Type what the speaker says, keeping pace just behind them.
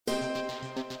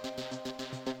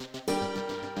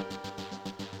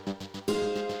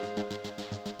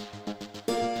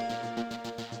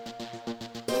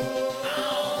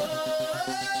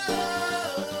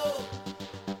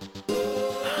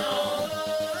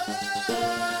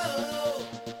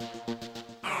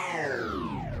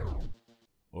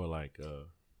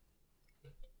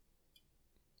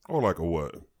Or like a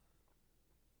what?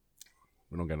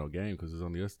 We don't got no game because there's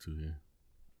only us two here.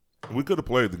 We could have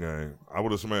played the game. I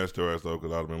would have smashed her ass though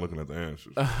because I'd have been looking at the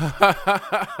answers.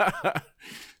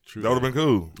 True. That would have been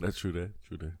cool. That's true.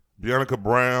 That. Bianca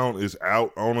Brown is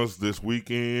out on us this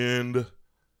weekend.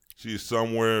 She is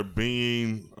somewhere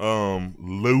being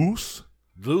loose.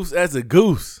 Loose as a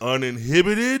goose.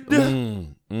 Uninhibited.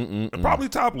 And probably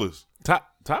topless.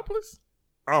 Topless?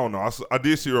 I don't know. I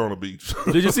did see her on the beach.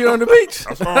 Did you see her on the beach?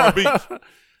 I saw her on the beach.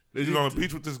 She's on the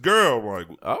beach with this girl. Like,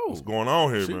 what's going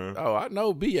on here, man? Oh, I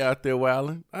know B out there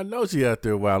wilding. I know she out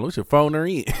there wilding. We should phone her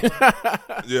in.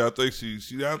 Yeah, I think she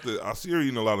out there. I see her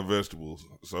eating a lot of vegetables.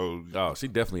 So, she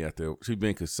definitely out there. She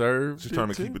been conserved. She's trying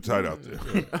to keep it tight out there.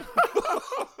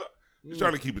 She's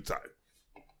trying to keep it tight.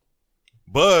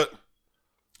 But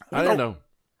I didn't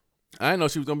know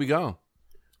she was gonna be gone.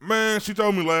 Man, she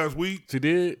told me last week. She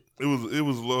did. It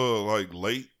was like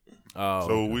late. Oh,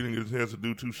 so we didn't get a chance to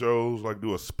do 2 shows, like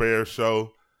do a spare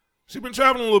show. She's been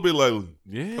traveling a little bit lately.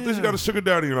 Yeah. I think she got a sugar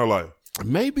daddy in her life.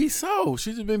 Maybe so.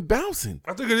 She's just been bouncing.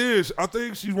 I think it is. I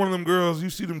think she's one of them girls, you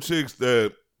see them chicks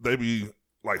that they be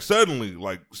like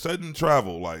sudden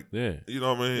travel. Like, yeah. You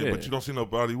know what I mean? Yeah. But you don't see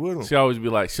nobody with them. She always be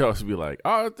like,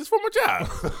 oh, this for my job.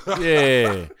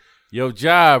 Yeah. Your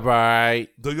job, all right.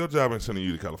 Dude, your job ain't sending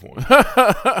you to California.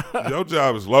 Your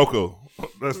job is local.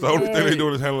 That's the only thing they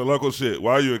doing is handling local shit.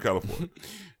 Why are you in California?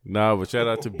 No, but shout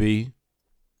out to B.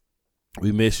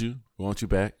 We miss you. We want you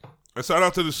back. And shout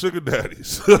out to the sugar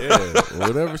daddies. Yeah,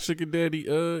 whatever sugar daddy.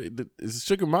 Is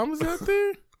sugar mamas out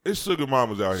there? It's sugar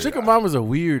mamas out here. Sugar mamas are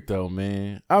weird though,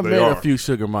 man. I met a few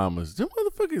sugar mamas. Them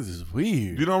motherfuckers is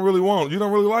weird. You don't really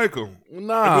like them.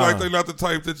 Nah. I feel like they're not the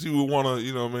type that you would want to,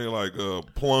 you know what I mean, like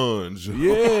plunge.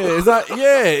 Yeah, it's like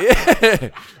yeah.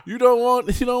 You don't want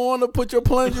to put your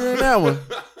plunger in that one.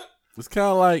 It's kind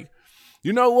of like,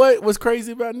 you know what's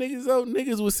crazy about niggas though?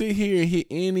 Niggas will sit here and hit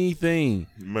anything,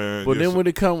 man. But then when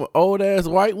it come with old ass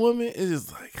white women, it's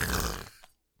just like,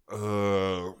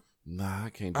 nah, I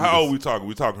can't. How old we talking?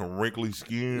 We talking wrinkly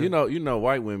skin? You know,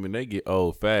 white women, they get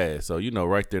old fast. So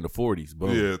right there in the 40s,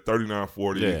 boom. Yeah, 39,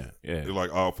 40. Yeah. They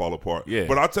like all fall apart. Yeah.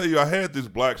 But I tell you, I had this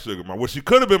black sugar mom. Well, she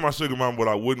could have been my sugar mom, but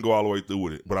I wouldn't go all the way through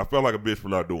with it. But I felt like a bitch for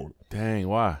not doing it. Dang,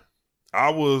 why?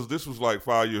 This was like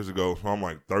 5 years ago, so I'm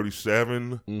like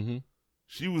 37. Mm-hmm.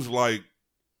 She was like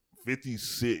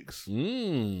 56.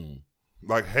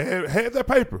 Like had that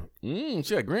paper.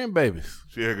 She had grandbabies.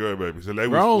 She had grandbabies, and they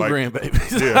grown was like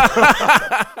grandbabies.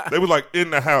 Yeah, they was like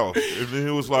in the house, and then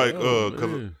it was like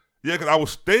because I was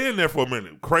staying there for a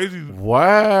minute. Crazy,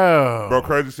 wow, bro.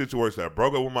 Crazy situation. I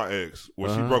broke up with my ex.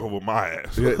 Well, she broke up with my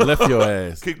ass. Left your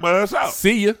ass. Kicked my ass out.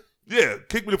 See ya. Yeah,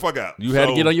 kicked me the fuck out. You had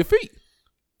to get on your feet.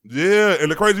 Yeah,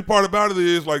 and the crazy part about it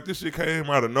is like this shit came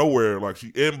out of nowhere. Like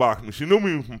she inboxed me. She knew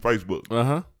me from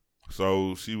Facebook.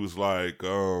 So she was like,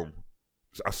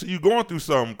 I see you going through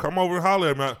something. Come over and holler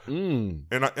at me.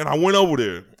 And I went over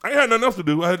there. I ain't had nothing else to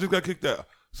do. I had just got kicked out.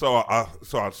 So I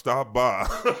stopped by.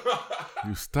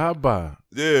 You stopped by?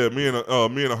 Yeah, me and a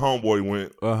homeboy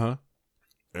went.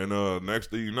 And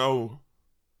next thing you know,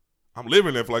 I'm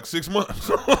living there for like 6 months.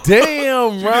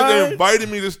 Damn, she right? just invited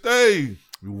me to stay.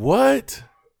 What?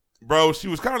 Bro, she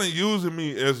was kind of using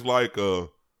me as like a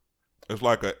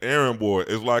errand boy.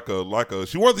 It's like a.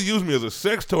 She wanted to use me as a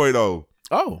sex toy though.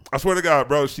 Oh, I swear to God,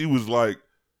 bro, she was like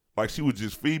she would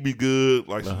just feed me good.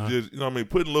 Like she just, you know what I mean,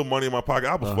 putting a little money in my pocket.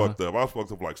 I was fucked up. I was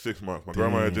fucked up for like 6 months. My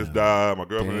grandma had just died. My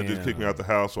girlfriend had just kicked me out the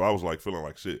house. So I was like feeling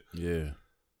like shit. Yeah.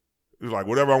 It was like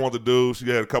whatever I wanted to do. She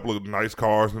had a couple of nice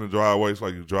cars in the driveway. It's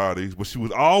like, you drive these. But she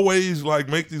would always like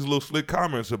make these little slick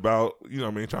comments about, you know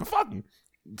what I mean, trying to fuck me.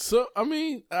 So, I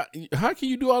mean, how can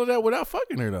you do all of that without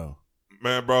fucking her though?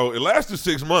 Man, bro, it lasted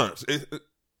 6 months. It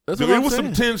was saying.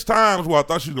 some tense times where I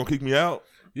thought she was gonna kick me out.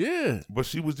 Yeah, but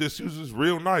she was just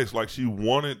real nice. Like she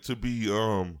wanted to be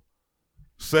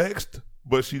sexed,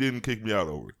 but she didn't kick me out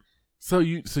over it. So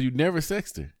you never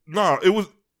sexed her? No, it was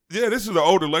this is an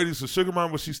older lady, so sugar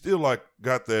mom, but she still like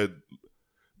got that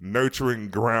nurturing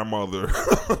grandmother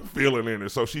feeling in her.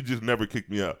 So she just never kicked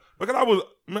me out. Because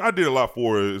I did a lot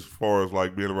for her as far as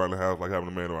like being around the house, like having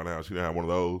a man around the house. She didn't have one of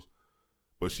those,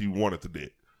 but she wanted to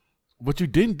dick. But you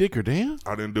didn't dick her down?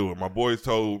 I didn't do it. My boys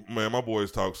talk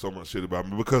so much shit about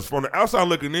me because from the outside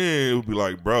looking in, it would be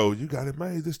like, bro, you got it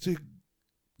made. This chick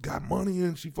got money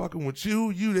and she fucking with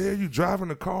you. You there, you driving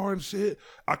the car and shit.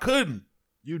 I couldn't.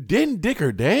 You didn't dick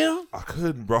her down? I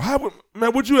couldn't, bro.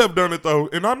 Man, would you have done it though?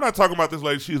 And I'm not talking about this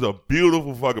lady. She's a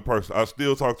beautiful fucking person. I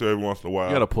still talk to her every once in a while.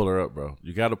 You gotta pull her up, bro.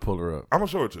 You gotta pull her up. I'm gonna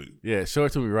show it to you. Yeah, show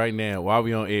it to me right now while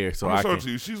we on air. So I'm gonna show it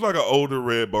to you. She's like an older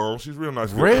red bone. She's a real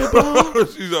nice girl. Red bone?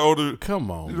 She's an older. Come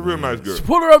on. She's a real nice girl.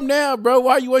 Pull her up now, bro.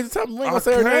 Why are you wasting time? We ain't gonna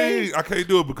say her name. I can't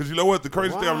do it because you know what? The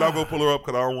crazy thing, I'm not gonna pull her up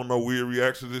because I don't want no weird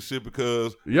reactions and shit.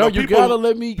 Because you gotta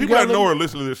let me. People that know her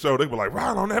listen to this show, they be like,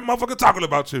 "Right on that motherfucker talking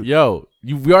about you." Yo,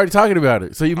 we already talking about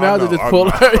it, so you might as well just pull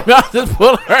her. You might as well just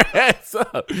pull her ass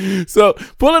up. So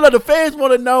pull it up. The fans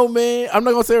want to know, man. I'm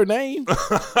not gonna say her name.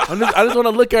 I just want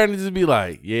to look at her and just be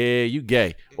like, "Yeah, you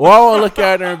gay," or I want to look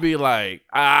at her and be like,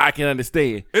 "I can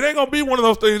understand." It ain't gonna be one of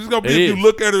those things. It's gonna be if you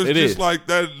look at her, it's just like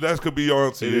that. That could be your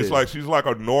auntie. It's like she's like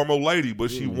a normal lady, but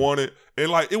she wanted, and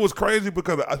like it was crazy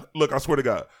because I swear to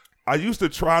God. I used to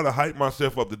try to hype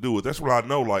myself up to do it. That's what I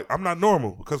know. Like, I'm not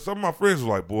normal because some of my friends were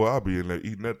like, boy, I'll be in there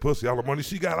eating that pussy. All the money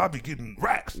she got, I'll be getting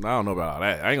racks. I don't know about all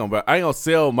that. I ain't gonna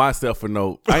sell myself for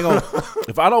no.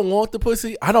 If I don't want the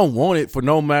pussy, I don't want it for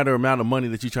no matter amount of money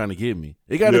that you're trying to give me.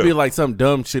 It got to be like some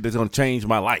dumb shit that's gonna change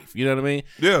my life. You know what I mean?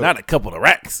 Yeah. Not a couple of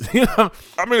racks. You know?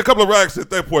 I mean, a couple of racks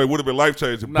at that point would have been life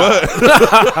changing, but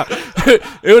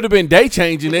it would have been day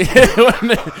changing.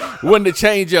 It wouldn't have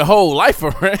changed your whole life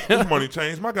around. This money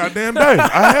changed my goddamn day.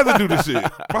 I had to do this shit.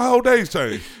 My whole day's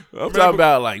changed. I'm talking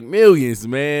about like millions,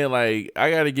 man. Like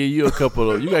I gotta give you you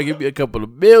gotta give me a couple of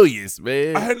millions,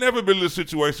 man. I had never been in a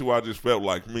situation where I just felt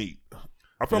like meat.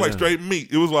 I felt like straight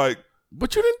meat. It was like,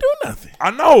 but you didn't do nothing.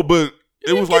 I know, but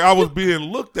it was like I was being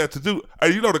looked at to do.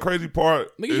 Hey, you know the crazy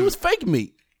part? Nigga, you was fake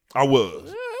meat. I was. I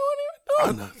wasn't even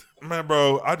doing nothing. Man,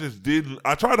 bro, I just didn't.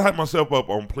 I tried to hype myself up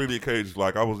on plenty of occasions.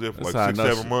 Like I was there for like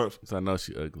 6-7 months. So I know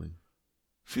she ugly.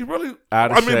 She really.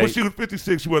 Out of shape. When she was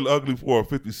 56, she wasn't ugly for a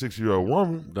 56-year-old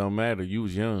woman. Don't matter. You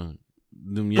was young.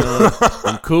 Them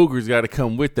cougars got to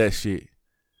come with that shit.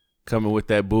 Coming with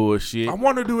that bullshit. I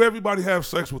wonder, do everybody have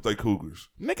sex with their cougars?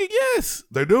 Nigga, yes.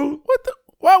 They do?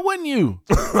 Why wouldn't you?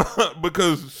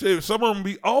 Because shit, some of them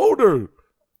be older.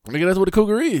 Nigga, that's what a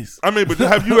cougar is. I mean, but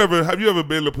have you ever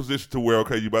been in a position to where,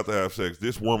 okay, you about to have sex,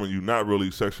 this woman you're not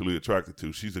really sexually attracted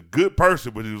to, she's a good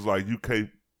person, but it was like you can't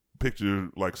picture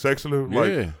like sexing her?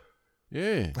 Like,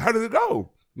 yeah. How did it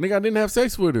go? Nigga, I didn't have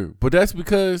sex with her, but that's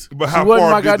because she how wasn't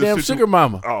far my did goddamn sugar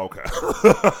mama. Oh, okay.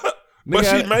 But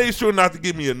she made sure not to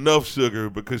give me enough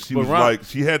sugar because she was Ron, like,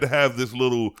 she had to have this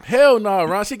little. Hell no,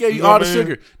 Ron. She gave you all the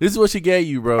sugar. This is what she gave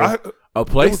you, bro. A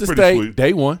place to stay, sweet.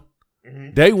 Day one.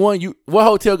 Mm-hmm. Day one, what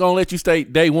hotel gonna let you stay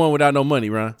day one without no money,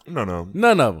 Ron? None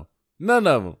of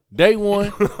them. Day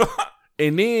one.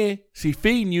 And then she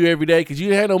feeding you every day because you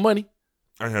didn't have no money.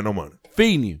 I had no money.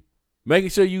 Feeding you.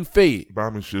 Making sure you fed.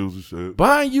 Buying me shoes and shit.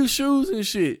 Buying you shoes and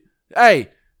shit.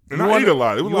 Hey. And I eat a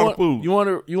lot. It was a lot of food. You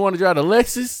want to drive the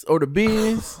Lexus or the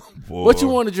Benz? What you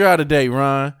want to drive today,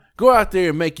 Ron? Go out there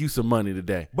and make you some money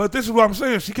today. But this is what I'm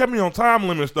saying. She kept me on time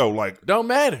limits though. Like, don't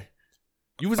matter.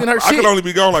 You was in her shit. I could only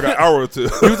be gone like an hour or two.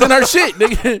 You was in her shit,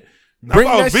 nigga. If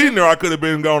I was being there, I could have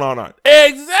been gone all night.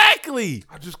 Exactly.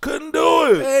 I just couldn't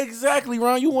do it. Exactly,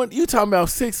 Ron. You talking about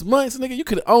 6 months, nigga? You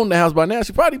could have owned the house by now.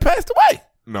 She probably passed away.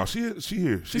 No, she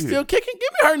here. She's still kicking. Give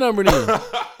me her number then.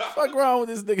 Fuck wrong with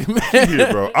this nigga, man. She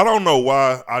here, bro. I don't know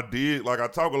why I did. Like, I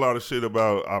talk a lot of shit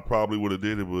about I probably would have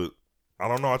did it, but I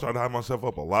don't know. I tried to hype myself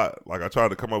up a lot. Like, I tried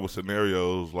to come up with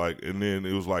scenarios, like, and then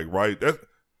it was like, right, that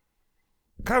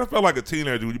kind of felt like a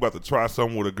teenager when you about to try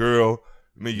something with a girl,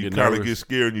 and then you kind of get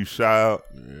scared and you shy out.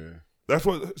 Yeah, that's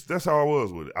how I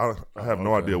was with it. I have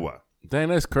no idea why. Dang,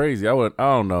 that's crazy. I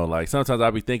don't know. Like, sometimes I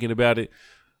be thinking about it,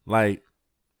 like.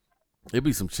 It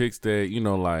be some chicks that, you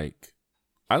know, like,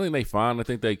 I think they fine. I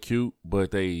think they cute,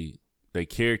 but they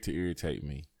character irritate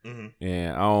me. Mm-hmm.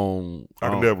 And I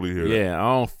can definitely hear that.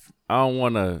 Yeah, I don't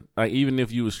want to, like, even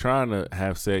if you was trying to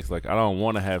have sex, like, I don't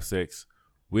want to have sex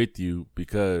with you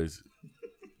because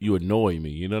you annoy me.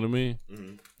 You know what I mean?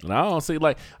 Mm-hmm. And I don't say,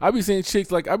 like, I be seeing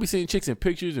chicks in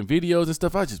pictures and videos and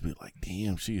stuff. I just be like,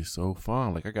 damn, she is so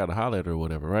fine. Like, I got to holler at her or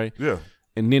whatever, right? Yeah.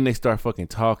 And then they start fucking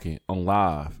talking on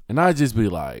live. And I just be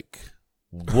like,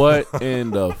 what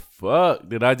in the fuck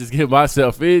did I just get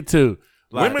myself into?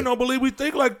 Like, women don't believe we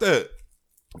think like that.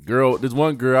 Girl, there's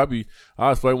one girl, I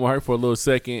was playing with her for a little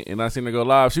second, and I seen her go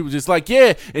live. She was just like,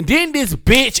 yeah, and then this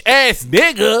bitch-ass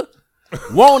nigga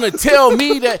want to tell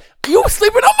me that you was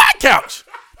sleeping on my couch.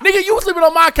 Nigga, you was sleeping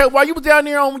on my couch while you was down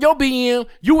there on your BM.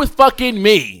 You was fucking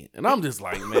me. And I'm just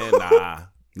like, man, nah.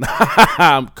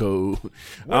 I'm cool.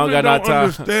 I don't got no time.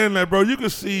 Understand that, bro. You can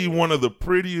see one of the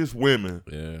prettiest women,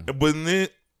 but then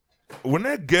when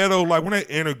that ghetto, like when that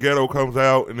inner ghetto comes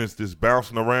out and it's just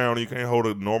bouncing around, and you can't hold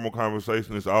a normal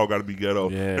conversation. It's all got to be ghetto.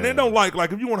 Yeah. And they don't like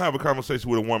if you want to have a conversation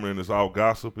with a woman and it's all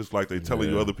gossip, it's like they telling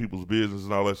you other people's business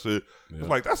and all that shit. Yeah. It's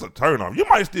like that's a turn off. You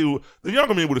might still, the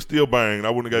younger me would have still banged. I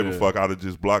wouldn't have gave a fuck. I'd have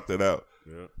just blocked that out.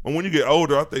 Yeah. And when you get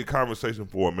older, I think conversation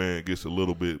for a man gets a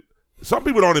little bit. Some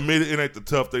people don't admit it. It ain't the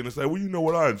tough thing to say. Well, you know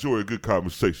what? I enjoy a good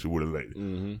conversation with a lady.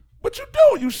 Mm-hmm. But you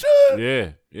do. You should.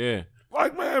 Yeah. Yeah.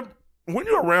 Like, man, when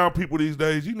you're around people these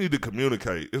days, you need to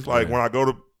communicate. It's like when I go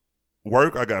to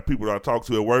work, I got people that I talk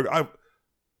to at work. I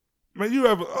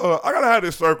gotta have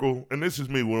this circle, and this is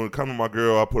me. When it comes to my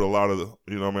girl, I put a lot of the,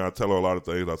 you know what I mean? I tell her a lot of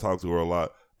things. I talk to her a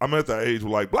lot. I'm at that age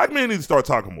where, like, black men need to start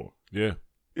talking more. Yeah.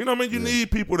 You know what I mean? You need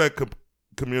people that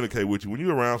communicate with you. When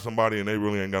you're around somebody and they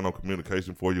really ain't got no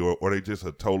communication for you, or they just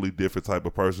a totally different type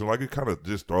of person, like, it kind of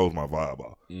just throws my vibe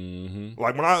off. Mm-hmm.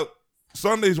 Like,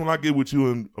 Sundays when I get with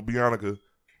you and Bianca,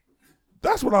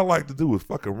 that's what I like to do is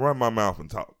fucking run my mouth and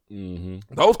talk.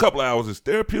 Mm-hmm. Those couple of hours is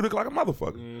therapeutic like a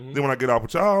motherfucker. Mm-hmm. Then when I get off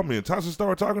with y'all, me and Tasha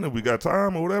start talking, if we got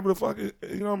time or whatever the fuck, you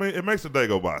know what I mean? It makes the day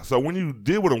go by. So when you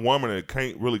deal with a woman that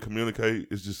can't really communicate,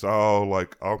 it's just all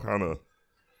kind of.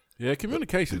 Yeah,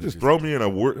 communication. It just throw me in a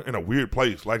weird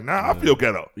place. Like, now I feel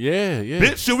ghetto. Yeah, yeah.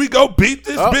 Bitch, should we go beat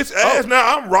this bitch ass?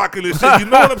 Now I'm rocking this shit. You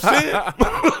know what I'm saying?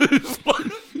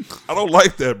 I don't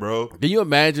like that, bro. Can you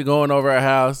imagine going over her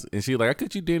house and she's like, I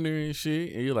cooked you dinner and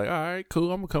shit, and you're like, all right,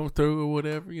 cool, I'm gonna come through or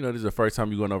whatever. You know, this is the first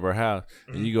time you're going over her house,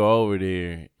 and you go over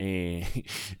there and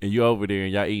you over there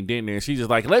and y'all eating dinner, and she's just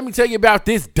like, let me tell you about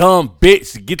this dumb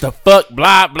bitch. Get the fuck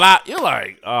blah blah. You're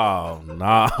like, oh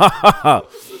nah.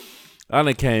 I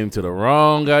done came to the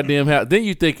wrong goddamn house. Then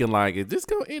you thinking like, is this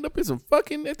gonna end up in some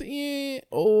fucking at the end,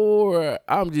 or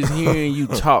I'm just hearing you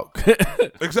talk?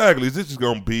 Exactly. Is this just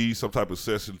gonna be some type of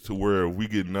session to where we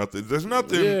get nothing? There's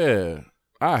nothing. Yeah.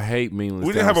 I hate meaningless.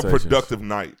 We didn't have a productive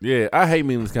night. Yeah, I hate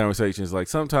meaningless conversations. Like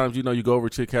sometimes, you know, you go over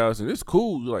to chick house and it's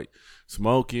cool, like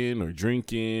smoking or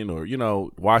drinking or, you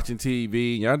know, watching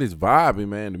TV. Y'all just vibing,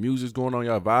 man. The music's going on,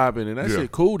 y'all vibing, and that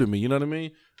shit cool to me. You know what I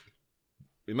mean?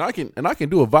 And I can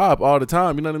do a vibe all the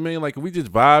time. You know what I mean? Like if we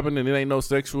just vibing and it ain't no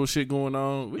sexual shit going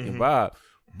on, we can vibe.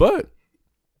 But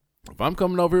if I'm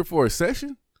coming over here for a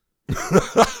session,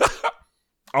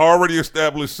 already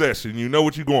established session, you know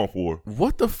what you're going for.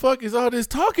 What the fuck is all this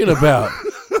talking about?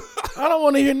 I don't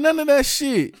want to hear none of that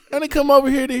shit. I didn't come over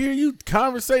here to hear you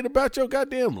conversate about your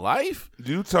goddamn life.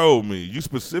 You told me. You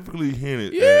specifically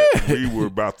hinted that we were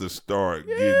about to start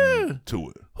getting to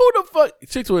it. Who the fuck?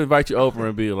 Chicks will invite you over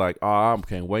and be like, oh, I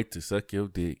can't wait to suck your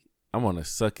dick. I'm going to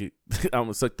suck it. I'm going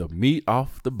to suck the meat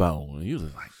off the bone. And you was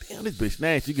like, damn, this bitch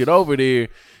nasty. You get over there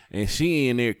and she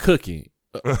in there cooking.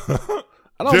 I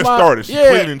don't just started. She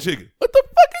cleaning chicken. What the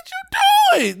fuck is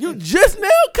you doing? You just now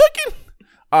cooking?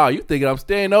 Oh, you thinking I'm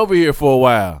staying over here for a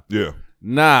while? Yeah.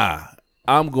 Nah,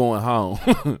 I'm going home.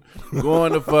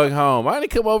 Going the fuck home. I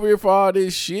didn't come over here for all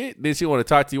this shit. Then she want to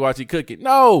talk to you while she cooking.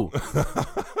 No.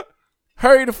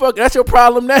 Hurry the fuck. That's your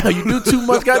problem now. You do too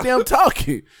much goddamn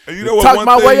talking. And you know what? Talk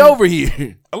my way over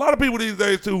here. A lot of people these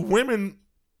days too, women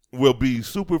will be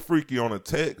super freaky on a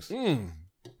text.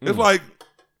 It's like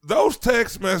those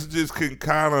text messages can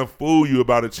kind of fool you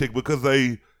about a chick because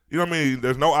they, you know what I mean?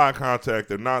 There's no eye contact.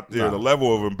 They're not there. No. The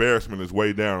level of embarrassment is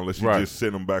way down unless you just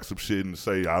send them back some shit and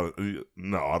say,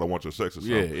 no, I don't want your sex or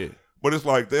something. Yeah. But it's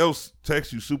like they'll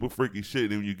text you super freaky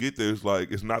shit, and when you get there, it's like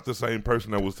it's not the same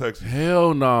person that was texting.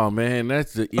 Hell no, man.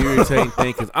 That's the irritating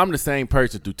thing because I'm the same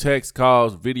person through text,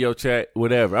 calls, video chat,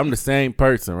 whatever. I'm the same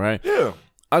person, right? Yeah.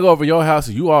 I go over your house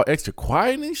and you all extra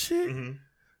quiet and shit? Mm-hmm.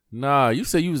 Nah, you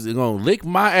said you was going to lick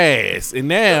my ass, and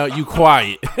now you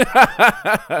quiet.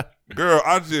 Girl,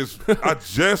 I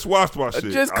just washed my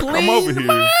shit. I come over here,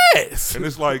 my ass. And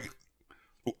it's like,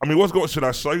 I mean, what's going? Should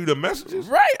I show you the messages?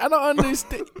 Right, I don't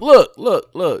understand.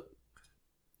 Look.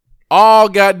 All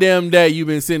goddamn day you've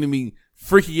been sending me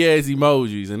freaky ass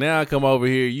emojis, and now I come over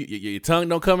here. Your tongue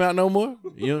don't come out no more.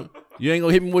 You ain't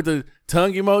gonna hit me with the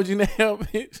tongue emoji now,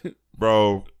 bitch.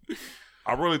 Bro,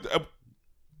 I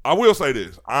will say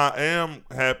this. I am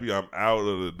happy I'm out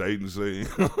of the dating scene.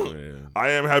 I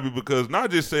am happy because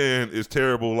not just saying it's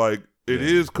terrible. Like it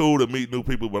is cool to meet new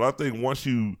people, but I think once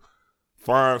you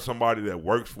find somebody that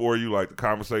works for you, like the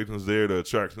conversation is there, the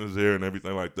attraction is there, and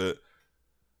everything like that.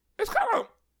 It's kind of,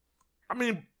 I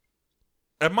mean,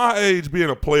 at my age,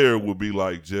 being a player would be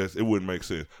like it wouldn't make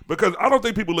sense. Because I don't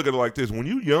think people look at it like this. When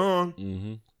you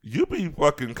young, you be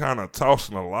fucking kind of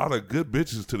tossing a lot of good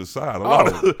bitches to the side.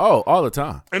 All the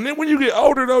time. And then when you get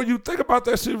older, though, you think about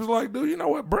that shit. It was like, dude, you know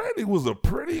what? Brandy was a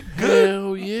pretty good.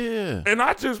 Hell yeah. And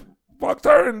I just fucked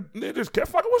her and then just kept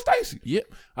fucking with Stacey.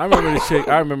 Yep. I remember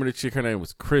the chick. Her name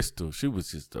was Crystal. She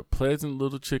was just a pleasant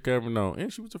little chick I ever known.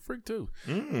 And she was a freak too.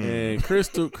 And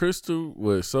Crystal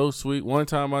was so sweet. One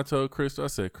time I told Crystal, I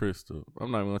said, Crystal,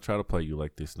 I'm not even gonna try to play you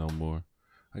like this no more.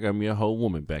 I got me a whole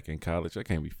woman back in college. I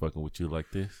can't be fucking with you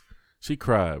like this. She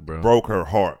cried, bro. Broke her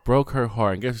heart.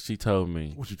 And guess what she told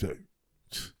me? What you tell you?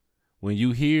 When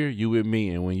you here, you with me,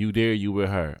 and when you there, you with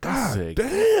her. God I said,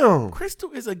 damn.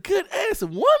 Crystal is a good ass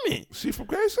woman. She from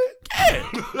KC? Yeah.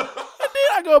 And then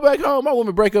I go back home, my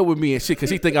woman break up with me and shit because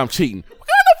she think I'm cheating. What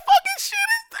kind of fucking shit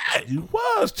is that? You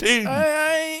was cheating.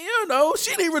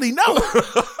 She didn't really know.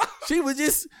 She was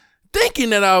just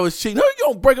thinking that I was cheating. How you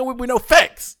gonna break up with me no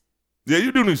facts? Yeah,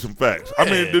 you do need some facts. Yeah. I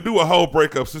mean, to do a whole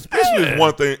breakup, suspicion is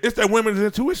one thing. It's that women's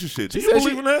intuition shit. Do you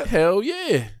believe in that? Hell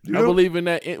yeah. I believe in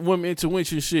that women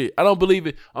intuition shit. I don't believe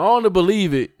it. I only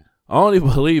believe it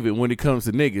when it comes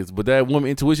to niggas. But that woman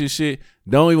intuition shit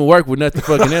don't even work with nothing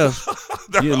fucking else.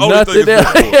 Nothing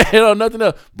else. Nothing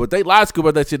else. But they lie to school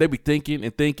about that shit. They be thinking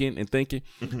and thinking and thinking.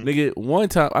 Mm-hmm. Nigga, one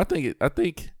time, I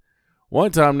think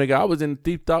one time, nigga, I was in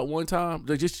deep thought one time,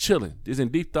 just chilling, just in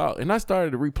deep thought. And I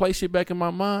started to replay shit back in my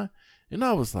mind. And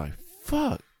I was like,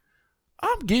 fuck,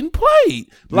 I'm getting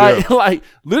played. Like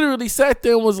literally sat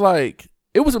there and was like,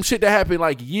 it was some shit that happened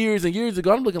like years and years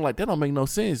ago. I'm looking like, that don't make no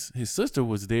sense. His sister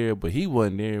was there, but he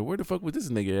wasn't there. Where the fuck was this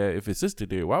nigga at if his sister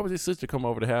there? Why was his sister come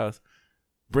over the house,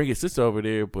 bring his sister over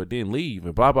there, but then leave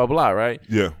and blah, blah, blah, right?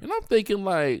 Yeah. And I'm thinking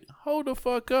like, hold the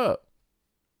fuck up.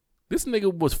 This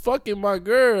nigga was fucking my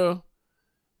girl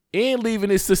and leaving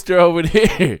his sister over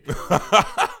there.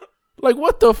 Like,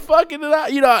 what the fuck? And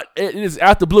it's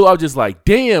out the blue. I was just like,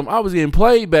 damn, I was getting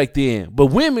played back then. But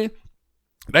women,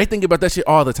 they think about that shit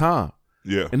all the time.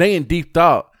 Yeah. And they in deep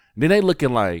thought. And then they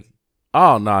looking like,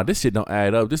 oh, nah, this shit don't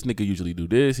add up. This nigga usually do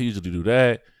this. He usually do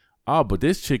that. Oh, but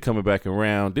this chick coming back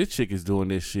around. This chick is doing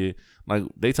this shit. Like,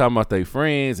 they talking about their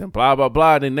friends and blah, blah,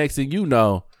 blah. Then next thing you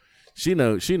know, she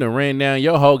done ran down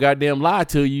your whole goddamn lie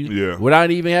to you without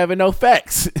even having no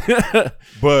facts.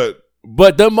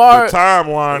 But the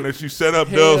timeline that she set up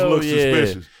does look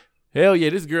suspicious. Hell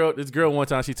yeah, this girl one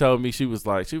time she told me she was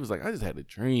like, I just had a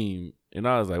dream. And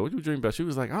I was like, what you dream about? She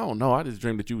was like, I don't know. I just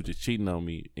dreamed that you was just cheating on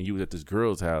me and you was at this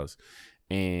girl's house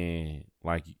and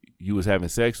like you was having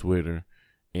sex with her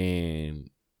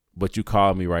but you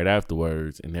called me right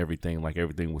afterwards and everything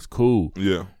was cool.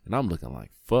 Yeah. And I'm looking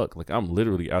like, fuck, like I'm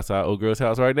literally outside old girl's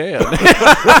house right now.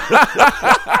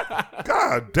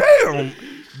 God damn.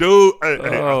 Dude,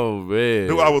 man.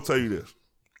 Dude, I will tell you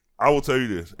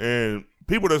this. And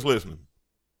people that's listening,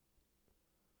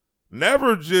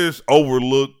 never just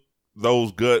overlook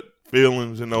those gut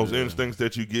feelings and those instincts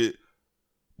that you get.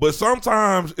 But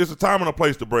sometimes it's a time and a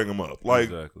place to bring them up. Like,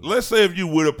 Let's say if you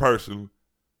with a person,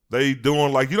 they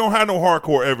doing like, you don't have no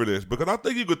hardcore evidence, because I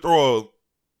think you could throw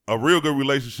a real good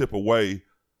relationship away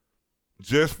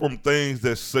just from things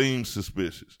that seem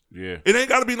suspicious. Yeah. It ain't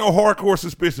got to be no hardcore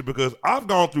suspicion, because I've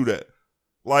gone through that.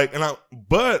 Like,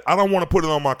 but I don't want to put it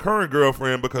on my current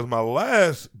girlfriend because my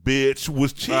last bitch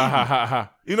was cheating.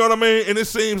 You know what I mean? And it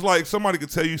seems like somebody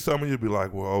could tell you something, you'd be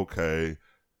like, well, okay.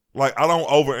 Like, I don't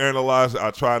overanalyze it. I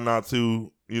try not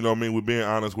to, you know what I mean? We're being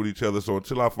honest with each other. So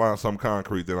until I find something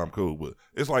concrete, then I'm cool. But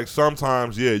it's like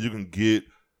sometimes, you can get,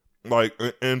 like,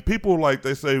 and people, like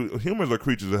they say, humans are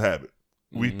creatures of habit.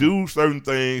 We do certain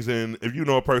things, and if you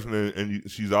know a person and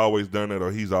she's always done that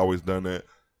or he's always done that,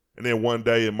 and then one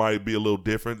day it might be a little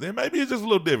different, then maybe it's just a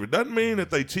little different. Doesn't mean that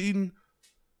they cheating,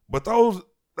 but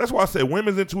that's why I said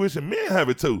women's intuition, men have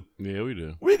it too. Yeah, we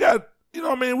do. We got, you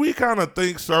know what I mean? We kind of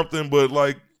think something, but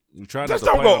like, we try just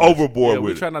don't go overboard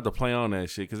with it. We try not to play on that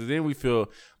shit, because then we feel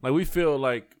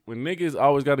like when niggas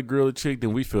always got to grill a chick,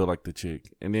 then we feel like the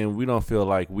chick, and then we don't feel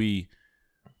like we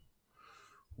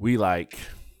like,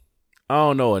 I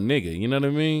don't know, a nigga, you know what I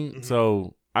mean? Mm-hmm.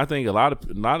 So I think a lot of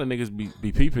niggas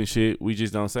be peeping shit. We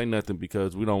just don't say nothing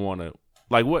because we don't want to,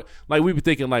 like we be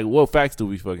thinking like, what facts do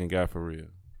we fucking got for real?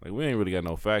 Like, we ain't really got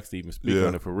no facts to even speak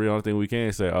on it for real. Only thing we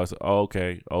can say,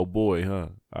 okay, oh boy, huh?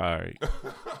 All right.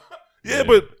 Yeah,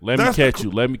 but let me catch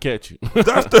you.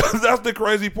 That's the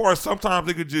crazy part. Sometimes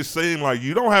it could just seem like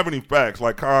you don't have any facts,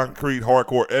 like concrete,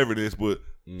 hardcore evidence, but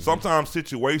sometimes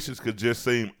situations could just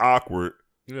seem awkward.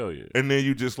 Hell yeah. And then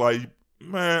you just like,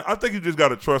 man, I think you just got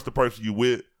to trust the person you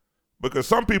with, because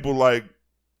some people like,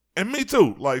 and me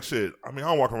too, like shit. I mean, I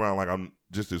don't walk around like I'm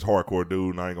just this hardcore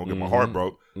dude and I ain't gonna get my heart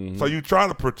broke. Mm-hmm. So you try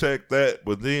to protect that,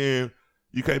 but then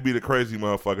you can't be the crazy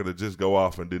motherfucker that just go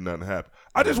off and did nothing happen.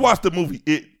 I just watched the movie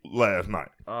It last night.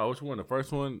 Oh, which one? The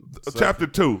first one? Chapter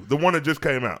 2, the one that just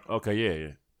came out. Okay,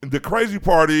 yeah. And the crazy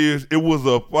part is it was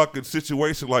a fucking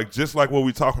situation just like what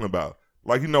we talking about.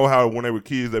 Like, you know how when they were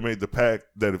kids, they made the pact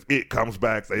that if it comes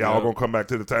back, they all gonna come back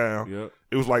to the town. Yep.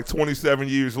 It was like 27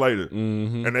 years later.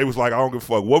 Mm-hmm. And they was like, I don't give a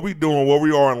fuck. What we doing, what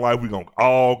we are in life, we gonna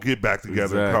all get back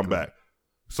together and come back.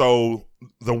 So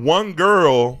the one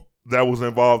girl that was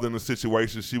involved in the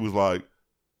situation, she was like,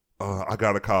 I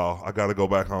got a call. I got to go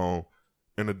back home.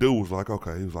 And the dude was like,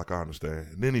 okay. He was like, I understand.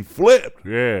 And then he flipped.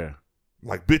 Yeah.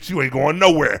 Like, bitch, you ain't going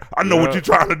nowhere. I know what you're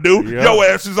trying to do. Your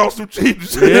ass is on some cheap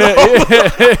shit.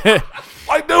 Yeah.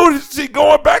 Like, dude, is she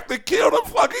going back to kill the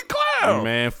fucking clown?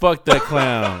 Man, fuck that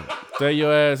clown. Stay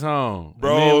your ass home.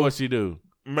 Bro. And then what she do?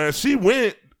 Man, she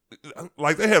went.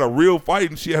 Like, they had a real fight,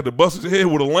 and she had to bust his head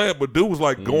with a lamp, but dude was,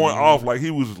 like, going off like he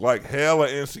was, like, hella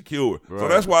insecure. Right. So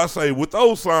that's why I say, with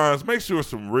those signs, make sure it's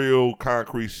some real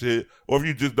concrete shit. Or if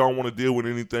you just don't want to deal with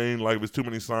anything, like if it's too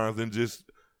many signs, then just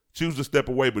choose to step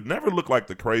away. But never look like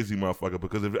the crazy motherfucker,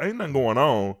 because if ain't nothing going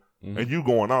on and you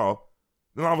going off,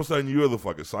 then all of a sudden you're the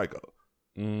fucking psycho.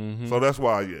 Mm-hmm. So that's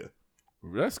why, yeah.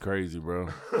 That's crazy, bro.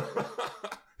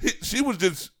 She was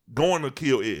just going to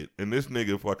kill Ed, and this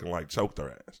nigga fucking, like, choked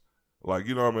her ass. Like,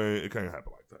 you know what I mean? It can't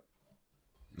happen like that.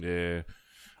 Yeah.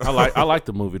 I like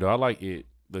the movie, though. I like it.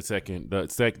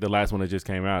 The last one that just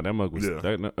came out. That mug was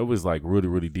it was like really,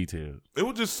 really detailed. It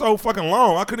was just so fucking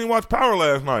long. I couldn't even watch Power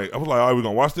last night. I was like, all right, we're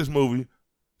gonna watch this movie.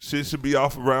 Shit should be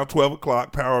off around 12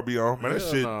 o'clock. Power be on. Man, that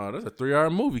shit. No, that's a 3-hour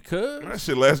movie, cuz. That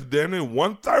shit lasted damn near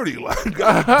 1:30. Like,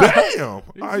 goddamn. All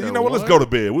right, you know what? Let's go to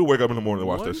bed. We'll wake up in the morning and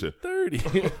watch that shit.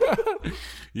 1:30.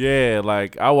 Yeah,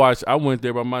 like I went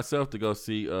there by myself to go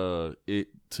see it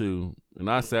too. And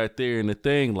I sat there in the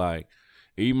thing, like,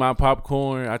 eat my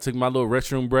popcorn. I took my little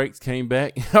restroom breaks, came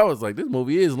back. I was like, this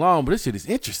movie is long, but this shit is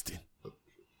interesting.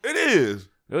 It is.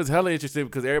 It was hella interesting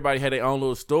because everybody had their own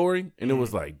little story, and it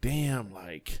was like, damn,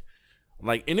 like,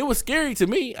 and it was scary to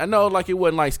me. I know, like, it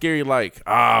wasn't like scary, like,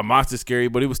 monster scary,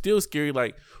 but it was still scary.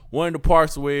 Like, one of the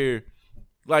parts where,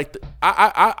 like,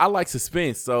 I like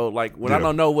suspense, so like when I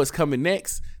don't know what's coming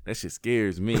next, that shit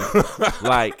scares me.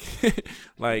 like,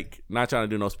 not trying to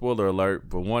do no spoiler alert,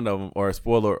 but one of them, or a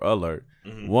spoiler alert.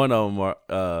 Mm-hmm. One of them are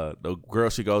the girl,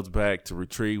 she goes back to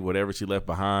retrieve whatever she left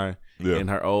behind in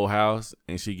her old house,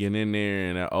 and she get in there,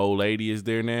 and the old lady is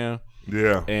there now.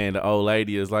 Yeah. And the old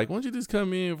lady is like, why don't you just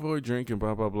come in for a drink and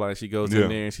blah, blah, blah. She goes in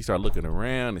there and she started looking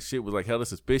around, and shit was like hella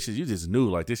suspicious. You just knew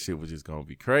like this shit was just going to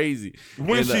be crazy.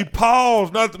 When she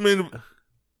paused, not to mean,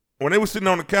 when they were sitting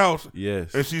on the couch,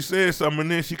 yes, and she said something,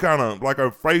 and then she kind of, like, her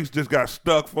face just got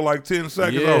stuck for like 10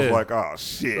 seconds. I was like, oh,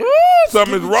 shit. Ooh,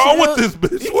 something's wrong with this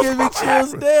bitch. What's about to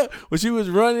happen? When she was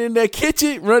running in that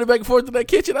kitchen, running back and forth to that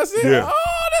kitchen, I said,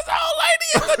 oh, this old lady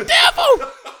is the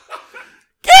devil.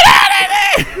 Get out of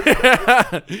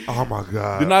there! Oh my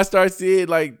god! Then I start seeing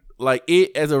like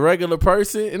it as a regular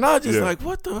person, and I was just like,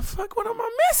 "What the fuck? What am I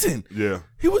missing?" Yeah,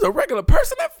 he was a regular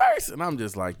person at first, and I'm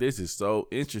just like, "This is so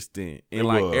interesting." And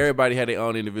everybody had their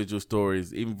own individual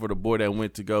stories. Even for the boy that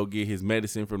went to go get his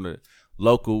medicine from the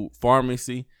local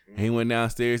pharmacy, and he went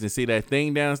downstairs and see that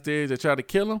thing downstairs that tried to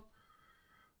kill him.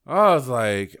 I was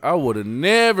like, I would have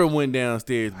never went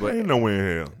downstairs, but ain't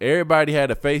nowhere in hell. Everybody had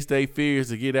to face their fears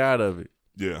to get out of it.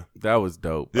 Yeah. That was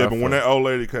dope. Yeah, but when that old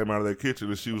lady came out of that kitchen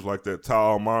and she was like that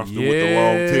tall monster with the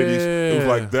long titties, it was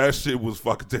like that shit was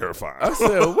fucking terrifying. I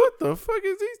said, what the fuck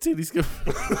is these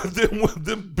titties?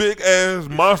 them big ass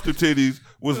monster titties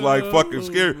was like fucking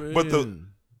scary. Man. But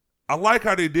I like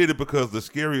how they did it because the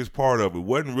scariest part of it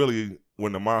wasn't really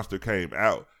when the monster came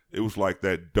out. It was like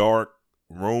that dark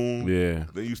room. Yeah.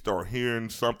 Then you start hearing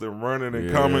something running and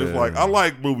coming. It's like, I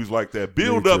like movies like that.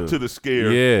 Build up to the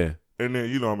scare. Yeah. And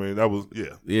then, you know what I mean? That was,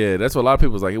 Yeah, that's what a lot of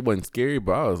people was like. It wasn't scary,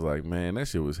 but I was like, man, that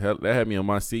shit was hell. That had me on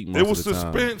my seat most It was of the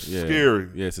suspense time. scary.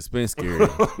 Yeah, suspense scary.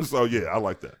 So, yeah, I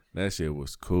like that. That shit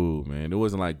was cool, man. It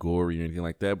wasn't like gory or anything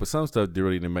like that, but some stuff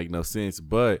really didn't make no sense.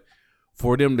 But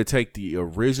for them to take the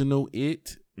original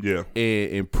and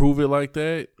improve it like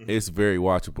that, it's very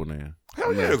watchable now.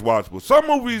 Hell yeah, it's watchable. Some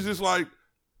movies, it's like,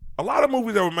 a lot of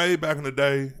movies that were made back in the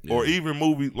day, or even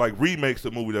movies like remakes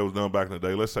of movie that was done back in the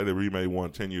day. Let's say they remade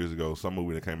one 10 years ago, some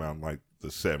movie that came out in like the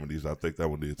 70s. I think that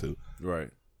one did too. Right.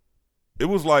 It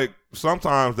was like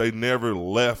sometimes they never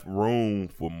left room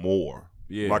for more.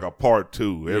 Yeah. Like a part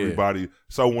two. Everybody.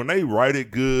 So when they write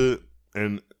it good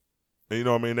and you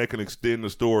know what I mean, they can extend the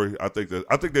story. I think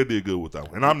they did good with that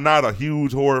one. And I'm not a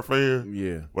huge horror fan.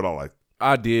 Yeah. But I like it.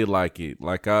 I did like it.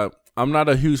 Like I'm not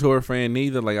a huge horror fan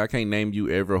neither. Like I can't name you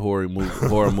every horror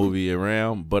movie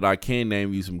around, but I can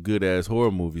name you some good ass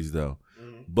horror movies though.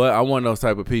 Mm-hmm. But I'm one of those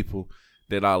type of people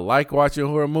that I like watching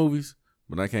horror movies,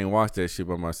 but I can't watch that shit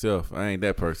by myself. I ain't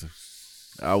that person.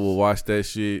 I will watch that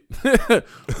shit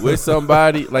with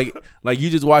somebody. Like you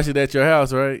just watch it at your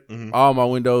house, right? Mm-hmm. All my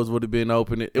windows would have been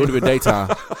open. It would have been daytime.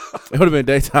 It would have been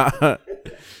daytime.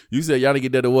 You said y'all didn't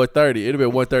get there to 1:30. It'd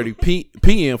have been 1:30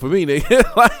 p.m. for me,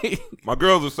 nigga. Like, my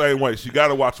girl's the same way. She got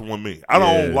to watch them with me. I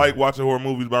don't like watching horror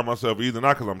movies by myself either.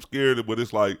 Not because I'm scared, but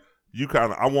it's like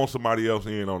I want somebody else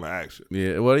in on the action.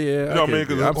 Yeah, well, yeah. You know what I mean?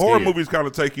 Because horror movies kind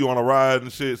of take you on a ride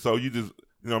and shit. So you just,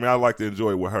 you know what I mean? I like to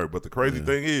enjoy it with her. But the crazy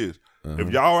thing is,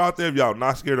 if y'all are out there, if y'all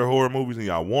not scared of horror movies and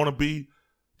y'all want to be,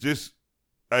 just,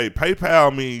 hey,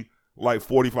 PayPal me like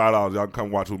 $45. Y'all can come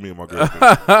watch with me and my girl.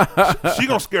 she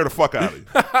gonna scare the fuck out of you.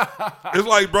 It's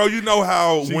like, bro, you know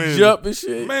how she when jump and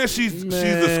shit. Man, she's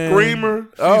a screamer.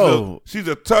 She's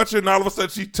a toucher, and all of a sudden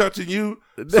she's touching you.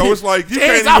 So it's like you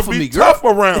can't even be tough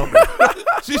around her.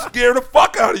 She scared the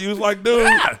fuck out of you. It's like, dude.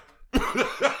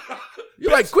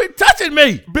 You're like, quit touching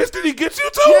me. Bitch, did he get you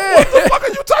too? Yeah. What the fuck are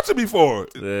you touching me for?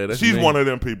 Yeah, she's one of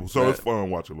them people, so it's fun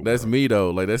watching her. That's me,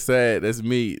 though. Like, that's sad. That's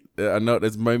me. I know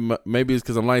that's maybe it's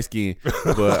because I'm light-skinned,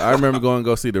 but I remember going to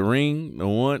go see The Ring,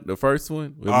 the first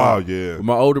one. With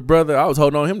my older brother. I was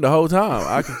holding on him the whole time.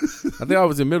 I think I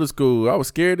was in middle school. I was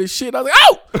scared as shit. I was like,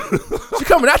 oh! She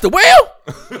coming out the well?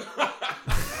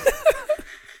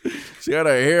 She had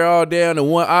her hair all down and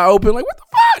one eye open. Like, what the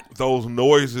fuck? Those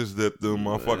noises that the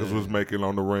motherfuckers was making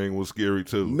on The Ring was scary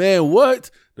too. Man, what?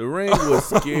 The Ring was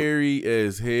scary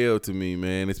as hell to me,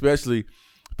 man. Especially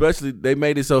they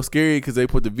made it so scary because they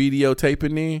put the videotape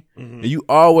in there. Mm-hmm. And you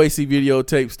always see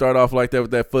videotape start off like that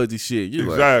with that fuzzy shit.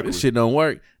 You're like, this shit don't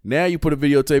work. Now you put a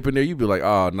videotape in there, you be like,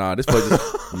 oh, nah, this fuzzy.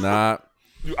 Nah.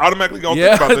 You automatically gonna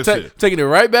think about this shit. Taking it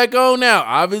right back on now.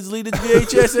 Obviously, this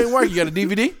VHS ain't working. You got a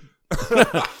DVD?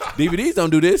 DVDs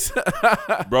don't do this.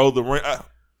 Bro, The Ring.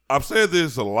 I've said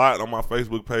this a lot on my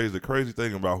Facebook page. The crazy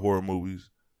thing about horror movies,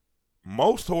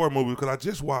 most horror movies, because I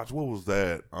just watched, what was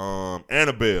that?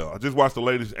 Annabelle. I just watched the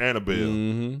latest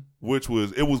Annabelle, which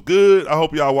was good. I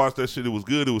hope y'all watched that shit. It was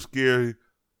good. It was scary.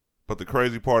 But the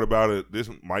crazy part about it, this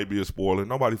might be a spoiler.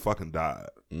 Nobody fucking died.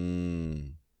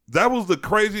 That was the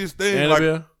craziest thing.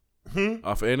 Annabelle? Like,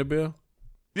 Off of Annabelle?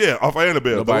 Yeah, off of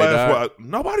Annabelle. Nobody died?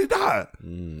 Nobody died.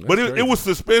 But it was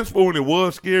suspenseful and it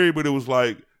was scary, but it was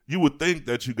like, you would think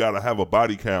that you got to have a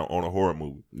body count on a horror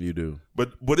movie. You do.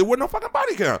 But it wasn't no fucking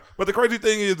body count. But the crazy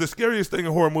thing is, the scariest thing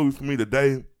in horror movies for me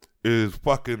today is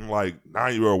fucking like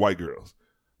 9-year-old white girls.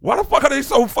 Why the fuck are they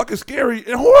so fucking scary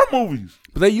in horror movies?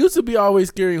 But they used to be always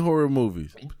scary in horror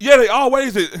movies. Yeah, they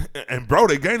always. And bro,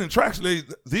 they gaining traction.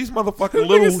 These motherfucking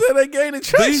little. Said they gaining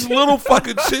traction. These little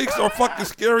fucking chicks are fucking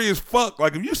scary as fuck.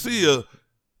 Like if you see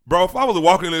bro, if I was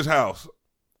walking in this house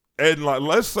and like,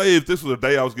 let's say if this was a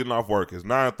day I was getting off work, it's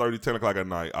 9:30, 10 o'clock at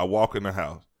night. I walk in the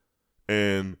house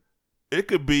and it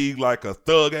could be like a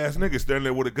thug ass nigga standing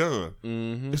there with a gun.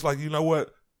 Mm-hmm. It's like, you know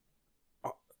what?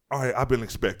 All right, I've been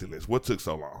expecting this. What took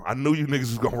so long? I knew you niggas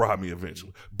was going to rob me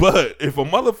eventually. But if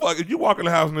you walk in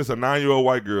the house and there's a 9-year-old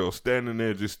white girl standing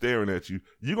there just staring at you,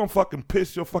 you're going to fucking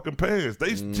piss your fucking pants.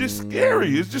 They just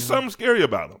scary. It's just something scary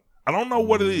about them. I don't know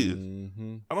what it is.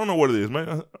 I don't know what it is,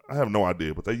 man. I have no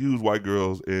idea. But they use white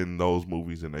girls in those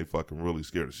movies and they fucking really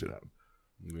scare the shit out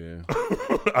of them.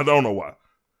 Yeah. I don't know why.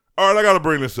 All right, I got to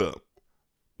bring this up.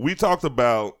 We talked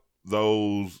about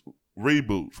those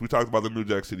reboots. We talked about the New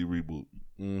Jack City reboot.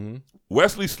 Mm-hmm.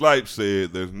 Wesley Snipes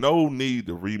said there's no need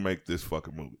to remake this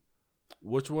fucking movie.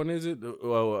 Which one is it?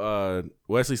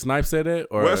 Wesley Snipes said that?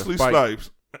 Or Wesley Snipes.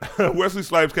 Wesley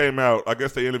Snipes came out. I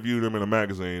guess they interviewed him in a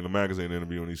magazine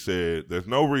interview, and he said there's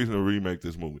no reason to remake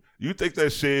this movie. You think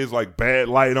that sheds like bad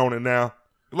light on it now?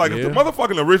 Like if the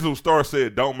motherfucking original star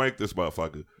said don't make this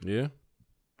motherfucker. Yeah.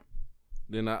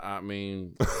 Then I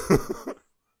mean,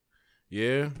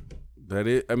 yeah, that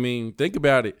is. I mean, think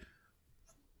about it.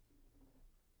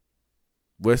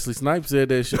 Wesley Snipes said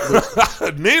that shit.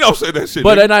 Nino said that shit.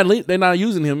 But they're not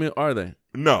using him, are they?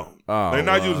 No. They're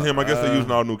not using him. I guess they're using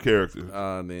all new characters.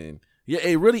 Then. Yeah,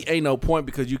 it really ain't no point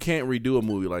because you can't redo a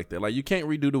movie like that. Like, you can't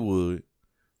redo The Wood.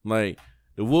 Like,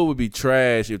 The Wood would be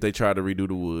trash if they tried to redo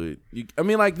The Wood. I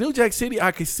mean, like, New Jack City,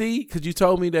 I can see, because you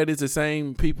told me that it's the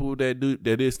same people that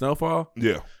did Snowfall.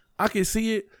 Yeah. I can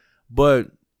see it,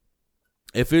 but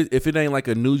if it ain't like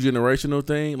a new generational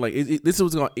thing, like this is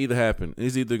what's gonna either happen.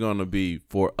 It's either gonna be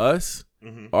for us,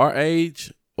 our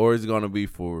age, or it's gonna be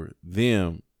for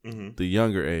them, the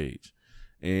younger age,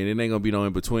 and it ain't gonna be no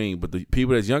in between. But the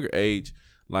people that's younger age,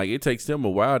 like it takes them a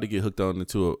while to get hooked on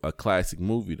into a classic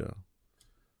movie though.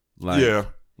 Like, yeah,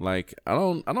 like I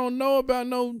don't know about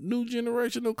no new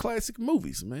generational classic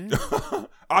movies, man.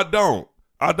 I don't,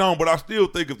 but I still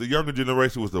think if the younger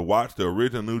generation was to watch the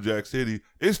original New Jack City,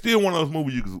 it's still one of those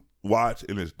movies you can watch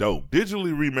and it's dope.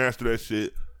 Digitally remaster that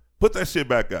shit, Put that shit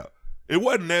back out. It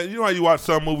wasn't that. You know how you watch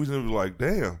some movies and it was like,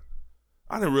 damn,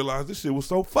 I didn't realize this shit was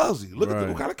so fuzzy. Look at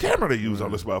what kind of camera they use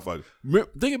on this motherfucker.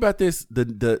 Think about this: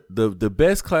 the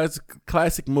best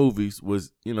classic movies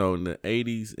was in the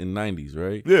 80s and 90s,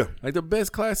 right? Yeah, like the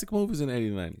best classic movies in the 80s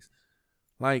and 90s.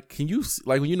 Like, can you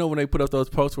when they put up those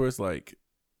posts where it's like,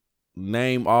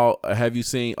 name all, have you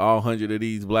seen all 100 of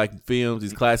these black films,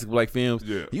 these classic black films?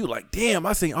 Yeah, you like, damn,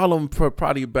 I seen all of them.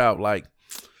 Probably about like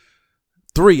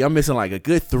 3. I'm missing like a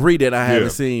good 3 that I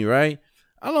haven't seen, right?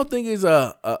 I don't think it's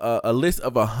a list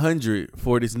of 100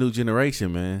 for this new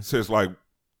generation, man. Since like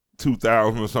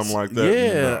 2000 or something like that.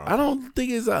 Yeah, no. I don't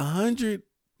think it's 100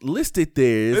 listed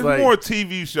there. It's like, more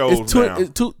TV shows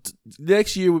now.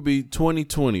 Next year would be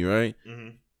 2020, right? Mm-hmm.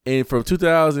 And from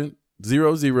 2000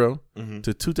 mm-hmm.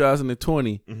 to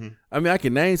 2020, mm-hmm. I mean, I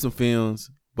can name some films,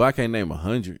 but I can't name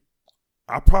 100.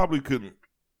 I probably couldn't.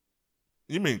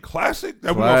 You mean classic?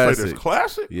 That we gonna say that's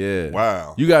classic? Yeah.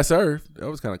 Wow. You Got Served. That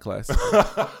was kind of classic.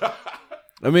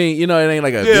 I mean, it ain't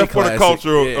like a big for classic. The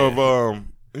culture of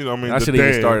I mean, I should have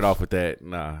even started off with that.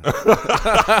 Nah.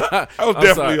 That was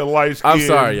definitely a light skin. I'm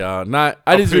sorry, y'all.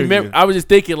 I just remember. I was just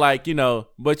thinking like,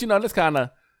 but that's kind of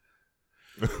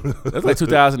that's like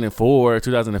 2004,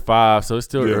 2005. So it's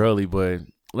still early, but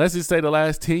let's just say the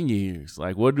last 10 years.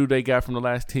 Like, what do they got from the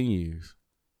last 10 years?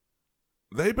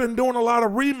 They've been doing a lot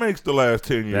of remakes the last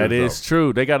 10 years. That is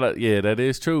true. They got that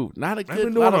is true. Not a good. They've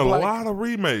been doing a lot of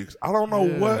remakes. I don't know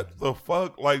what the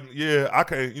fuck. Like, I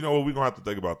can't. You know what? We're gonna have to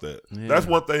think about that. Yeah. That's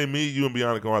one thing. Me, you, and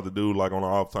Bianca gonna have to do, like on the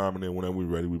off time, and then whenever we're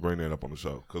ready, we bring that up on the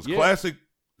show. Because classic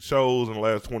shows in the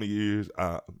last 20 years,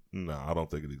 I don't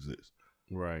think it exists.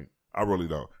 Right. I really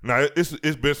don't. Now,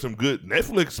 it's been some good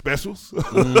Netflix specials.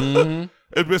 Mm-hmm.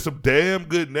 It's been some damn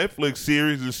good Netflix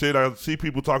series and shit. I see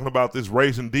people talking about this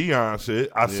Raising Dion shit.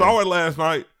 I saw it last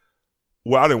night.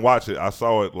 Well, I didn't watch it. I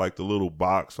saw it like the little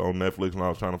box on Netflix when I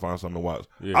was trying to find something to watch.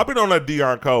 Yeah. I've been on that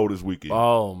Dion Cole this weekend.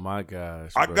 Oh, my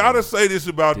gosh, bro. I got to say this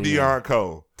about Dion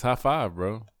Cole. Top 5,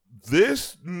 bro.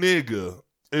 This nigga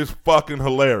is fucking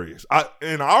hilarious. I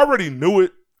already knew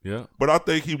it. Yeah. But I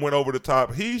think he went over the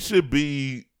top. He should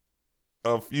be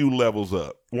a few levels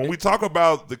up. When we talk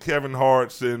about the Kevin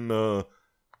Harts and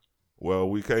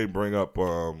we can't bring up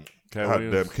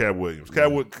Cat Williams.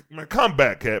 Man, come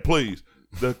back, Cat, please.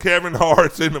 The Kevin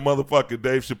Harts and the motherfucking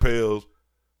Dave Chappelle's.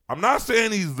 I'm not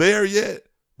saying he's there yet,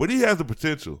 but he has the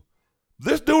potential.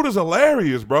 This dude is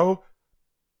hilarious, bro.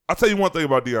 I'll tell you one thing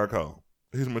about Dion Cole.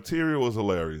 His material is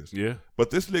hilarious. Yeah.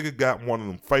 But this nigga got one of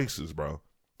them faces, bro.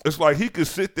 It's like he could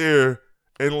sit there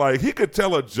and like he could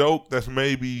tell a joke that's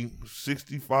maybe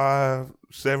 65,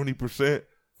 70%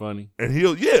 funny. And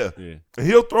and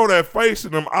he'll throw that face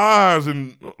in them eyes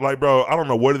and like, bro, I don't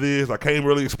know what it is. I can't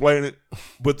really explain it.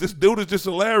 But this dude is just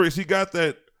hilarious. He got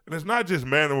that, and it's not just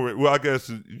mannerism. Well, I guess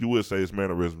you would say it's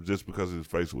mannerism just because of his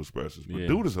facial expressions. But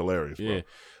dude is hilarious, bro. Yeah,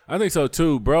 I think so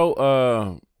too,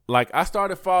 bro. Like I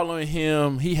started following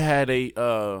him. He had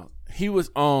he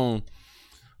was on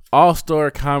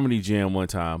All-Star Comedy Jam one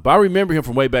time. But I remember him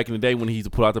from way back in the day when he used to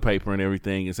pull out the paper and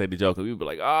everything and say the joke. And we would be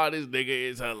like, oh, this nigga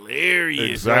is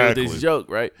hilarious. Exactly. Right? This joke,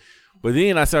 right? But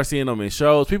then I started seeing him in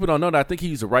shows. People don't know that. I think he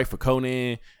used to write for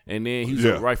Conan, and then he used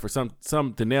to write for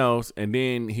something else. And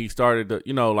then he started to,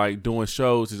 like doing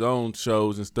shows, his own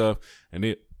shows and stuff. And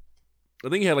then I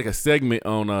think he had like a segment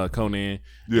on Conan.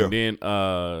 Yeah. And then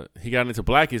he got into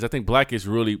Blackish. I think Blackish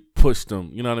really pushed him.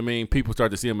 You know what I mean? People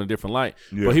started to see him in a different light.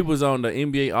 Yeah. But he was on the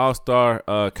NBA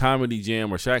All-Star Comedy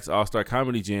Jam or Shaq's All-Star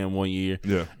Comedy Jam one year.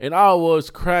 Yeah. And I was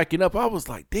cracking up. I was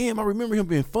like, damn, I remember him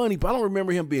being funny, but I don't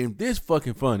remember him being this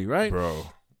fucking funny, right? Bro.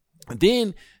 And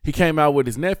then he came out with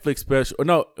his Netflix special. Or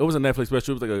no, it wasn't a Netflix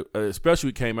special. It was like a special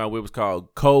he came out with. It was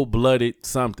called Cold-Blooded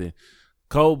something.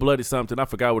 Cold-Blooded something. I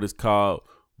forgot what it's called.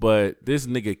 But this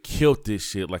nigga killed this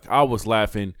shit. Like, I was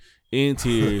laughing in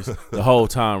tears the whole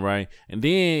time, right? And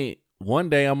then one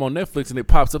day I'm on Netflix and it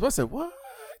pops up. I said, what?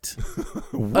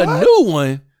 What? A new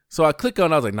one? So I click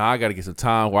on it. I was like, nah, I got to get some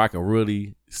time where I can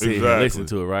really sit and listen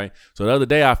to it, right? So the other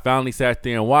day I finally sat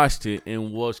there and watched it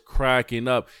and was cracking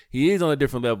up. He is on a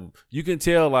different level. You can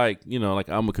tell, like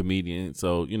I'm a comedian.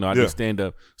 So, I do stand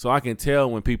up. So I can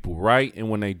tell when people write and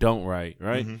when they don't write,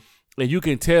 right? Mm-hmm. And you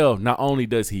can tell not only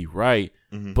does he write,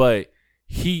 mm-hmm. but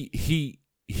he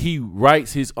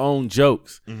writes his own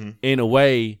jokes mm-hmm. in a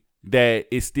way that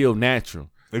is still natural.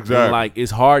 Exactly. And like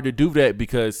it's hard to do that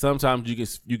because sometimes you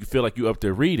can feel like you up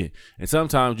there reading, and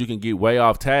sometimes you can get way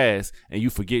off task and you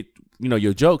forget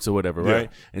your jokes or whatever, right?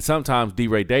 And sometimes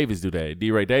DeRay Davis do that.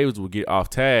 DeRay Davis will get off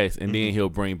task and mm-hmm. then he'll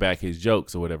bring back his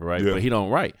jokes or whatever, right? Yeah. But he don't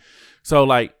write. So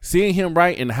like seeing him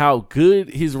write and how good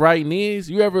his writing is,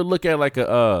 you ever look at like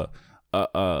a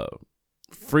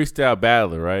freestyle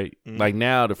battler, right? Mm-hmm. Like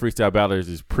now the freestyle battlers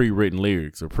is pre-written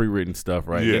lyrics or pre-written stuff,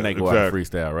 right? Yeah, then they go out and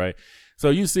freestyle, right? So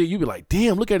you be like,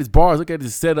 damn, look at his bars, look at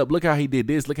his setup, look how he did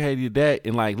this, look how he did that,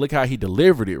 and like look how he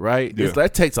delivered it, right? Yeah.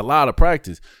 That takes a lot of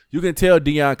practice. You can tell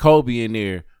Deion Kobe in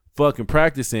there fucking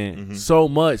practicing so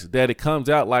much that it comes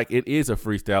out like it is a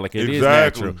freestyle, like it is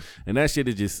natural. And that shit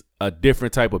is just a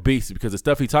different type of beast because the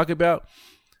stuff that he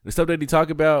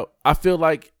talk about, I feel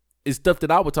like it's stuff that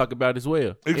I would talk about as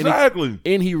well. Exactly.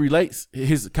 And he relates,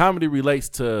 his comedy relates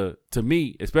to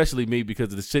me, especially me,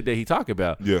 because of the shit that he talk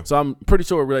about. Yeah. So I'm pretty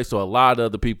sure it relates to a lot of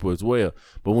other people as well.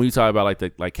 But when you talk about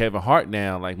like Kevin Hart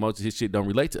now, like most of his shit don't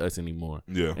relate to us anymore.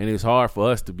 Yeah. And it's hard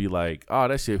for us to be like, oh,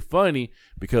 that shit funny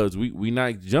because we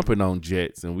not jumping on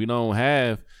jets and we don't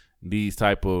have these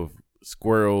type of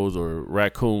squirrels or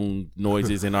raccoon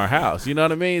noises in our house. You know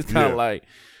what I mean? It's kind of like,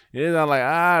 it's not like,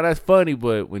 that's funny,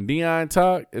 but when Deion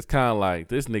talk, it's kind of like,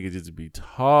 this nigga just be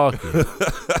talking.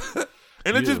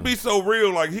 And it just be so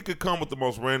real. Like, he could come with the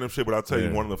most random shit, but I'll tell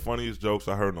you, one of the funniest jokes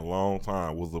I heard in a long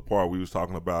time was the part we was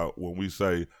talking about when we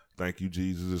say, thank you,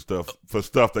 Jesus, and stuff, for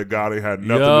stuff that God ain't had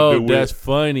nothing to do with. That's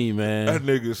funny, man. That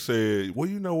nigga said, well,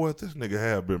 you know what? This nigga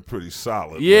have been pretty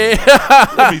solid. Yeah.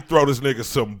 Let me throw this nigga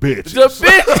some bitches. The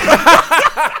bitch.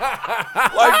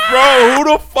 Like, bro, who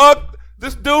the fuck?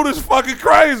 This dude is fucking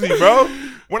crazy, bro.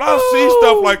 When I see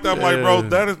stuff like that, I'm like, bro,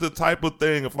 that is the type of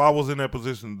thing. If I was in that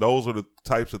position, those are the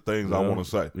types of things I want to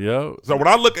say. Yeah. So when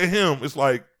I look at him, it's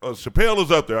like Chappelle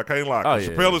is up there. I can't lie.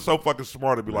 Chappelle is so fucking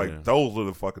smart to be like, those are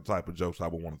the fucking type of jokes I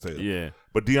would want to tell. Yeah.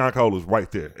 But Deion Cole is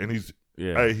right there, and he's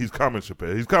coming,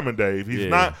 Chappelle. He's coming, Dave. He's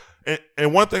not.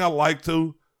 And one thing I like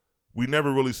too, we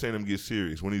never really seen him get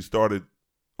serious when he started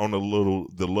on the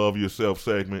Love Yourself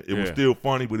segment. It was still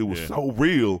funny, but it was so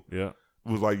real. Yeah.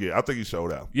 It was like, I think he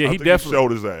showed out. Yeah, he definitely showed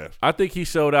his ass. I think he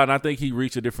showed out, and I think he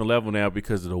reached a different level now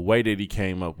because of the way that he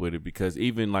came up with it. Because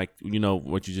even like, you know,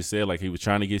 what you just said, like he was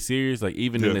trying to get serious. Like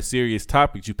even in the serious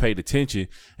topics, you paid attention,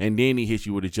 and then he hit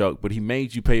you with a joke. But he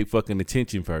made you pay fucking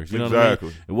attention first. You know what I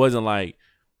mean? It wasn't like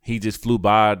he just flew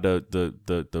by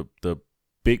the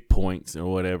big points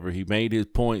or whatever. He made his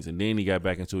points, and then he got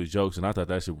back into his jokes, and I thought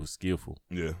that shit was skillful.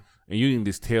 Yeah. And you can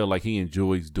just tell like he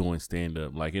enjoys doing stand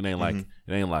up. Like it ain't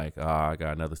like I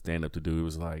got another stand up to do. It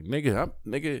was like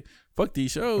nigga, fuck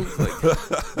these shows.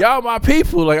 Like y'all my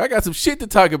people. Like I got some shit to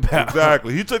talk about.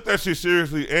 Exactly. He took that shit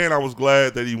seriously, and I was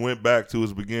glad that he went back to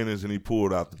his beginnings and he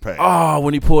pulled out the pad. Oh,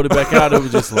 when he pulled it back out, it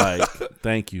was just like,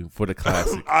 thank you for the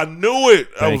classic. I knew it.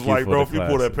 I was like, bro, if you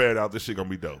pull that pad out, this shit gonna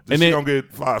be dope. This shit gonna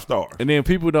get 5 stars. And then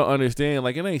people don't understand,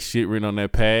 like it ain't shit written on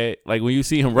that pad. Like when you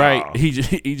see him write, he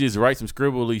just writes some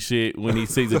scribbly shit when he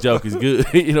sees a joke is good,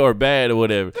 you know, or bad or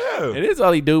whatever. Yeah. And that's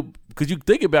all he do. Because you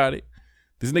think about it,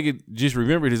 this nigga just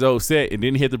remembered his old set and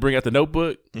then he had to bring out the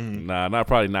notebook. Nah,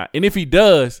 probably not. And if he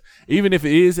does, even if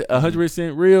it is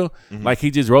 100% real, like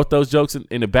he just wrote those jokes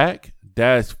in the back,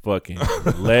 that's fucking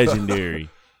legendary.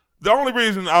 The only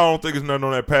reason I don't think it's nothing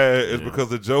on that pad is because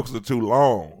the jokes are too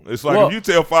long. It's like if you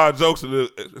tell 5 jokes,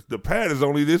 the pad is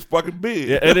only this fucking big.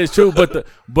 Yeah, it is true,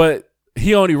 but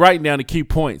he only writing down the key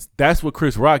points. That's what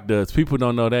Chris Rock does. People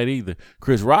don't know that either.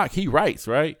 Chris Rock, he writes,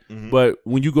 right? But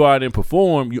when you go out and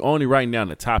perform, you only writing down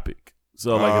the topic.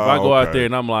 So like if I go out there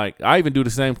and I'm like, I even do the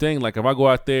same thing. Like if I go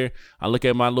out there, I look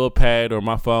at my little pad or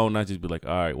my phone, I just be like,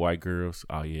 all right, white girls.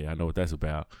 Oh yeah, I know what that's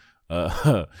about.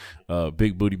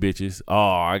 Big booty bitches. Oh,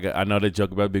 I know that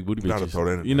joke about big booty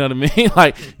bitches. You know what I mean?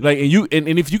 like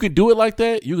and if you can do it like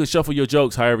that, you can shuffle your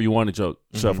jokes however you want to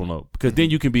shuffle them. Because then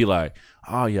you can be like,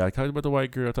 oh yeah, I talked about the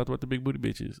white girl, I talked about the big booty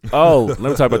bitches. Oh, let me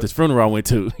talk about this funeral I went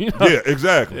to. You know? Yeah,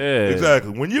 exactly. Yeah.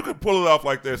 Exactly. When you can pull it off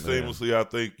like that seamlessly, I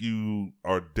think you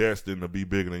are destined to be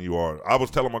bigger than you are. I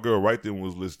was telling my girl right then when we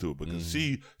was listening to it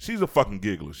because she's a fucking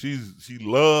giggler. She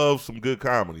loves some good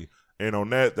comedy. And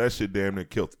on that shit damn near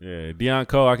killed it. Yeah, Deion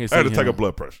Cole, I can see I had to take a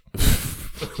blood pressure.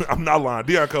 I'm not lying.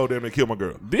 Deion Cole damn near killed my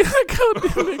girl. Deion Cole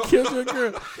damn near killed your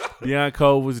girl. Deion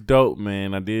Cole was dope,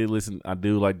 man. I do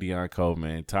like Deion Cole,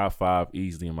 man. Top 5,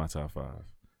 easily in my top 5.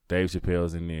 Dave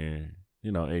Chappelle's in there.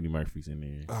 You know, Eddie Murphy's in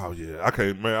there. Oh,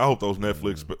 yeah. Man, I hope those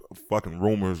Netflix fucking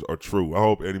rumors are true. I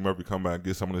hope Eddie Murphy come back and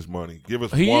get some of this money. Give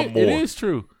us one more. It is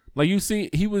true. Like you see,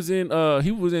 he was in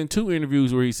 2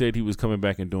 interviews where he said he was coming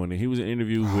back and doing it. He was in an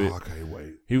interview with. I can't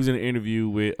wait. He was in an interview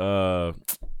with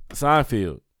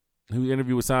Seinfeld. He was in an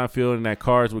interview with Seinfeld in that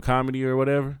Cars with Comedy or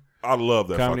whatever. I love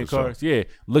that Comedy fucking Cars. show. Yeah,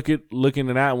 looking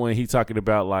at that one, he talks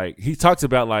about he's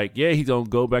gonna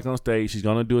go back on stage. He's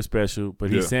gonna do a special, but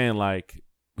he's saying like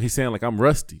I'm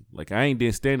rusty. Like I ain't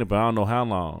did stand up, but I don't know how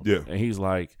long. Yeah, and he's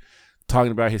like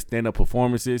talking about his stand up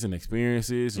performances and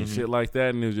experiences and shit like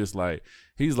that, and it was just like.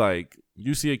 He's like,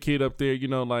 you see a kid up there, you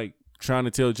know, like trying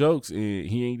to tell jokes and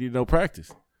he ain't did no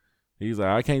practice. He's like,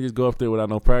 I can't just go up there without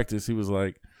no practice. He was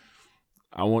like,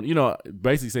 I want,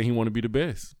 basically saying he want to be the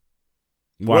best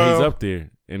while he's up there.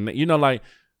 And, like,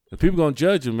 the people going to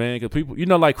judge him, man. Because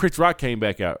people, like Chris Rock came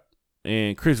back out.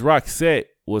 And Chris Rock's set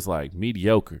was, like,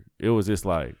 mediocre. It was just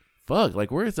like, fuck,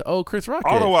 like, where's the old Chris Rock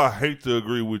Although I hate to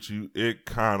agree with you, it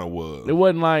kind of was. It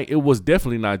wasn't like, it was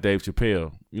definitely not Dave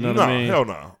Chappelle. You know what I mean? Hell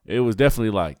no. It was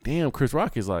definitely like, damn, Chris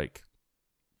Rock is, like,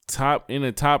 in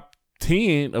the top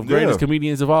 10 of greatest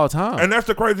comedians of all time. And that's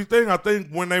the crazy thing. I think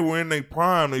when they were in their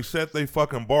prime, they set their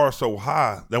fucking bar so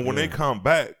high that when they come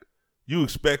back, you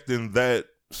expecting that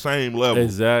same level.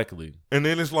 Exactly. And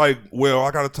then it's like, well,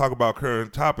 I got to talk about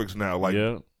current topics now. Like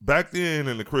back then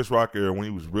in the Chris Rock era when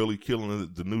he was really killing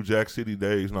the New Jack City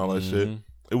days and all that shit,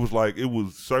 it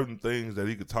was certain things that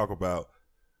he could talk about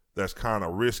that's kind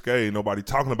of risque. Nobody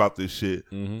talking about this shit.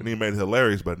 And he made it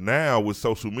hilarious. But now with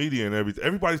social media and everything,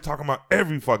 everybody's talking about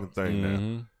every fucking thing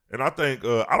now. And I think,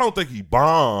 I don't think he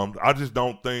bombed. I just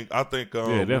don't think,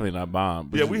 definitely not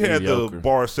bombed. Yeah, we had the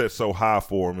bar set so high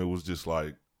for him. It was just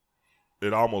like,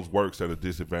 it almost works at a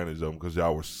disadvantage of him because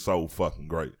y'all were so fucking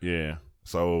great. Yeah.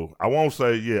 So I won't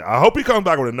say, I hope he comes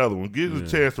back with another one. Gives a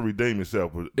chance to redeem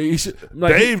himself. But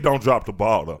Dave don't drop the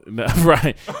ball though. No,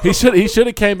 right. He should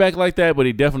have came back like that, but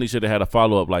he definitely should have had a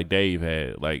follow up like Dave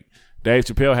had. Like Dave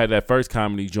Chappelle had that first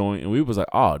comedy joint, and we was like,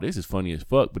 "Oh, this is funny as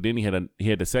fuck." But then he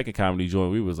had the second comedy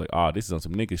joint. We was like, "Oh, this is on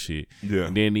some nigga shit." Yeah.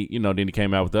 And then he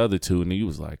came out with the other two, and he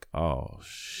was like, "Oh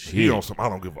shit, he on some I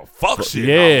don't give a fuck shit.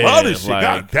 Yeah, I love this shit. Like,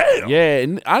 God damn. Yeah,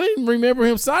 and I didn't remember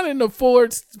him signing the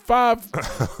Ford's five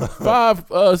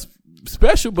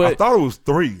special, but I thought it was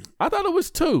 3. I thought it was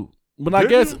 2. But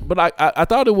I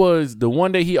thought it was the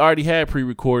one that he already had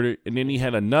pre-recorded, and then he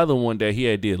had another one that he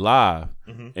had did live.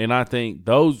 And I think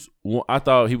I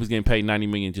thought he was getting paid $90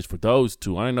 million just for those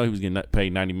 2. I didn't know he was getting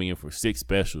paid $90 million for 6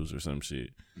 specials or some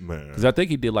shit. Man, because I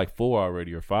think he did like 4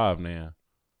 already or 5 now.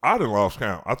 I done lost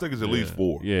count. I think it's at least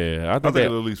 4. Yeah, I think it's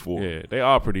at least 4. Yeah, they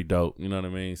are pretty dope. You know what I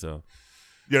mean? So.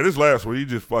 Yeah, this last one, he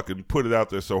just fucking put it out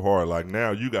there so hard. Like,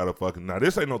 now you got to fucking... Now,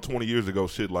 this ain't no 20 years ago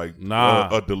shit like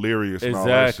a Delirious and all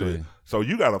that shit. So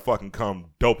you got to fucking come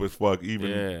dope as fuck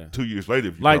even 2 years later.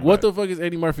 If you like, what the fuck is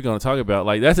Eddie Murphy going to talk about?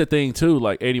 Like, that's the thing, too.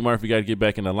 Like, Eddie Murphy got to get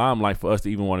back in the limelight for us to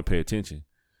even want to pay attention.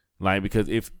 Like, because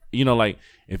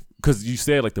because you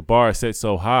said, like, the bar is set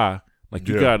so high, like,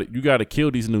 you gotta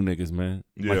kill these new niggas, man.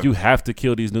 Yeah. Like, you have to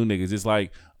kill these new niggas. It's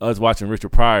like us watching Richard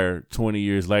Pryor 20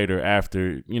 years later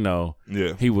after,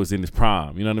 he was in his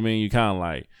prime. You know what I mean? You kind of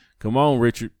like, come on,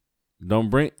 Richard.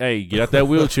 Get out that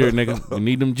wheelchair, nigga. We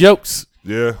need them jokes.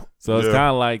 Yeah. So it's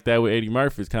kind of like that with Eddie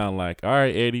Murphy. It's kind of like, all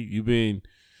right, Eddie, you been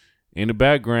in the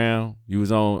background. You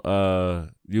was on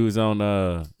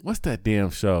what's that damn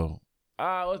show?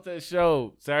 What's that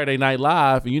show? Saturday Night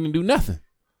Live, and you didn't do nothing.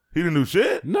 He didn't do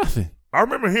shit? Nothing. I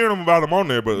remember hearing about him on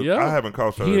there, but I haven't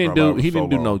caught Saturday Night Live. He didn't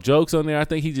do no jokes on there. I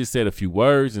think he just said a few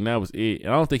words, and that was it.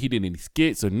 And I don't think he did any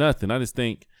skits or nothing.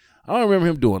 I don't remember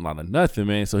him doing a lot of nothing,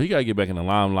 man. So he got to get back in the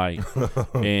limelight.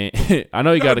 And I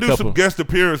know he got a couple some guest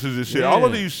appearances and shit. Yeah. All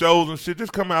of these shows and shit,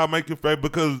 just come out and make your face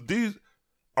because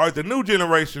the new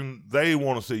generation, they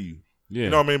want to see you. Yeah. You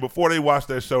know what I mean? Before they watch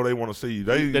that show, they want to see you.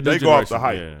 They go off the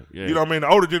hype. Yeah. You know what I mean? The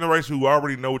older generation who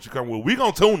already know what you come with, we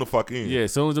gonna tune the fuck in. Yeah,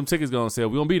 as soon as them tickets gonna sell,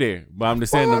 we gonna be there. But I'm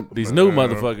just saying, these new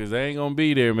motherfuckers, they ain't gonna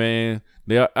be there, man.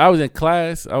 I was in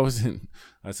class.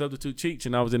 I substitute teach,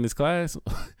 and I was in this class,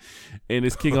 and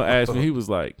this kid gonna ask me. He was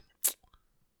like,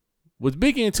 "Was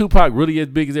Biggie and Tupac really as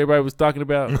big as everybody was talking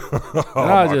about?" And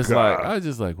I was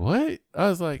just like, "What?" I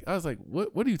was like,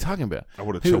 "What are you talking about?" I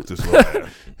would have choked this little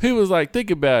man. He was like, "Think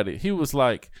about it." He was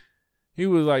like,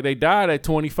 "They died at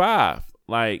 25.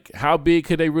 Like, how big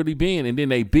could they really be?" And then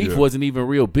they beef wasn't even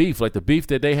real beef. Like the beef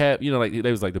that they have, like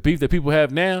they was like the beef that people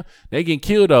have now, they getting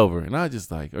killed over. And I was just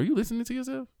like, "Are you listening to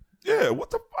yourself?" Yeah, what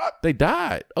the fuck? They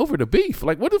died over the beef.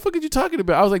 Like, what the fuck are you talking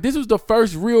about? I was like, this was the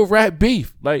first real rap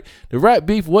beef. Like, the rap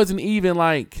beef wasn't even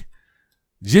like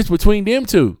just between them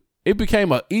two. It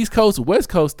became a East Coast, West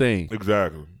Coast thing.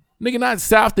 Exactly. Nigga, not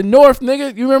South and North,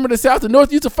 nigga. You remember the South and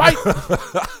North used to fight?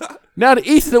 Now the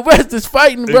East and the West is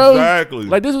fighting, bro. Exactly.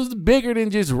 Like, this was bigger than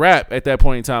just rap at that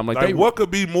point in time. Like what could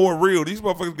be more real? These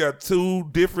motherfuckers got 2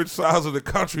 different sides of the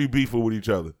country beefing with each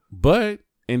other. But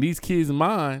in these kids'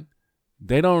 mind,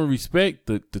 they don't respect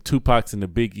the Tupacs and the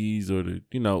Biggies or the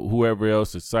whoever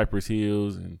else, the Cypress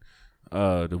Hills and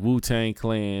the Wu-Tang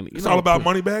Clan. It's all about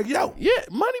Moneybagg Yo. Yeah,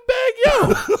 Moneybagg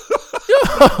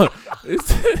Yo.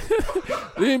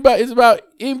 It's about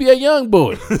NBA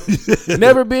Youngboy.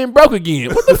 Never being broke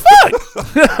again. What the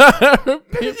fuck?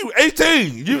 You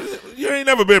 18. You ain't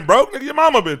never been broke, nigga. Your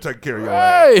mama been taking care of your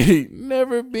ass. Right.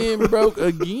 Never been broke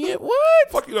again.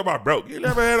 What? Fuck you know about broke. You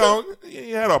never had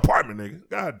you had an apartment, nigga.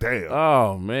 God damn.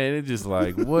 Oh man, it's just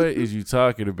like, what is you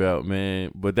talking about,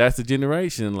 man? But that's the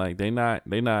generation. Like they not.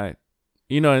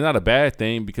 You know, it's not a bad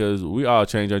thing because we all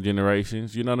change our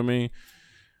generations. You know what I mean?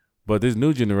 But this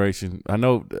new generation, I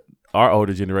know our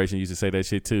older generation used to say that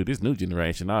shit too. This new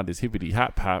generation, all this hippity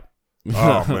hop hop.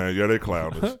 Oh man, yeah, they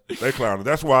clowners. They clowners.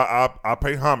 That's why I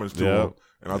pay homage to them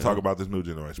and I talk about this new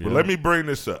generation. But let me bring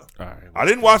this up. All right. I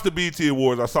didn't watch the BET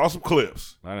Awards. I saw some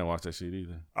clips. I didn't watch that shit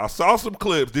either. I saw some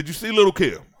clips. Did you see Lil'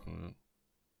 Kim?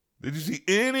 Did you see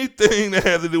anything that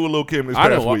had to do with Lil' Kim this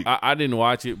past week? I didn't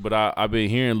watch it, but I've been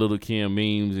hearing Lil' Kim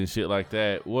memes and shit like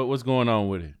that. What's going on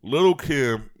with it? Lil'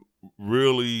 Kim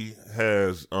really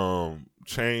has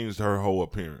changed her whole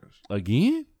appearance.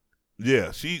 Again?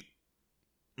 Yeah,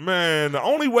 man, the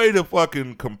only way to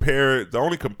fucking compare it, the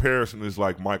only comparison is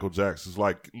like Michael Jackson's.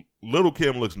 Like Lil'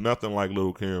 Kim looks nothing like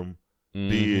Lil' Kim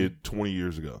did 20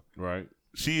 years ago. Right.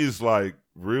 She is like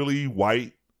really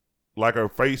white. Like her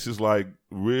face is like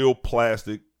real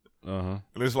plastic. And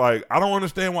it's like, I don't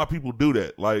understand why people do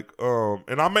that. Like,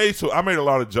 and I made a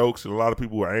lot of jokes and a lot of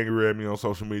people were angry at me on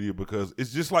social media because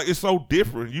it's just like, it's so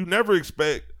different. You never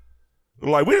expect,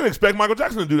 like, we didn't expect Michael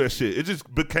Jackson to do that shit. It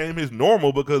just became his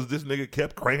normal because this nigga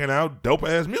kept cranking out dope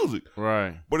ass music.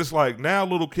 Right. But it's like now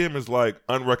Lil' Kim is like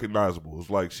unrecognizable. It's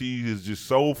like she is just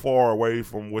so far away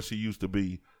from what she used to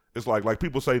be. It's like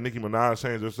people say Nicki Minaj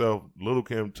changed herself. Lil'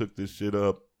 Kim took this shit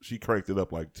up. She cranked it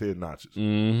up like 10 notches.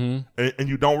 And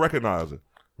you don't recognize it.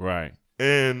 Right.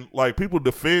 And like people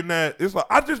defend that. It's like,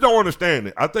 I just don't understand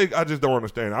it. I just don't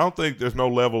understand it. I don't think there's no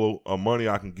level of money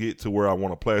I can get to where I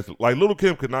want to play. Like Lil'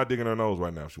 Kim could not dig in her nose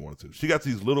right now if she wanted to. She got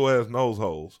these little ass nose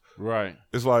holes. Right.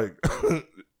 It's like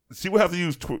she would have to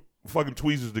use fucking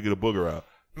tweezers to get a booger out.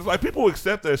 It's like people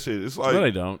accept that shit. It's like, no,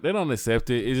 they don't. They don't accept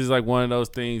it. It's just like one of those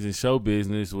things in show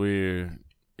business where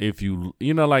if you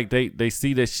know, like they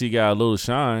see that she got a little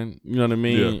shine, you know what I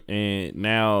mean? Yeah. And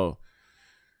now,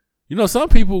 you know, some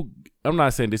people, I'm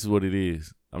not saying this is what it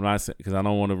is. I'm not saying, because I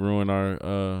don't want to ruin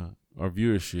our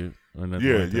viewership or nothing.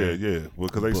 Yeah. Well,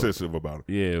 because they sensitive about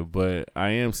it. Yeah, but I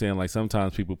am saying like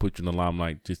sometimes people put you in the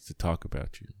limelight just to talk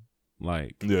about you.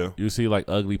 Like, you see like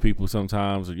ugly people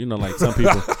sometimes, or you know, like some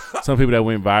people that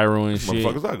went viral and shit.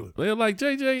 Motherfuckers ugly. They're like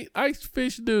JJ Ice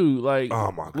Fish dude. Like,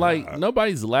 oh my God. Like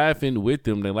nobody's laughing with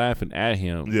him. They're laughing at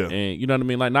him. Yeah. And you know what I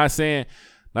mean? Like not saying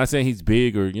he's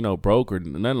big or, you know, broke or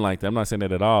nothing like that. I'm not saying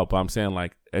that at all. But I'm saying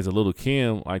like as a Lil'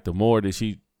 Kim, like the more that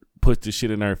she puts this shit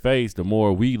in her face, the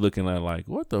more we looking at like,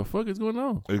 what the fuck is going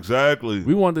on? Exactly.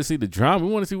 We wanted to see the drama.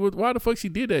 We want to see why the fuck she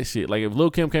did that shit. Like if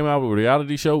Lil' Kim came out with a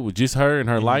reality show with just her and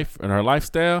her life and her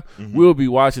lifestyle, we'll be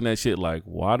watching that shit like,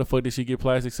 why the fuck did she get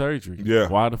plastic surgery? Yeah.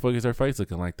 Why the fuck is her face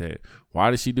looking like that? Why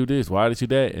did she do this? Why did she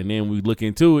that? And then we look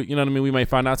into it, you know what I mean? We may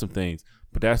find out some things.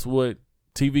 But that's what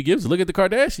TV gives us. Look at the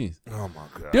Kardashians. Oh my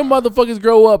God. Them motherfuckers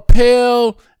grow up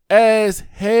pale as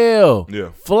hell.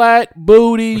 Yeah. Flat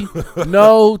booty,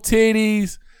 no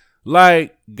titties.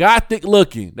 Like gothic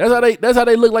looking. That's how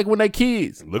they look like when they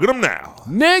kids. Look at them now.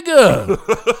 Nigga.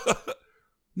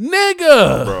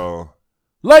 Bro.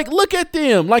 Like look at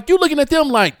them. Like you looking at them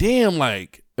like, damn,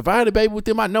 like if I had a baby with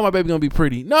them, I know my baby gonna be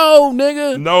pretty. No,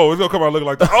 nigga. No, it's gonna come out looking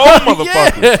like the old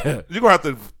motherfucker. Yeah. You're gonna have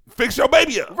to fix your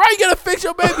baby up. Right, you gotta fix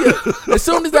your baby up. As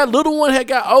soon as that little one had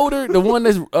got older, the one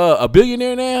that's a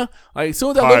billionaire now, like as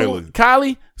soon as that little one,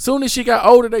 Kylie, soon as she got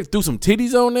older, they threw some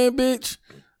titties on that bitch.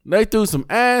 They threw some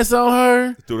ass on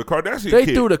her. Threw the Kardashian They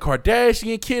kid. threw the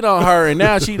Kardashian kid on her, and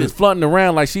now she just flaunting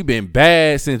around like she been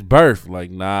bad since birth. Like,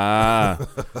 nah.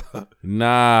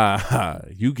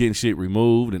 You getting shit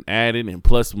removed and added and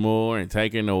plus more and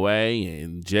taken away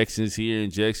and injections here,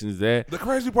 injections there. The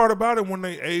crazy part about it, when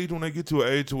they get to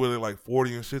an age where they're like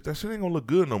 40 and shit, that shit ain't gonna look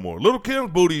good no more. Lil' Kim's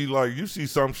booty, like you see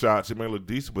some shots, it may look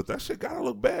decent, but that shit gotta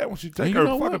look bad when she take her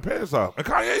fucking pants off. And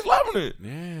Kanye's loving it.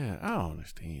 Yeah, I don't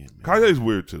understand, man. Kanye's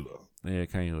weird too, though. Yeah,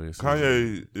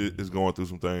 Kanye is going through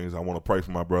some things. I want to pray for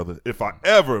my brother. If I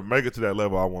ever make it to that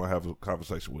level, I want to have a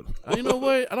conversation with him. You know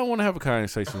what? I don't want to have a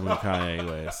conversation with Kanye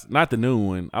West. Not the new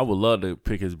one. I would love to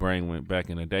pick his brain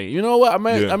back in the day. You know what? I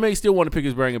may still want to pick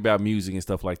his brain about music and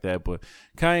stuff like that. But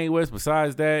Kanye West,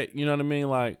 besides that, you know what I mean?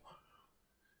 Like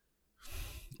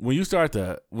when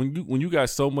you got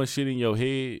so much shit in your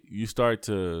head, you start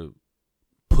to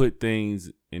put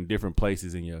things in different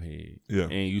places in your head. Yeah.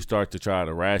 And you start to try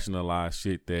to rationalize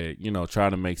shit that, you know, try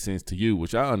to make sense to you,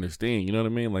 which I understand. You know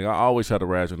what I mean? Like, I always try to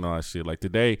rationalize shit. Like,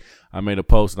 today, I made a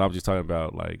post and I was just talking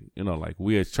about, like, you know, like,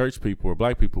 we as church people or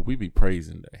black people, we be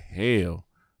praising the hell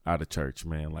out of church,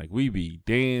 man. Like, we be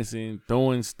dancing,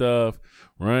 throwing stuff,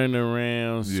 running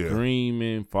around,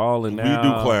 screaming, falling out. We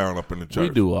do clown up in the church.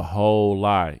 We do a whole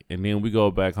lot. And then we go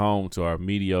back home to our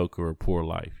mediocre or poor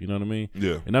life. You know what I mean?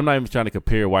 Yeah. And I'm not even trying to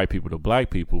compare white people to black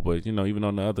people, but, you know, even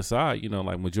on the other side, you know,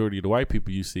 like majority of the white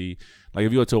people you see, like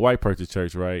if you go to a white person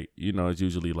church, right, you know, it's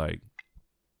usually like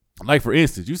for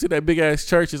instance, you see that big ass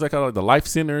church, it's like the Life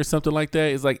Center or something like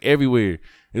that. It's like everywhere.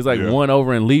 It's like one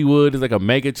over in Leawood. It's like a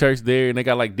mega church there, and they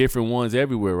got like different ones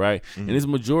everywhere, right? Mm-hmm. And it's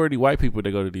majority white people that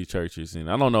go to these churches.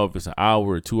 And I don't know if it's an hour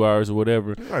or 2 hours or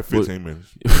whatever. Like 15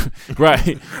 minutes.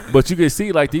 Right. But you can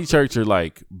see like these churches are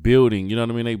like building, you know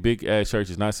what I mean? They big ass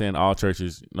churches. Not saying all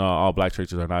churches, no, all black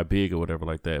churches are not big or whatever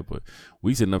like that. But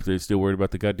we sitting up there still worried about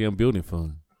the goddamn building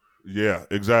fund. Yeah,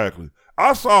 exactly.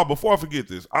 I saw, before I forget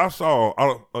this,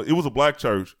 it was a black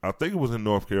church. I think it was in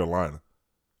North Carolina.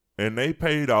 And they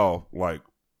paid off like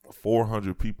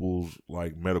 400 people's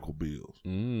like medical bills.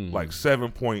 Like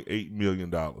 $7.8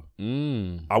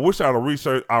 million. I wish I'd have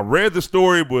researched. I read the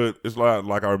story, but it's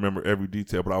like I remember every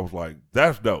detail, but I was like,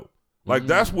 that's dope. Like,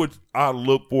 that's what I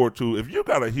look forward to. If you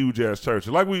got a huge ass church,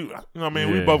 like we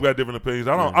both got different opinions.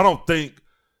 I don't think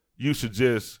you should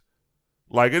just,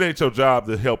 like, it ain't your job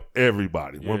to help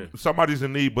everybody. When somebody's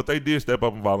in need, but they did step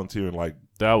up and volunteer and, like,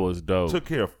 that was dope. Took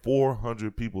care of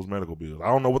 400 people's medical bills. I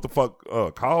don't know what the fuck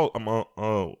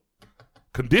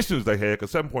conditions they had,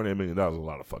 because $7.8 million is a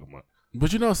lot of fucking money.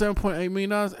 But you know, $7.8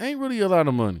 million ain't really a lot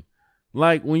of money.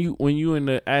 Like, when you in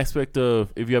the aspect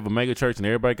of, if you have a mega church and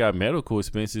everybody got medical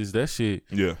expenses, that shit.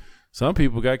 Yeah. Some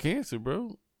people got cancer,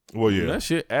 bro. Well, yeah. That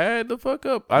shit add the fuck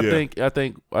up. I think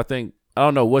I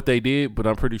don't know what they did, but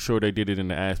I'm pretty sure they did it in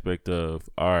the aspect of,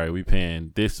 all right, we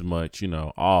paying this much, you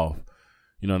know, off.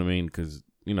 You know what I mean? Because,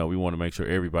 you know, we want to make sure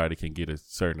everybody can get a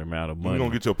certain amount of money. You're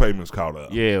going to get your payments caught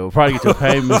up. Yeah, we'll probably get your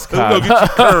payments caught up. You're going to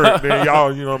get you current, then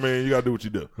y'all, you know what I mean? You got to do what you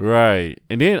do. Right.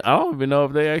 And then I don't even know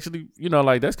if they actually, you know,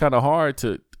 like, that's kind of hard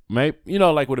to make, you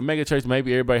know, like with a mega church,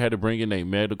 maybe everybody had to bring in their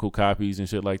medical copies and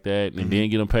shit like that and then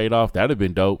get them paid off. That'd have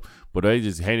been dope. But they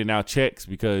just handing out checks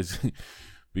because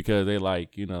they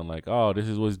like, you know, like, oh, this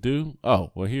is what's due.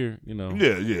 Oh, well, here, you know.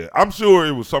 Yeah. I'm sure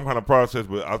it was some kind of process,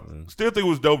 but I still think it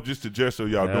was dope just to gesture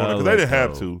y'all doing it, because they didn't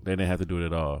have to. They didn't have to do it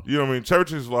at all. You know what I mean?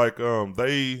 Churches, like,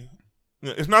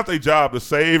 it's not their job to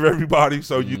save everybody,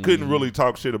 so you couldn't really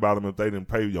talk shit about them if they didn't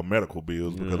pay your medical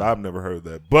bills, because I've never heard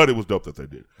that. But it was dope that they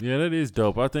did. Yeah, that is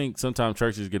dope. I think sometimes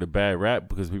churches get a bad rap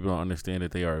because people don't understand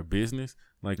that they are a business.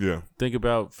 Like, think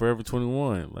about Forever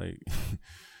 21. Like,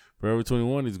 Forever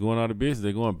 21 is going out of business.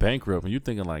 They're going bankrupt. And you're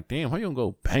thinking like, damn, how you going to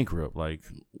go bankrupt? Like,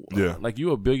 like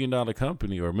you a $1 billion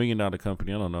company or $1 million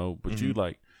company, I don't know. But you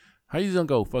like, how you going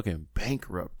to go fucking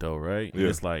bankrupt though, right? And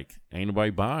it's like, ain't nobody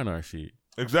buying our shit.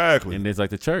 Exactly. And it's like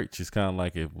the church. It's kind of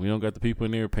like, if we don't got the people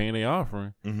in there paying their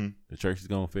offering, the church is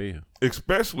going to fail.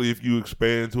 Especially if you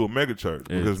expand to a mega church,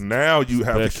 because now you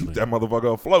have to keep that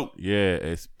motherfucker afloat. Yeah,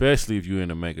 especially if you're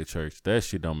in a mega church. That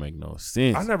shit don't make no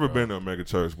sense. I've never been to a mega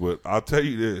church, but I'll tell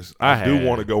you this. I do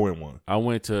want to go in one. I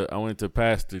went to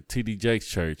Pastor T.D. Jake's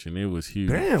church, and it was huge.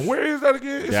 Damn, where is that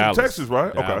again? It's Dallas, in Texas,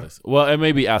 right? Dallas. Okay. Well, it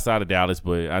may be outside of Dallas,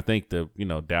 but I think the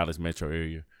Dallas metro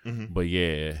area. But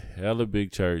yeah, hella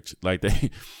big church. Like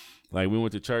we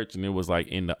went to church and it was like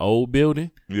in the old building.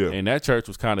 Yeah. And that church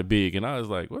was kind of big, and I was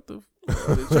like, what the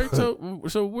church?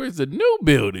 So where's the new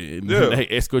building? And they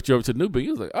escort you over to the new building.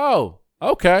 He was like, oh,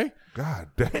 okay. God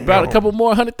damn. About a couple more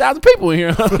 100,000 people in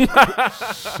here.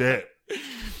 Shit.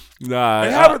 Nah.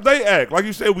 And how did they act? Like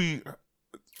you said,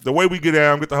 the way we get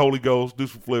down, get the Holy Ghost, do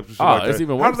some flips and shit like that.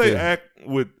 Even worse. How do they act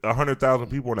with 100,000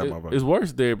 people in that motherfucker? It's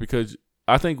worse there because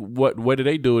I think what way do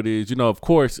they do it is, of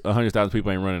course, 100,000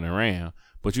 people ain't running around,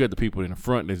 but you got the people in the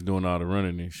front that's doing all the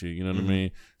running and shit. You know what I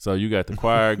mean? So you got the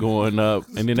choir going up,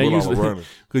 and then they usually,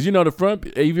 because the front.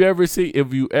 If you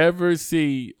ever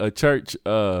see a church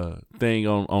thing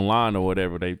online or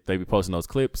whatever, they be posting those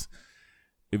clips.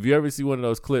 If you ever see one of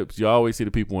those clips, you always see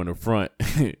the people in the front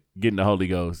getting the Holy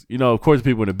Ghost. Of course, the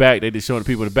people in the back, they just showing the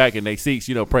people in the back in their seats,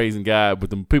 praising God. But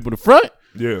the people in the front,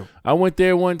 I went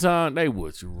there one time, they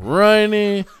was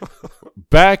running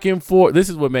back and forth. This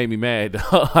is what made me mad.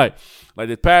 like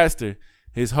the pastor,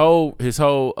 his whole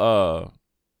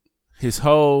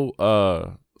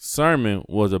sermon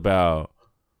was about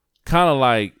kind of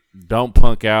like don't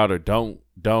punk out or don't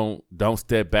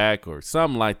step back or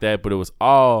something like that. But it was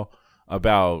all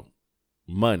about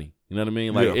money. You know what I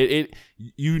mean? Like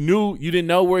you didn't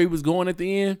know where he was going at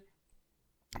the end,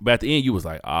 but at the end you was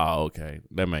like, oh, okay,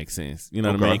 that makes sense. You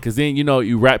know what I mean? Because then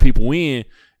you wrap people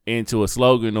into a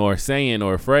slogan or a saying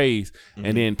or a phrase,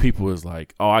 and then people was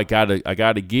like, oh, I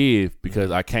gotta give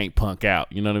because I can't punk out.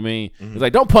 You know what I mean? It's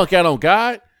like, don't punk out on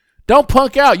God. Don't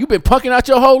punk out. You've been punking out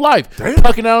your whole life. Damn.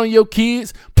 Punking out on your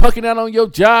kids, punking out on your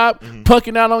job,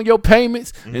 punking out on your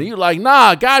payments. And you like,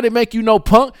 nah, God didn't make you no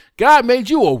punk. God made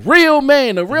you a real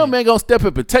man. A real man gonna step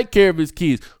up and take care of his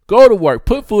kids. Go to work,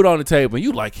 put food on the table. And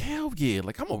you like, hell yeah.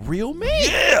 Like, I'm a real man.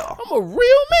 Yeah. I'm a real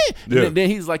man. Yeah. And then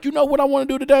he's like, you know what I want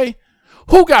to do today?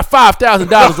 Who got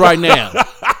 $5,000 right now?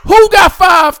 Who got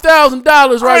 $5,000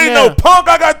 right now? I ain't no punk.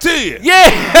 I got 10.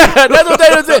 Yeah, that's what they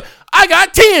done said. I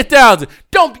got 10,000.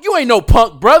 You ain't no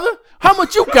punk, brother. How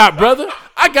much you got, brother?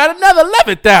 I got another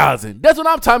 11,000. That's what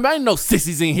I'm talking about. Ain't no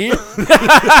sissies in here.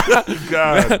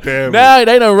 God damn it. Now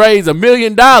they done raised $1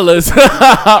 million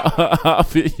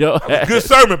off of your ass. Good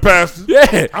sermon, Pastor.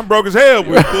 Yeah. I'm broke as hell,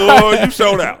 boy. You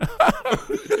showed out.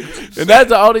 And that's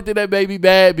the only thing that made me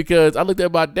mad because I looked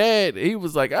at my dad. He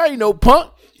was like, I ain't no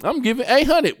punk. I'm giving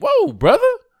 800. Whoa, brother.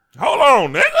 Hold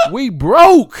on, nigga. We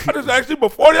broke. I just asked you for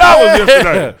 $40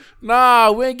 yesterday. Nah,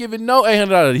 we ain't giving no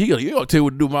 $800. You gonna tell you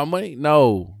what to do with my money?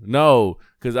 No.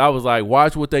 Because I was like,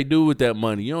 watch what they do with that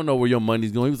money. You don't know where your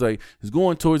money's going. He was like, it's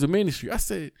going towards the ministry. I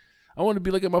said, I want to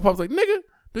be looking at my pops like, nigga,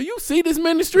 do you see this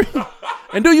ministry?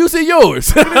 And do you see yours?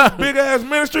 This big ass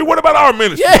ministry. What about our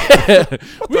ministry? Yeah.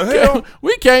 What the hell?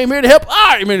 We came here to help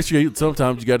our ministry.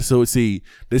 Sometimes you got to sow a seed.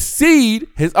 The seed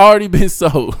has already been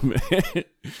sown, man.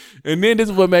 And then this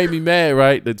is what made me mad,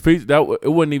 right? It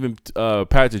wasn't even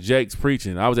Pastor Jake's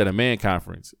preaching. I was at a man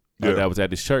conference that was at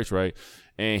this church, right?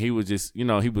 And he was just,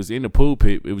 he was in the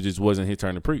pulpit. It just wasn't his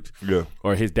turn to preach,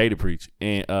 or his day to preach.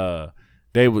 And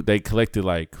they collected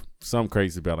like some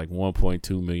crazy about like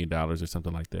 $1.2 million or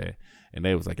something like that. And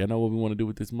they was like, I know what we want to do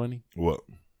with this money. What?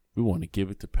 We want to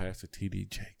give it to Pastor T.D.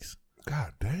 Jakes.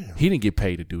 God damn. He didn't get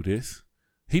paid to do this.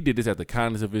 He did this at the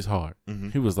kindness of his heart. Mm-hmm.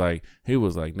 He was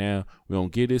like, now we're gonna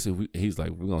get this, and he's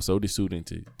like, we're gonna sow this suit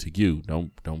into you.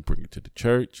 Don't bring it to the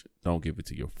church. Don't give it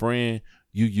to your friend.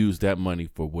 You use that money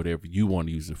for whatever you want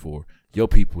to use it for. Your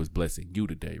people is blessing you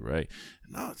today, right?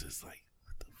 And I was just like,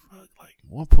 what the fuck? Like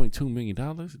 $1.2 million?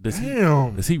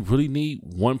 Does he really need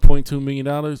 $1.2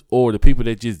 million? Or the people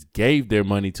that just gave their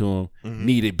money to him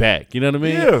need it back? You know what I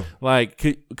mean? Yeah. Like,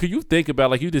 could you think about,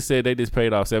 like you just said, they just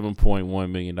paid off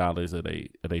 $7.1 million of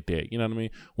they debt. You know what I mean?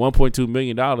 $1.2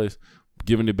 million,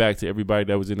 giving it back to everybody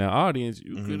that was in that audience,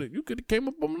 you could have came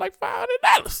up with like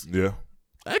 $500. Yeah.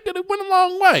 That could have went a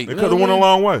long way. It could have went a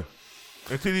long way.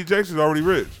 And T.D. Jakes is already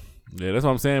rich. Yeah, that's what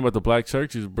I'm saying about the black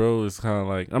churches, bro. It's kind of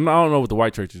like I don't know what the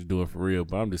white churches are doing for real,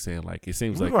 but I'm just saying like it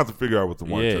seems we're like gonna have to figure out what the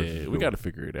white churches are doing. We got to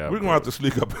figure it out. We're gonna have to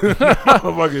sneak up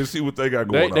and see what they got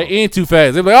going on. They end too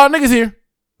fast. They're like, oh, niggas here.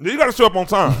 You got to show up on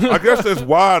time. I guess that's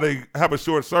why they have a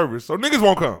short service, so niggas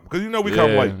won't come because we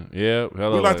come late. Yeah,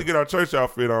 we like to get our church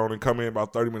outfit on and come in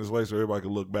about 30 minutes late so everybody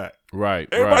can look back. Right.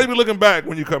 Everybody be looking back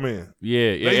when you come in.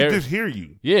 Yeah. They just hear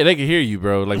you. Yeah, they can hear you,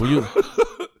 bro. Like when you.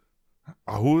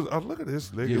 Look at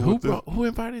this nigga. Yeah, who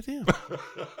invited them?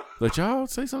 Let y'all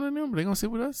say something to them. They gonna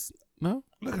sit with us? No.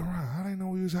 Look around. I didn't know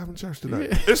we was having church today.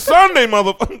 Yeah. It's Sunday,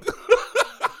 motherfucker.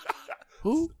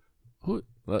 Who?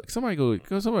 Look, somebody go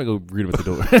greet them at the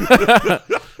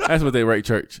door. That's what they write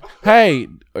church. Hey,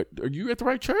 are you at the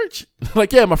right church?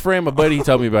 Like, yeah, my buddy, he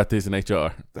told me about this in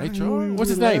HR. HR? What's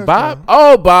his name? Bob? Time.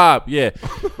 Oh, Bob. Yeah.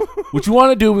 What you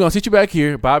want to do? We're gonna sit you back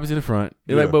here. Bob is in the front.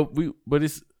 They're like, but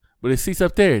it's seats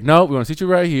up there. No, we're gonna sit you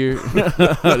right here.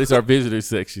 This is our visitor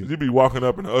section. You be walking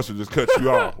up and the usher just cuts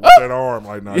you off with that arm.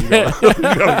 Like, no, you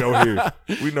gotta go here.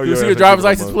 We know you see your driver's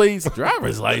license, please.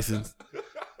 Driver's license.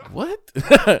 What?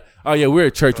 Oh yeah, we're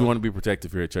a church. We want to be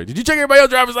protective here at church. Did you check everybody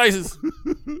else's driver's license?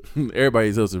 Everybody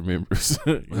else are members.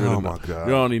 Oh my God, you're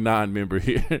the only non-member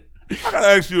here. I gotta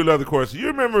ask you another question. You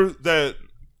remember that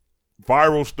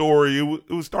viral story?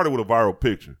 It was started with a viral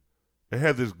picture. It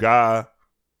had this guy.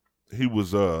 He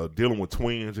was dealing with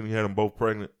twins and he had them both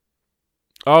pregnant.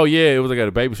 Oh yeah, it was like at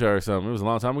a baby shower or something. It was a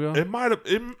long time ago. It might have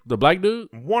the black dude.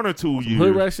 1 or 2 years.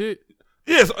 Hood rat shit.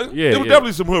 Yes, yeah, it was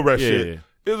definitely some hood rat shit. Yeah.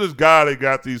 It was this guy that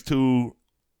got these two,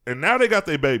 and now they got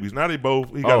their babies. Now they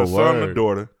both. He got a son and a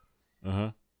daughter.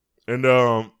 And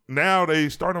now they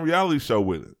starting a reality show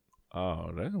with it.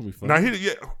 Oh, that's gonna be fun. Now he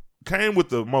came with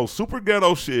the most super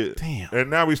ghetto shit. Damn. And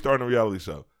now we starting a reality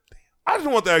show. I just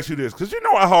want to ask you this, because you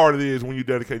know how hard it is when you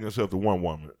dedicate yourself to one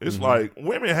woman. It's like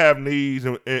women have needs,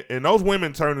 and those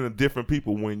women turn into different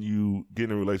people when you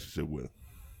get in a relationship with them.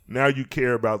 Now you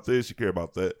care about this, you care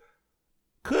about that.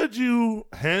 Could you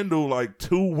handle like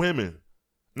 2 women?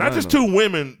 Not just 2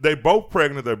 women, they both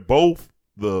pregnant, they're both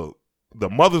the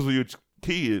mothers of your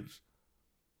kids.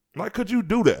 Like, could you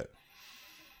do that?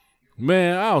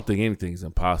 Man, I don't think anything's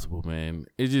impossible, man.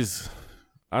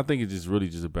 I think it's just really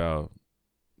just about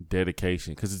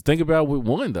dedication. Because think about with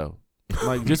one, though.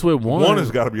 Like just with one. One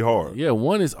has got to be hard. Yeah,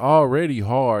 one is already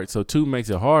hard, so two makes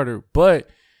it harder. But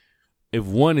if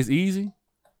one is easy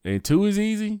and two is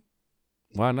easy,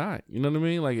 why not? You know what I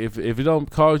mean? Like if it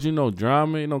don't cause you no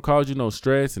drama, it don't cause you no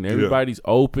stress, and everybody's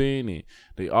open and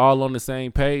they all on the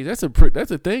same page. That's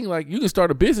a thing. Like you can start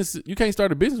a business. You can't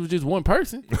start a business with just one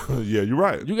person. Yeah, you're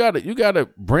right. You gotta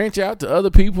branch out to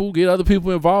other people, get other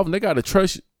people involved, and they gotta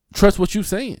trust what you're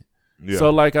saying. Yeah.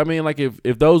 So like I mean, like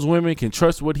if those women can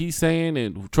trust what he's saying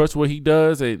and trust what he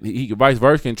does, and he vice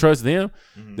versa can trust them,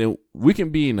 then we can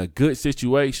be in a good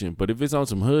situation. But if it's on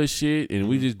some hood shit and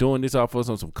we just doing this off of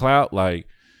on some clout, like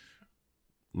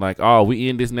oh, we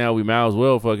in this now, we might as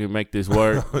well fucking make this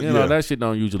work. You know, that shit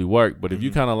don't usually work. But if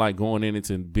you kind of like going in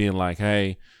into being like,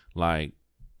 hey, like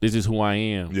this is who I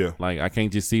am. Yeah. Like I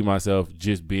can't just see myself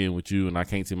just being with you, and I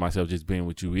can't see myself just being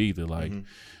with you either. Like.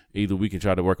 Either we can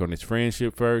try to work on this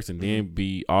friendship first and then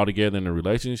be all together in a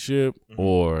relationship,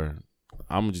 or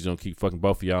I'm just gonna keep fucking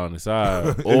both of y'all on the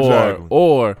side,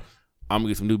 or I'm gonna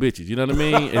get some new bitches. You know what I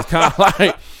mean? It's kind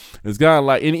of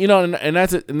like, and you know, and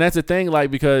that's a thing. Like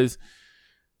because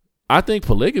I think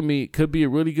polygamy could be a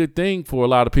really good thing for a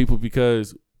lot of people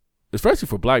because, especially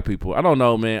for black people. I don't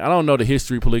know, man. I don't know the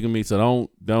history of polygamy, so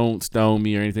don't stone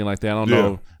me or anything like that. I don't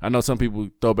know. I know some people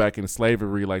throw back in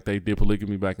slavery, like they did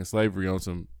polygamy back in slavery on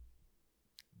some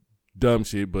dumb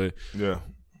shit, but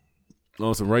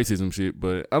on some racism shit.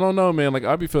 But I don't know, man. Like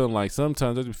I be feeling like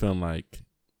sometimes I be feeling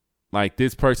like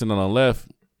this person on the left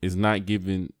is not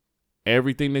giving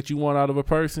everything that you want out of a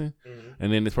person,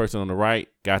 and then this person on the right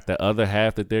got the other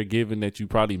half that they're giving that you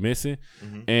probably missing.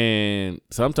 And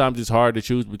sometimes it's hard to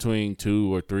choose between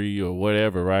two or three or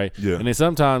whatever, right? Yeah. And then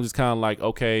sometimes it's kind of like,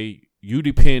 okay, you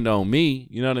depend on me,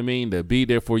 you know what I mean, to be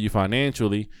there for you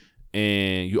financially,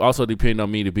 and you also depend on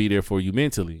me to be there for you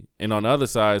mentally. And on the other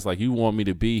side, it's like you want me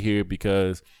to be here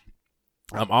because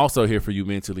I'm also here for you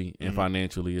mentally and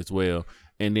financially as well.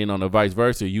 And then on the vice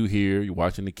versa, you here, you're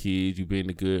watching the kids, you being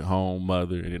a good home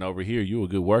mother, and then over here, you a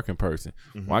good working person.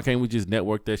 Why can't we just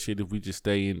network that shit if we just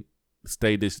stay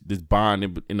this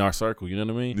bond in our circle? You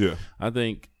know what I mean? Yeah.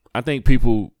 I think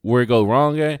people where it go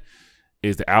wrong at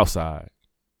is the outside.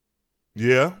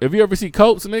 Yeah. Have you ever see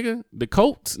Colts, nigga? The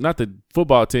Colts, not the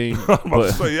football team. I'm about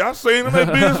to say, I seen them. They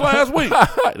beat us last week.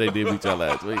 They did beat y'all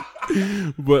last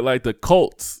week. But like the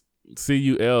Colts,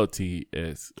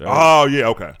 CULTS. Right? Oh, yeah,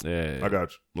 okay. Yeah. I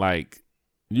got you. Like,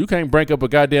 you can't break up a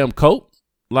goddamn coat.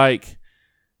 Like,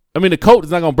 I mean, the coat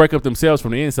is not going to break up themselves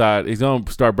from the inside. It's going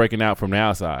to start breaking out from the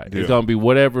outside. Yeah. It's going to be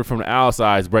whatever from the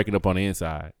outside is breaking up on the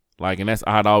inside. Like, and that's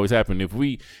how it always happens. If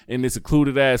we in this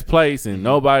secluded ass place and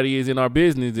nobody is in our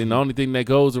business, and the only thing that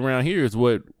goes around here is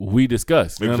what we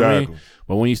discuss. You know what I mean?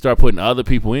 But when you start putting other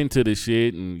people into the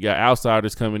shit and you got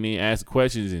outsiders coming in, asking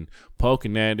questions and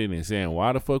poking at it and saying,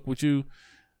 why the fuck would you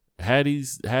had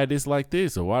this like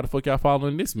this? Or why the fuck y'all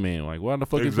following this man? Like, what the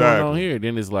fuck is going on here?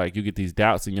 Then it's like you get these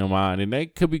doubts in your mind, and they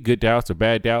could be good doubts or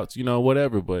bad doubts, you know,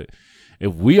 whatever. But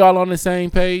if we all on the same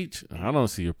page, I don't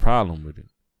see a problem with it.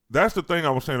 That's the thing I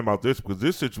was saying about this, because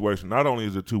this situation, not only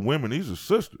is it two women, these are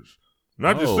sisters.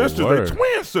 Not just sisters, they're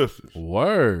twin sisters.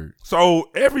 Word. So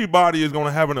everybody is going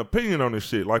to have an opinion on this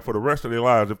shit, like for the rest of their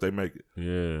lives if they make it. Yeah.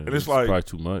 And it's like, probably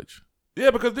too much.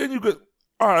 Yeah, because then you could,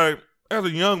 all right, as a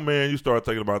young man, you start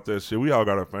thinking about that shit. We all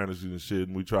got our fantasies and shit,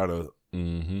 and we try to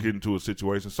get into a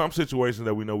situation. Some situations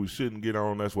that we know we shouldn't get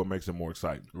on, that's what makes it more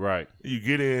exciting. Right. You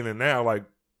get in, and now, like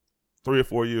 3 or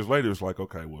 4 years later, it's like,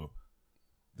 okay, well,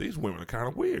 these women are kind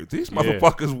of weird. These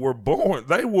motherfuckers were born.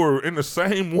 They were in the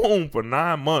same womb for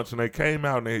 9 months, and they came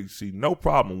out and they see no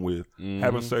problem with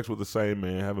having sex with the same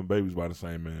man, having babies by the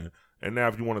same man. And now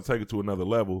if you want to take it to another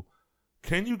level,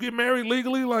 can you get married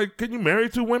legally? Like, can you marry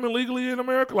two women legally in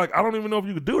America? Like, I don't even know if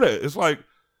you could do that. It's like,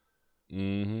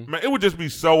 man, it would just be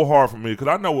so hard for me, because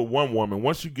I know with one woman,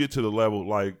 once you get to the level,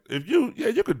 like, if you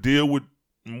could deal with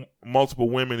multiple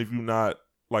women if you not,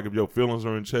 like, if your feelings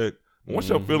are in check. Once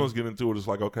your feelings get into it, it's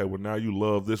like, okay, well, now you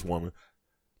love this woman.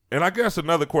 And I guess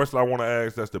another question I want to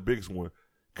ask, that's the biggest one.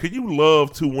 Can you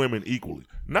love two women equally?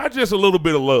 Not just a little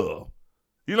bit of love.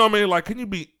 You know what I mean? Like, can you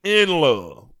be in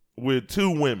love with two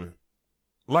women?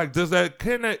 Like, is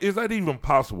that even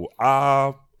possible?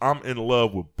 I'm in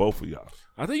love with both of y'all.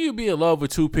 I think you'd be in love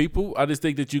with two people. I just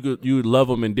think that you would love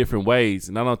them in different ways.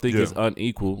 And I don't think it's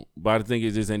unequal, but I think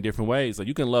it's just in different ways. Like,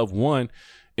 you can love one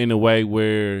in a way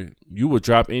where you would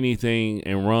drop anything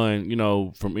and run, you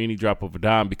know, from any drop of a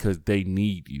dime because they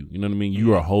need you. You know what I mean?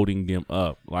 You are holding them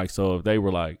up. Like, so if they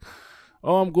were like,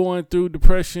 oh, I'm going through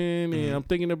depression and I'm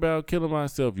thinking about killing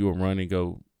myself, you would run and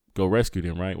go rescue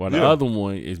them, right? While the other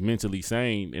one is mentally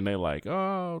sane and they're like,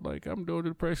 oh, like, I'm doing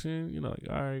depression. You know, like,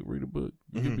 all right, read a book,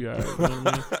 You could be all right. You know what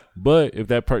I mean? But if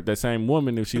that same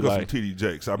woman, if she like TD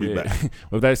Jakes, I'll be back.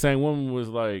 If that same woman was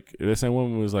like,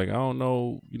 I don't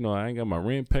know, I ain't got my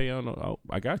rent pay. I don't know.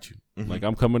 I got you. Like,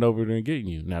 I'm coming over there and getting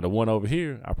you. Now, the one over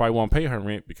here, I probably won't pay her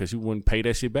rent because she wouldn't pay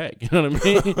that shit back. You know what I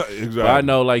mean? Exactly. But I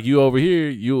know, like, you over here,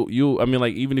 I mean,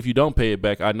 like, even if you don't pay it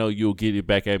back, I know you'll get it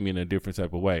back at me in a different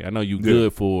type of way. I know you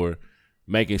good for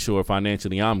making sure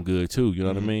financially I'm good too. You know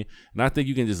what I mean? And I think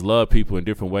you can just love people in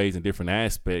different ways and different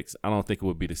aspects. I don't think it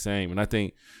would be the same. And I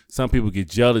think some people get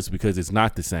jealous because it's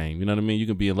not the same. You know what I mean? You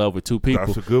can be in love with two people.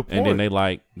 That's a good point. And then they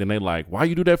like, why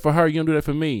you do that for her? You don't do that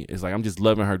for me. It's like, I'm just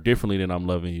loving her differently than I'm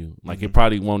loving you. Like, it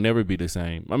probably won't never be the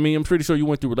same. I mean, I'm pretty sure you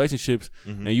went through relationships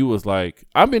and you was like,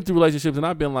 I've been through relationships and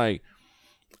I've been like,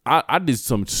 I did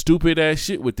some stupid ass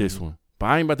shit with this one. But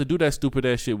I ain't about to do that stupid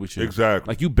ass shit with you. Exactly.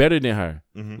 Like, you better than her.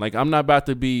 Like, I'm not about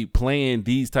to be playing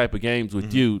these type of games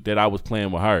with you that I was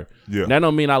playing with her. Yeah. That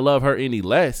don't mean I love her any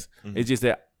less. It's just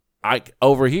that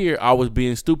over here I was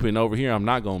being stupid, and over here I'm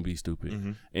not gonna be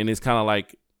stupid. And it's kind of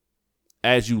like,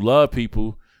 as you love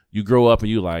people, you grow up and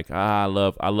you like, I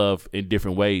love in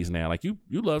different ways now. Like, you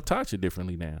love Tasha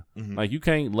differently now. Like, you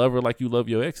can't love her like you love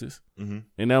your exes. And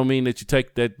that don't mean that you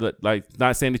take that, like,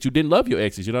 not saying that you didn't love your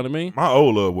exes. You know what I mean? My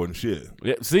old love wasn't shit.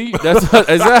 Yeah, see, that's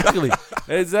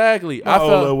exactly. My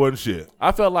old love wasn't shit.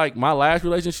 I felt like my last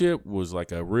relationship was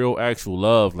like a real actual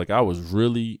love. Like, I was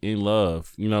really in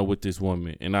love, with this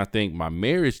woman. And I think my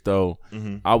marriage, though,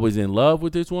 I was in love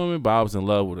with this woman, but I was in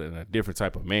love with her in a different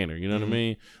type of manner. You know what I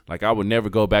mean? Like, I would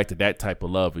never go back to that type of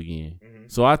love again.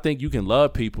 So I think you can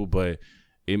love people, but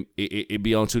it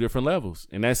be on two different levels.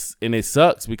 And it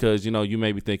sucks because, you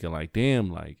may be thinking like,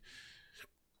 damn, like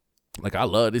I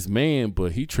love this man,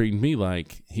 but he treating me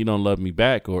like he don't love me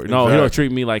back, or no, he don't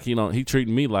treat me like he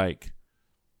treating me like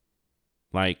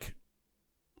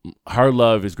her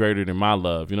love is greater than my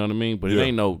love. You know what I mean? But it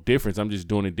ain't no difference. I'm just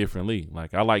doing it differently.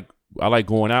 Like, I like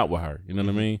going out with her. You know what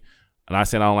I mean? And I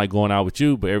said I don't like going out with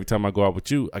you, but every time I go out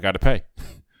with you, I got to pay.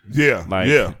 Yeah.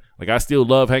 Like, I still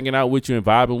love hanging out with you and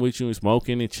vibing with you and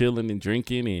smoking and chilling and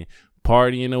drinking and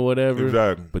partying or whatever.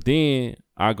 Exactly. But then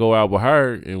I go out with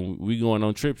her and we going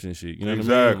on trips and shit. You know what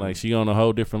I mean? Like, she on a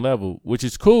whole different level, which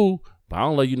is cool, but I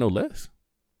don't love you no less.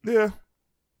 Yeah.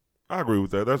 I agree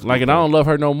with that. That's like, and I don't love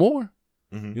her no more.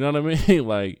 You know what I mean?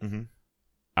 Like,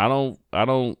 I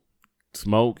don't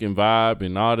smoke and vibe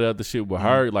and all the other shit with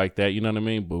her like that, you know what I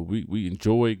mean? But we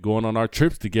enjoy going on our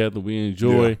trips together. We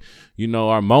enjoy,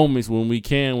 our moments when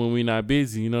we not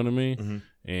busy, you know what I mean?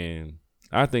 And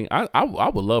I think I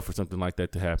would love for something like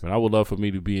that to happen. I would love for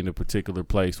me to be in a particular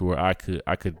place where I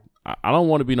don't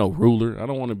want to be no ruler. I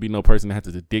don't want to be no person that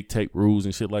has to dictate rules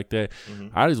and shit like that.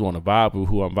 I just want to vibe with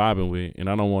who I'm vibing with, and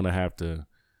I don't want to have to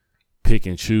pick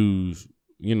and choose,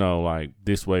 like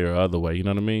this way or other way, you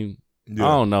know what I mean? Yeah. I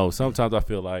don't know. Sometimes I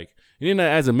feel like,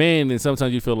 as a man, then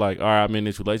sometimes you feel like, all right, I'm in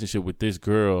this relationship with this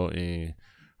girl and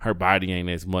her body ain't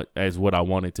as much as what I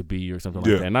want it to be or something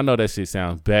like that. And I know that shit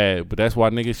sounds bad, but that's why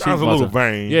niggas cheat. Sounds a little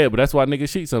vain. Yeah, but that's why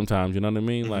niggas cheat sometimes, you know what I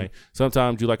mean? Like,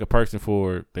 sometimes you like a person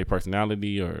for their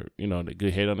personality or, the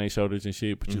good head on their shoulders and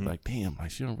shit, but you're like, damn,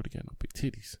 like, she don't really got no big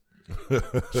titties.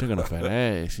 She got a fat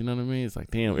ass, you know what I mean? It's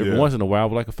like, damn, every once in a while I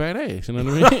would like a fat ass, you know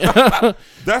what I mean?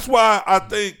 That's why I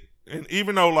think, and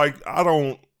even though, like, I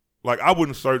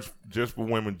wouldn't search just for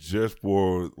women just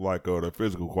for, like, their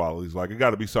physical qualities. Like, it got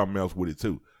to be something else with it,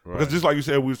 too. Right. Because just like you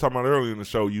said, we was talking about earlier in the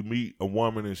show, you meet a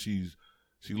woman and she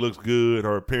looks good,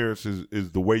 her appearance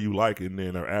is the way you like it, and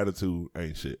then her attitude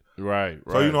ain't shit. Right.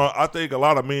 So, I think a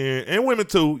lot of men, and women,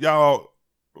 too, y'all,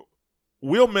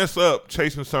 we'll mess up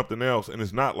chasing something else, and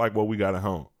it's not like what we got at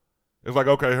home. It's like,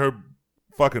 okay, her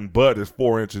fucking butt is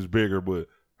 4 inches bigger, but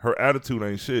her attitude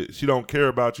ain't shit. She don't care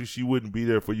about you. She wouldn't be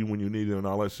there for you when you need it and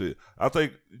all that shit. I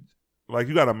think, like,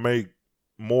 you got to make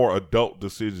more adult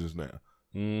decisions now.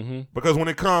 Because when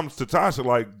it comes to Tasha,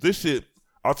 like, this shit,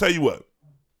 I'll tell you what.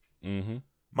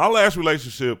 My last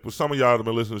relationship, with some of y'all that have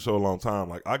been listening to the show a long time,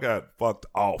 like, I got fucked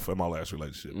off in my last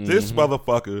relationship. This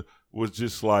motherfucker was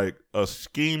just like a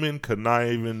scheming,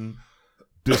 conniving,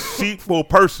 deceitful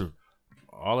person.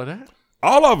 All of that?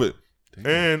 All of it. Damn.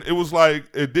 And it was like,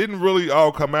 it didn't really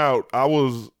all come out. I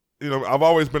was, I've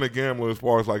always been a gambler as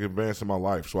far as like advancing my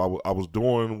life. So I was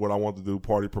doing what I wanted to do,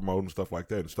 party promoting, stuff like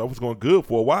that. And stuff was going good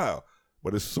for a while.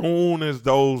 But as soon as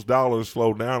those dollars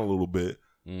slowed down a little bit,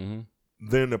 then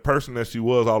the person that she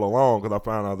was all along, because I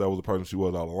found out that was the person she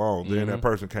was all along, then that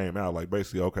person came out like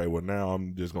basically, okay, well now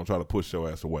I'm just going to try to push your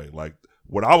ass away. Like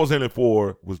what I was in it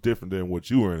for was different than what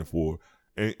you were in it for.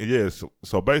 And yeah,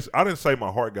 so basically, I didn't say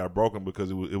my heart got broken because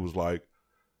it was like,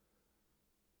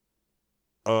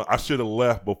 I should have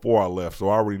left before I left, so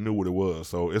I already knew what it was.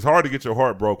 So it's hard to get your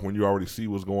heart broke when you already see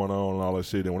what's going on and all that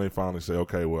shit. And when they finally say,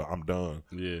 "Okay, well, I'm done,"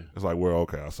 it's like, well,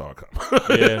 okay, I saw it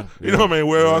coming. You know what I mean?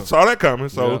 Well, I saw that coming,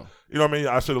 so you know what I mean.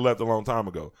 I should have left a long time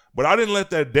ago, but I didn't let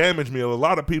that damage me. A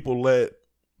lot of people let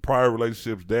prior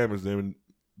relationships damage them,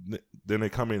 and then they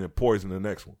come in and poison the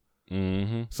next one.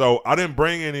 Mm-hmm. So I didn't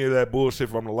bring any of that bullshit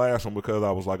from the last one because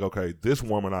I was like, okay, this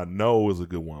woman I know is a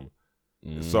good woman.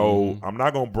 Mm-hmm. So I'm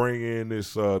not gonna bring in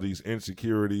these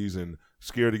insecurities and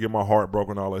scared to get my heart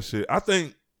broken, all that shit. I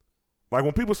think, like,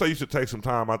 when people say you should take some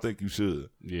time, I think you should.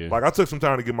 Yeah. Like, I took some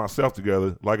time to get myself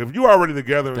together. Like, if you already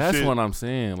together and that's shit. What I'm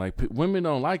saying. Like, women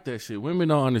don't like that shit. Women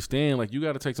don't understand. Like, you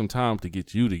got to take some time to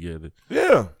get you together.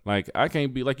 Yeah. Like, I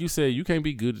can't be, like you said, you can't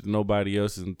be good to nobody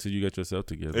else until you get yourself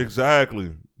together.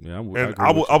 Exactly. Yeah,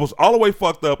 I was all the way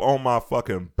fucked up on my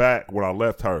fucking back when I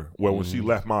left her. Well, when she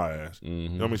left my ass. You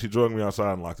know what I mean? She drugged me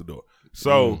outside and locked the door.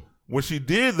 So when she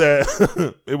did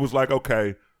that, it was like,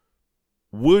 okay,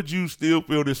 would you still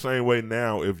feel the same way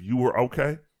now if you were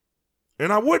okay?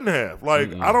 And I wouldn't have.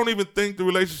 Like, I don't even think the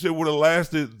relationship would have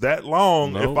lasted that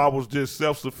long if I was just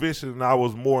self-sufficient and I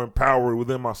was more empowered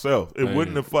within myself. It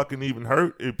wouldn't have fucking even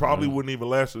hurt. It probably wouldn't even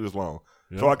last this long.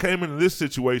 So I came into this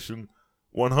situation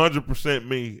 100%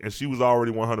 me, and she was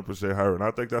already 100% her. And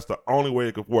I think that's the only way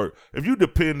it could work. If you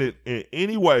depended in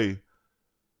any way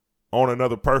on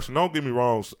another person, don't get me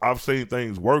wrong, I've seen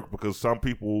things work because some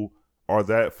people are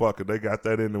that fucking, they got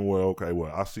that in them where, okay,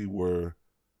 well, I see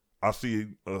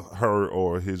her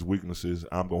or his weaknesses.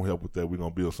 I'm going to help with that. We're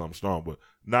going to build something strong. But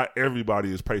not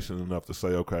everybody is patient enough to say,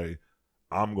 okay,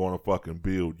 I'm going to fucking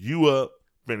build you up,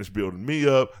 finish building me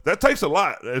up. That takes a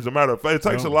lot, as a matter of fact. It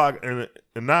takes a lot, and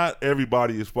not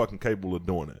everybody is fucking capable of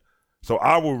doing it. So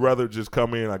I would rather just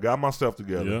come in. I got myself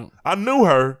together. Yeah. I knew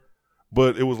her,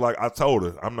 but it was like I told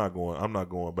her, I'm not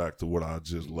going back to what I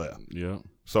just left. Yeah.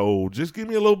 So just give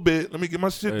me a little bit. Let me get my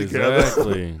shit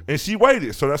together. And she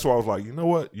waited. So that's why I was like, you know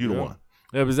what? You the one.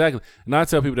 Yeah, exactly. And I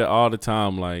tell people that all the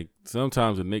time. Like,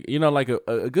 sometimes a nigga, you know, like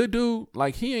a good dude,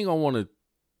 like, he ain't gonna want to.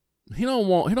 He don't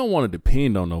want to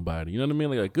depend on nobody. You know what I mean?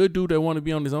 Like, a good dude that want to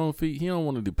be on his own feet. He don't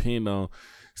want to depend on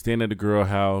staying at the girl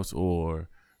house or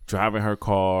driving her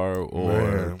car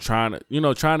or trying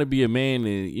to be a man,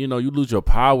 and you lose your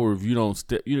power if you don't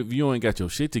if you ain't got your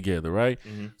shit together, right?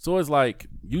 Mm-hmm. So it's like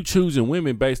you choosing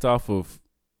women based off of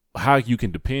how you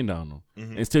can depend on them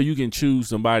until you can choose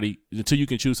somebody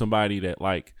that,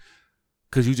 like,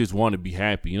 because you just want to be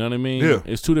happy. You know what I mean? Yeah.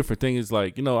 It's two different things. It's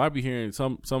like, I be hearing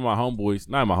some of my homeboys,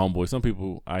 not my homeboys, some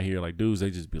people I hear, like, dudes,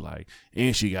 they just be like,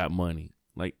 and she got money.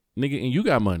 Like, nigga, and you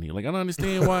got money. Like, I don't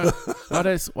understand why is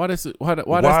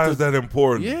that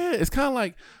important? Yeah, it's kind of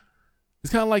like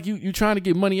you trying to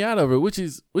get money out of her, which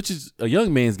is a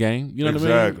young man's game. You know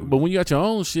what I mean? But when you got your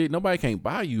own shit, nobody can't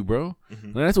buy you, bro.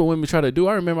 And that's what women try to do.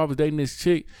 I remember I was dating this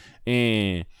chick,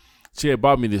 and she had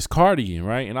bought me this cardigan,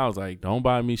 right? And I was like, don't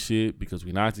buy me shit because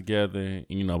we not together,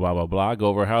 and blah, blah, blah. I go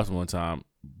over her house one time,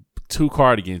 2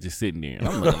 cardigans just sitting there. And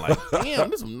I'm looking like, damn,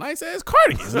 there's some nice ass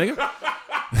cardigans, nigga.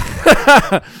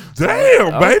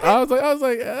 Damn, baby. I was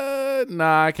like,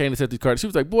 nah, I can't accept these cardigans. She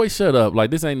was like, boy, shut up. Like,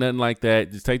 this ain't nothing like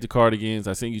that. Just take the cardigans.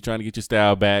 I seen you trying to get your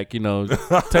style back. Take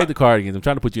the cardigans. I'm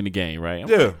trying to put you in the game, right?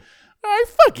 Yeah. All right,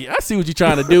 fuck it. I see what you're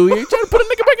trying to do. You're trying to put a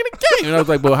nigga back in the game. And I was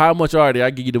like, well, how much are they?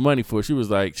 I give you the money for it. She was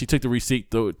like, she took the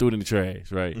receipt, threw it in the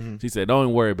trash, right? She said, don't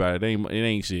even worry about it. It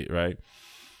ain't shit, right?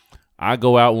 I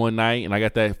go out one night, and I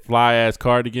got that fly-ass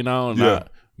cardigan on, and I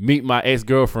meet my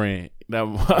ex-girlfriend.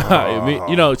 Now,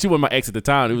 she wasn't my ex at the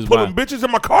time. It was putting bitches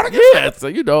in my cardigan? Yeah,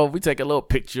 so, we take a little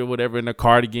picture or whatever in the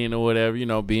cardigan or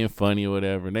whatever, being funny or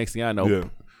whatever. Next thing I know,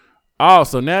 oh,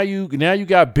 so now you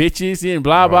got bitches and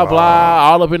blah, blah, blah,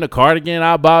 all up in the cardigan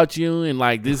I bought you, and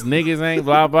like, this niggas ain't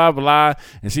blah, blah, blah.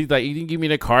 And she's like, you didn't give me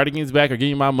the cardigans back or give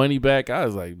me my money back. I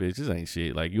was like, bitch, this ain't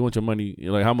shit. Like, you want your money,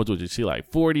 like, how much was it? She like,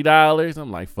 $40.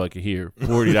 I'm like, fuck it, here,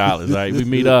 $40. Right? We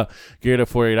meet up, get her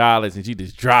 $40, and she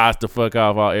just drives the fuck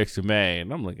off all extra mad.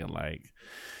 And I'm looking like,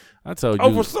 I told you.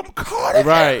 Over some cardigan.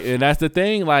 Right, and that's the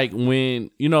thing, like, when,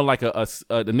 like the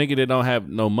nigga that don't have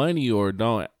no money or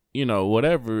don't,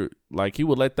 whatever, like, he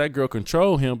would let that girl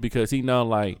control him because he know,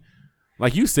 like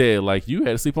you said, like, you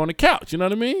had to sleep on the couch. You know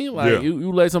what I mean? Like,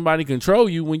 you let somebody control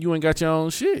you when you ain't got your own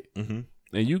shit. And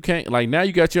you can't, like, now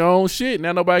you got your own shit.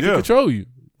 Now nobody can control you.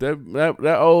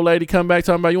 That old lady come back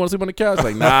talking about, you want to sleep on the couch?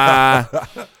 Like, nah,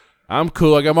 I'm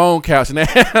cool. I got my own couch now.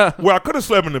 Well, I could have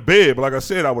slept in the bed, but like I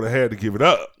said, I would have had to give it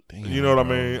up. Damn, you know what I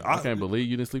mean? I can't believe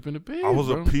you didn't sleep in the bed. I was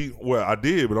well, I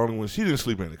did, but only when she didn't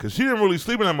sleep in it. Because she didn't really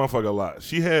sleep in that motherfucker a lot.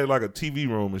 She had like a TV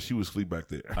room and she would sleep back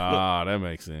there. Ah, that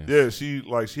makes sense. Yeah,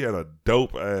 she had a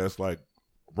dope ass, like,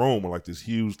 room with like this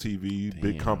huge TV,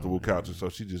 big comfortable couch, and so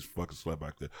she just fucking slept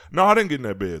back there. No, I didn't get in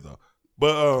that bed though.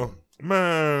 But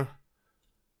man,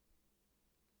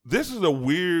 this is a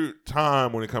weird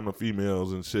time when it comes to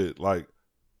females and shit. Like,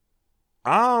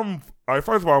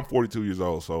 first of all, I'm 42 years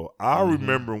old, so I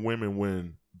remember women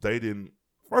when they didn't.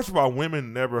 First of all,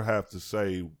 women never have to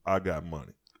say, I got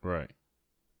money. Right.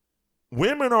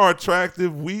 Women are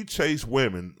attractive. We chase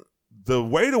women. The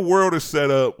way the world is set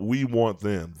up, we want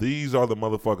them. These are the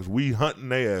motherfuckers. We hunting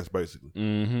their ass, basically.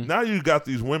 Mm-hmm. Now you got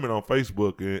these women on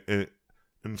Facebook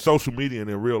and social media and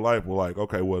in real life were like,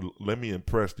 okay, well, let me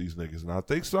impress these niggas. And I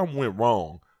think something went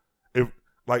wrong. If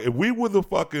we were the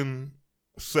fucking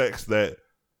sex that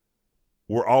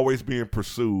were always being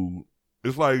pursued,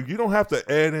 it's like you don't have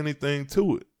to add anything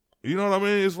to it. You know what I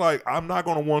mean? It's like, I'm not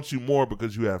going to want you more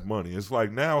because you have money. It's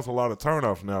like now it's a lot of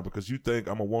turnoffs now because you think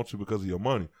I'm going to want you because of your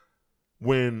money.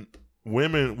 When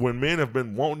men have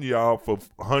been wanting y'all for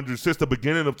hundreds, since the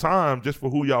beginning of time, just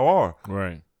for who y'all are.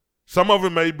 Right. Some of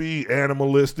it may be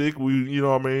animalistic, you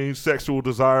know what I mean, sexual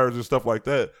desires and stuff like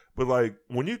that. But like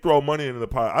when you throw money into the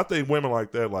pot, I think women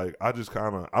like that, like I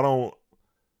don't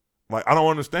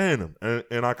understand them, and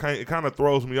it kind of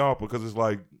throws me off because it's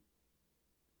like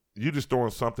you just throwing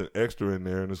something extra in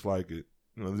there, and it's like there's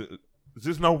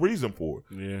just no reason for it.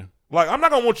 Yeah. Like I'm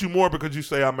not gonna want you more because you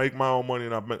say I make my own money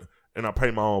and I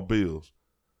pay my own bills.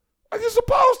 Like you're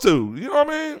supposed to, you know what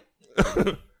I mean?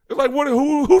 It's like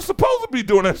who's supposed to be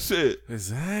doing that shit?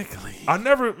 Exactly. I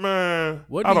never, man.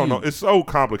 I don't know. It's so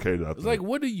complicated. It's like,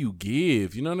 what do you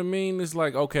give? You know what I mean? It's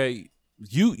like, okay,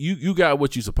 you got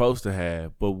what you're supposed to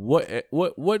have, but where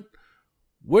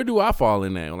do I fall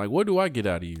in that? Like, what do I get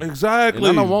out of you? Exactly.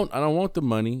 And I don't want the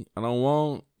money. I don't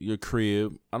want your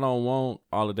crib. I don't want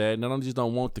all of that. And I just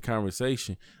don't want the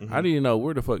conversation. Mm-hmm. I need to know,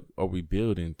 where the fuck are we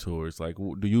building towards? Like,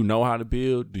 do you know how to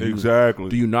build? Exactly.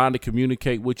 Do you know how to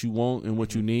communicate what you want and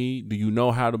what you need? Do you know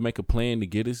how to make a plan to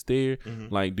get us there?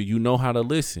 Mm-hmm. Like, do you know how to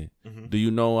listen? Mm-hmm. Do you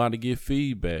know how to give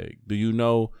feedback? Do you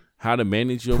know how to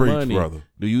manage your money? Brother.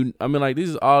 Like,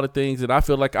 these are all the things that I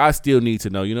feel like I still need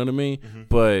to know, you know what I mean? Mm-hmm.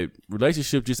 But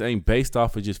relationship just ain't based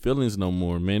off of just feelings no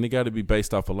more, man. It got to be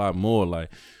based off a lot more.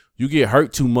 Like, you get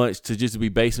hurt too much to just be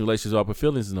basing relationships off of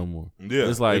feelings no more. Yeah,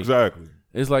 it's like, exactly.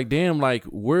 It's like, damn, like,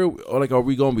 are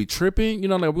we going to be tripping? You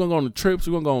know, like, we're going to go on trips,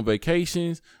 we're going to go on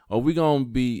vacations, or are you going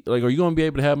to be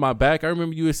able to have my back? I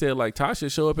remember you had said, like,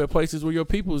 Tasha, show up at places where your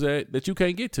people's at that you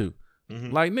can't get to.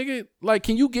 Mm-hmm. Like, nigga, like,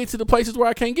 can you get to the places where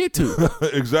I can't get to?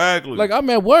 Exactly. Like, I'm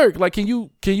at work. Like, can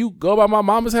you go by my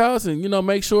mama's house and,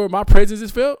 make sure my presence is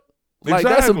felt? Like,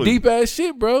 exactly. That's some deep ass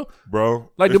shit, bro.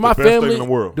 Bro, like, do my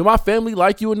family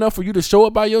like you enough for you to show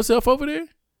up by yourself over there?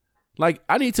 Like,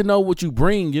 I need to know what you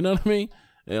bring, you know what I mean?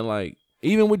 And like,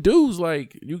 even with dudes,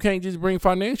 like, you can't just bring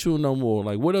financial no more.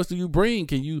 Like, what else do you bring?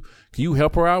 Can you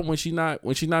help her out when she not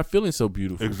feeling so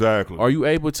beautiful? Exactly. Are you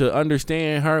able to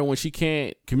understand her when she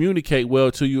can't communicate well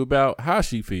to you about how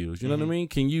she feels? You know what I mean?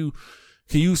 Can you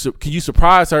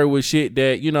surprise her with shit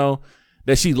that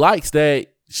that she likes that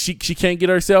she can't get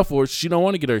herself, or she don't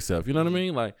want to get herself? You know what I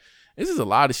mean? Like, this is a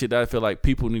lot of shit that I feel like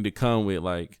people need to come with,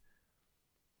 like,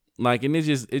 and it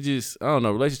just I don't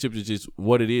know, relationships is just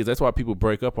what it is. That's why people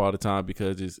break up all the time,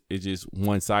 because it's just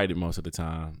one-sided most of the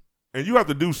time. And you have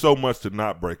to do so much to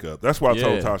not break up. That's why I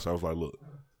told Tasha, I was like, look,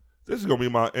 this is gonna be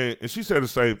my, and she said the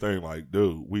same thing, like,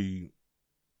 dude, we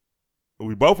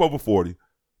both over 40.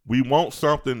 We want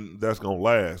something that's gonna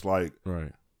last. Like,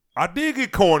 right. I did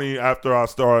get corny after I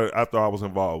was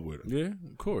involved with it. Yeah,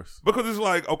 of course. Because it's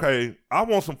like, okay, I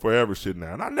want some forever shit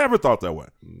now. And I never thought that way.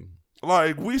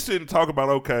 Like, we sit and talk about,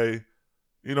 okay,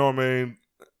 you know what I mean?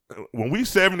 When we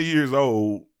 70 years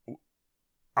old,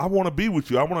 I want to be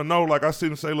with you. I want to know, like, I sit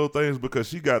and say little things because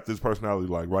she got this personality,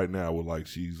 like, right now, with, like,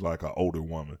 she's like an older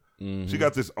woman. Mm-hmm. She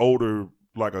got this older,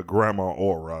 like a grandma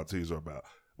aura I tease her about.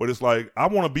 But it's like, I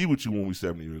want to be with you when we're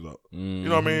 70 years old. Mm-hmm. You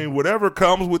know what I mean? Whatever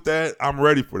comes with that, I'm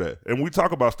ready for that. And we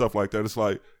talk about stuff like that. It's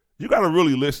like, you got to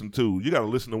really listen to. You got to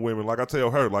listen to women. Like I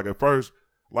tell her, like at first,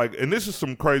 like, and this is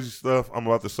some crazy stuff I'm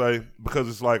about to say, because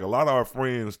it's like a lot of our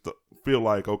friends feel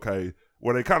like, okay,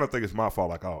 well, they kind of think it's my fault.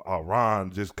 Like, oh,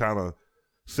 Ron just kind of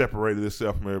separated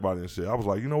himself from everybody and shit. I was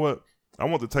like, you know what? I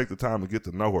want to take the time to get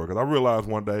to know her, because I realized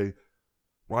one day,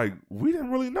 like, we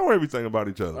didn't really know everything about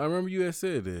each other. I remember you had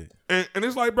said that. And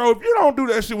it's like, bro, if you don't do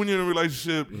that shit when you're in a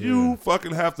relationship, you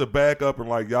fucking have to back up and,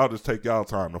 like, y'all just take y'all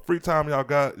time. The free time y'all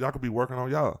got, y'all could be working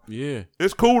on y'all. Yeah.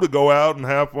 It's cool to go out and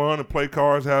have fun and play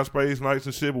cards, have space nights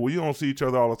and shit, but when you don't see each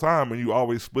other all the time and you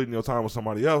always splitting your time with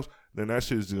somebody else, then that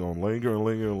shit is just gonna linger and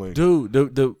linger and linger. Dude,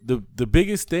 the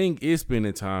biggest thing is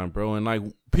spending time, bro. And like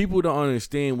people don't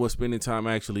understand what spending time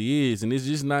actually is. And it's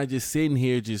just not just sitting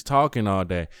here just talking all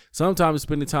day. Sometimes it's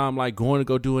spending time like going to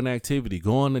go do an activity,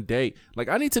 go on a date. Like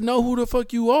I need to know who the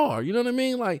fuck you are. You know what I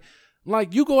mean?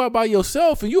 Like you go out by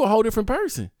yourself and you're a whole different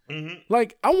person. Mm-hmm.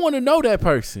 Like I want to know that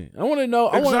person. I want to know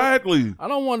exactly. I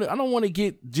don't want to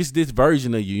get just this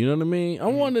version of you. You know what I mean? I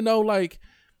want to know like,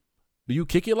 do you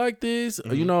kick it like this?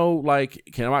 Mm-hmm. You know, like,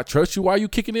 can I trust you while you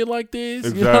kicking it like this?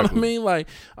 Exactly. You know what I mean? Like,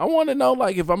 I want to know,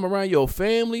 like, if I'm around your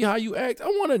family, how you act. I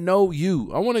want to know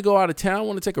you. I want to go out of town. I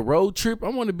want to take a road trip. I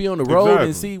want to be on the road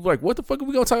and see, like, what the fuck are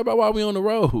we going to talk about while we on the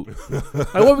road?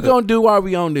 Like, what we going to do while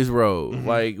we on this road? Mm-hmm.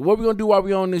 Like, what we going to do while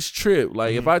we on this trip?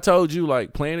 Like, if I told you,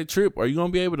 like, plan a trip, are you going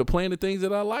to be able to plan the things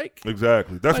that I like?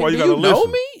 Exactly. That's like, why you got to listen. Know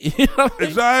me? You know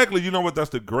exactly. You know what?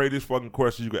 That's the greatest fucking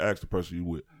question you can ask the person you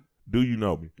with. Do you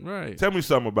know me? Right. Tell me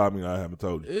something about me I haven't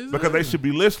told you. Because they should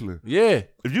be listening. Yeah.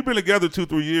 If you've been together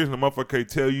 2-3 years and the motherfucker can't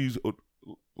tell you,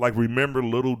 like, remember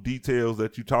little details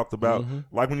that you talked about,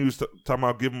 like when you was talking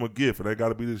about giving them a gift and they got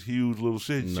to be this huge little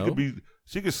shit. No.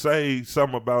 She could say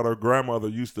something about her grandmother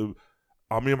used to.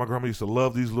 Me and my grandma used to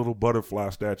love these little butterfly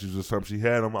statues or something. She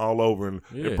had them all over, and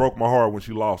it broke my heart when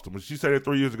she lost them. And she said it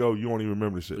 3 years ago. You won't even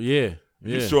remember the shit. Yeah.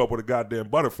 You show up with a goddamn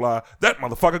butterfly, that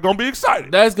motherfucker gonna be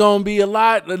excited. That's gonna be a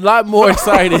lot more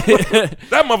excited.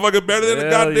 That motherfucker better than a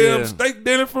goddamn steak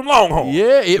dinner from Longhorn.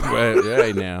 Yeah,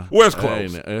 right now. Where's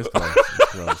close? That's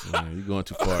close, man. You're going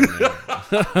too far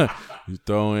now. You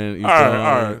throwing. All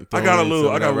right. I got a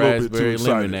little bit too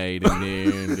excited. Lemonade in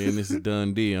there, and then this is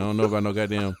done deal. I don't know about no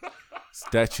goddamn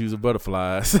statues of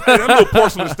butterflies. That little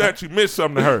porcelain statue meant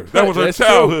something to her. That was her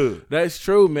childhood. True. That's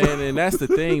true, man. And that's the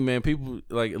thing, man. People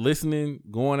like listening,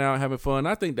 going out, having fun.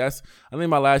 I think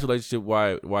my last relationship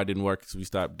why it didn't work is we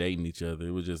stopped dating each other.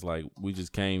 It was just like we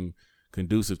just came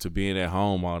conducive to being at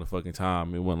home all the fucking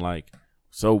time. It wasn't like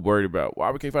so worried about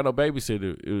why we can't find no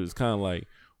babysitter. It was kind of like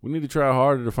we need to try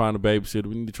harder to find a babysitter.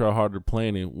 We need to try harder to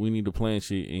plan it. We need to plan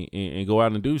shit and go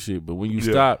out and do shit. But when you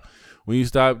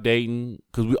stop dating,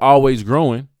 because we always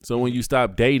growing. So when you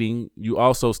stop dating, you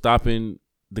also stopping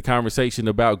the conversation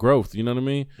about growth. You know what I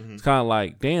mean? Mm-hmm. It's kind of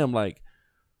like, damn, like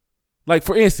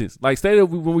for instance, like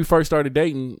when we first started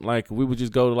dating, like we would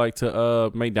just go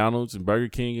to McDonald's and Burger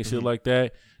King and shit like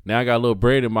that. Now I got a little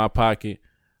bread in my pocket.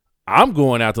 I'm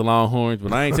going out to Longhorns,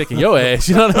 but I ain't taking your ass.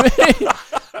 You know what I mean?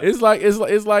 It's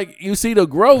like you see the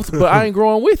growth, but I ain't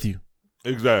growing with you.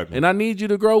 Exactly. And I need you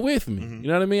to grow with me. Mm-hmm. You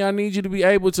know what I mean? I need you to be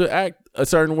able to act a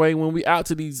certain way when we out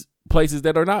to these places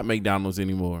that are not McDonald's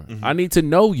anymore. Mm-hmm. I need to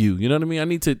know you. You know what I mean? I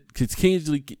need to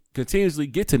continuously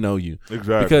get to know you.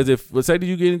 Exactly. Because let's say that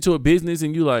you get into a business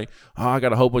and you like, oh, I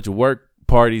got a whole bunch of work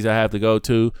parties I have to go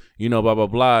to, you know, blah, blah,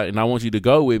 blah. And I want you to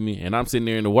go with me. And I'm sitting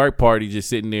there in the work party just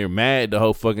sitting there mad the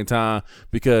whole fucking time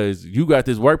because you got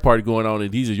this work party going on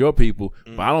and these are your people.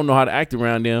 But I don't know how to act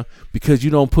around them because you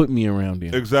don't put me around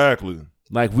them. Exactly.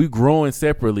 Like we growing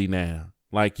separately now.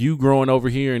 Like you growing over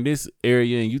here in this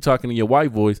area and you talking in your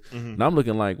white voice. Mm-hmm. And I'm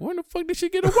looking like, where the fuck did she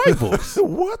get a white voice?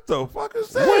 What the fuck is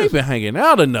that? We ain't been hanging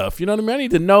out enough. You know what I mean? I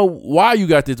need to know why you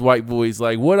got this white voice.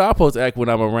 Like what am I supposed to act when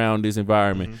I'm around this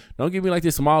environment? Mm-hmm. Don't give me like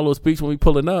this small little speech when we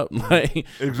pulling up. Like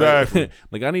exactly.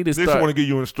 Like I need to start. This want to give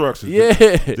you instructions. Yeah.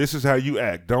 This is how you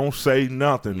act. Don't say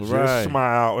nothing. Right. Just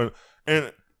smile.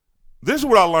 And this is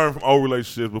what I learned from old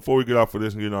relationships. Before we get off of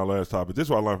this and get on our last topic, this is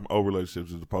what I learned from old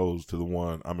relationships as opposed to the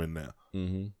one I'm in now.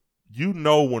 Mm-hmm. You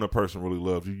know when a person really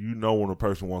loves you. You know when a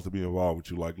person wants to be involved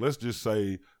with you. Like, let's just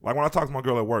say, like when I talk to my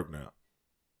girl at work now,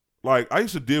 like I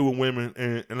used to deal with women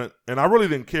and I really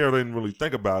didn't care. I didn't really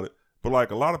think about it. But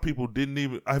like a lot of people didn't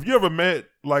even. Have you ever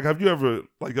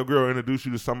your girl introduced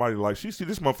you to somebody like she see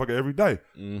this motherfucker every day,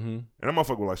 and that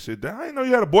motherfucker was like, shit, I didn't know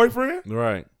you had a boyfriend.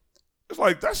 Right. It's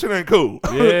like, that shit ain't cool.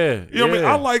 Yeah. You know what I mean?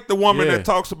 I like the woman that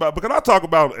talks about, because I talk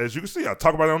about, as you can see, I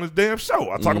talk about it on this damn show.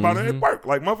 I talk about it at work.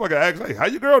 Like, motherfucker asks, hey, how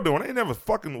your girl doing? They ain't never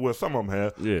fucking, well, some of them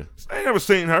have. Yeah. They ain't never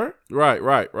seen her.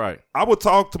 Right. I would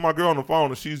talk to my girl on the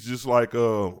phone, and she's just like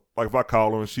if I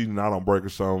call her and she's not on break or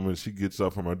something, and she gets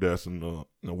up from her desk and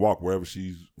walk wherever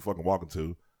she's fucking walking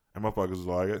to, and motherfuckers is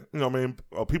like, you know what I mean?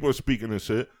 People are speaking and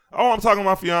shit. Oh, I'm talking to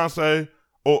my fiance.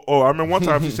 I remember one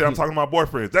time she said, I'm talking to my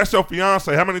boyfriend. That's your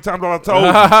fiance. How many times have I told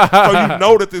you? So you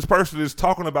know that this person is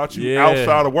talking about you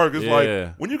outside of work. It's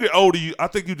like, when you get older, I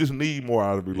think you just need more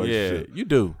out of a relationship. Yeah, you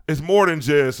do. It's more than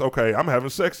just, okay, I'm having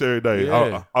sex every day.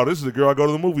 Yeah. Oh, this is a girl I go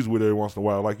to the movies with every once in a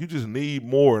while. Like, you just need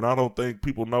more, and I don't think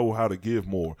people know how to give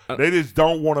more. They just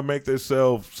don't want to make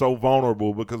themselves so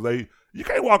vulnerable because you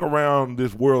can't walk around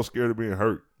this world scared of being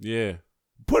hurt. Yeah.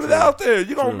 Put it out there.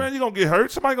 You gonna get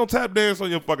hurt. Somebody gonna tap dance on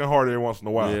your fucking heart every once in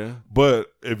a while. Yeah.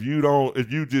 But if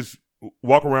you just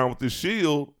walk around with this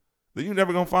shield, then you're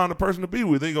never gonna find a person to be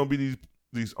with. They're gonna be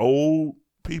these old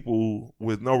people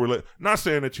with no relation. Not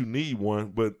saying that you need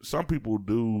one, but some people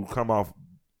do come off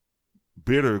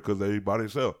bitter because they by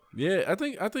themselves. Yeah, I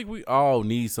think we all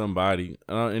need somebody,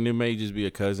 and it may just be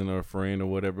a cousin or a friend or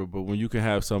whatever. But when you can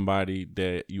have somebody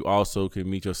that you also can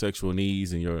meet your sexual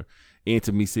needs and your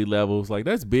intimacy levels, like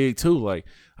that's big too. Like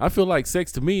I feel like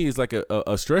sex to me is like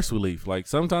a stress relief. Like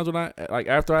sometimes when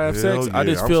after I have sex, I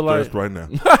just feel like right now.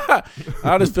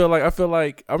 I feel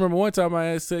like I remember one time I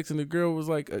had sex and the girl was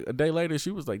like a day later she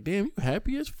was like, "Damn, you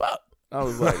happy as fuck." I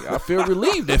was like, I feel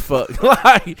relieved as fuck.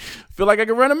 Like, feel like I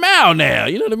can run a mile now.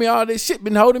 You know what I mean? All this shit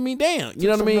been holding me down. You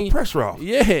know what I mean? Pressure off.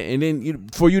 Yeah, and then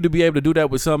for you to be able to do that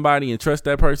with somebody and trust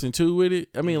that person too with it,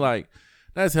 I mean, like,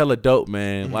 that's hella dope,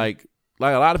 man. Mm-hmm. Like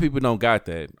a lot of people don't got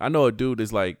that. I know a dude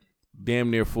that's like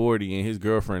damn near 40 and his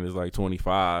girlfriend is like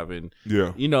 25, and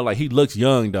you know, like he looks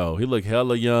young though. He look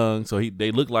hella young, so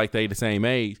they look like they the same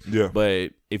age. Yeah.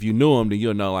 But if you knew him, then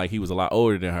you'll know like he was a lot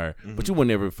older than her. Mm-hmm. But you would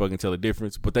never fucking tell the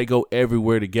difference. But they go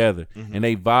everywhere together, and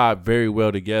they vibe very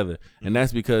well together, and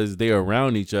that's because they're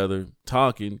around each other,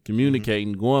 talking,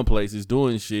 communicating, going places,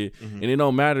 doing shit, and it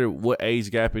don't matter what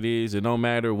age gap it is. It don't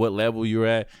matter what level you're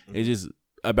at. It's just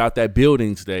about that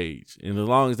building stage, and as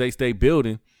long as they stay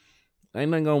building,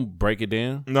 ain't nothing gonna break it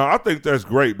down. No, I think that's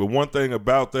great. But one thing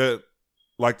about that,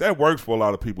 like that works for a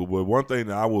lot of people. But one thing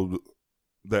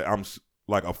that I'm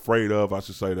like afraid of, I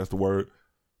should say, that's the word.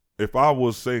 If I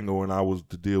was single and I was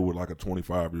to deal with like a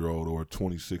 25-year-old or a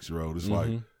 26-year-old, it's like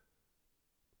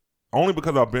only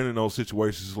because I've been in those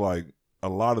situations. Like a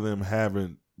lot of them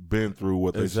haven't been through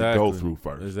what they should go through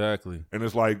first. Exactly. And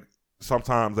it's like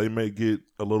sometimes they may get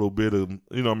a little bit of,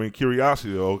 you know what I mean,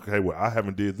 curiosity. Okay, well, I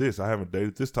haven't did this. I haven't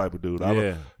dated this type of dude.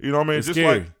 You know what I mean? It's just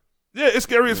scary. like, yeah, it's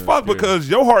scary as fuck because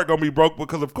your heart going to be broke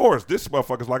because, of course, this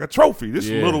motherfucker's like a trophy. This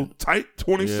little tight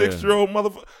 26-year-old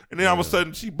motherfucker. And then all of a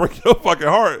sudden she break your fucking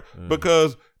heart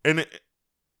because, and it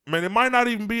might not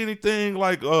even be anything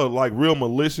like real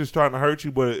malicious trying to hurt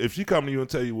you, but if she come to you and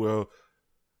tell you, well,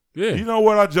 you know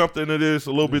what, I jumped into this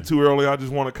a little bit too early. I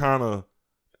just want to kind of,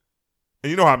 and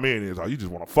you know how men is, you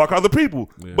just want to fuck other people.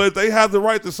 Yeah. But they have the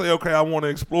right to say, okay, I want to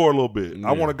explore a little bit. Yeah.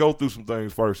 I want to go through some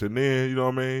things first. And then, you know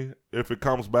what I mean, if it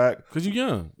comes back. Because you're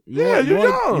young. You're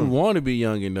young. You want to be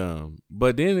young and dumb.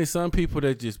 But then there's some people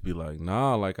that just be like,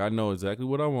 nah, like I know exactly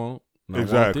what I want. And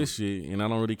I want this shit. And I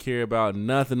don't really care about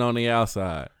nothing on the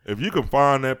outside. If you can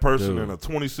find that person in a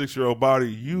 26-year-old body,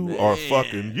 you are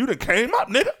fucking, you done came up,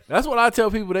 nigga. That's what I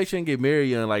tell people. They shouldn't get married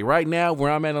young. Like right now,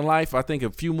 where I'm at in life, I think a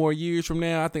few more years from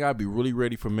now, I think I'd be really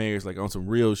ready for marriage, like on some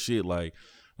real shit. Like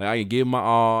I can give my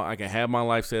all. I can have my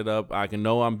life set up. I can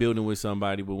know I'm building with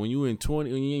somebody. But when you're in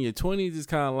your 20s, it's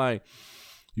kind of like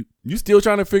you still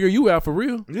trying to figure you out for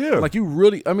real. Yeah. Like you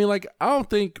really, I mean, like I don't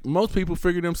think most people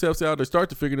figure themselves out or start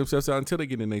to figure themselves out until they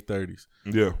get in their 30s.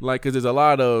 Yeah. Like, because there's a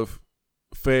lot of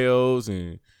fails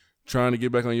and trying to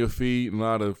get back on your feet, and a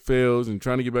lot of fails and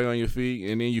trying to get back on your feet,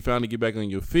 and then you finally get back on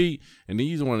your feet, and then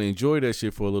you just want to enjoy that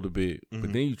shit for a little bit.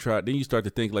 But then you start to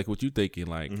think like what you thinking,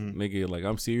 like nigga, like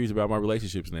I'm serious about my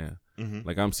relationships now.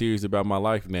 Like I'm serious about my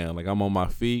life now. Like I'm on my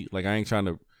feet. Like I ain't trying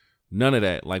to none of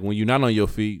that. Like when you're not on your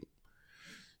feet,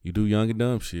 you do young and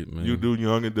dumb shit, man. You do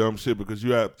young and dumb shit because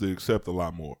you have to accept a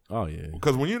lot more. Oh yeah.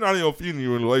 Because when you're not on your feet and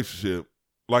you're in a relationship,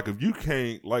 like if you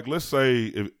can't, like let's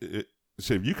say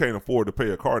if you can't afford to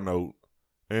pay a car note,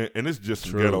 and it's just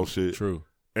some ghetto shit. True.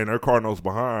 And her car note's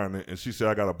behind, and she said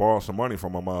I gotta borrow some money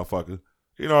from my motherfucker.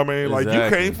 You know what I mean? Exactly.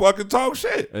 Like you can't fucking talk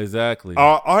shit. Exactly.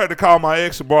 I had to call my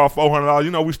ex and borrow $400. You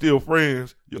know we still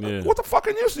friends. What the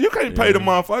fucking use? You can't pay the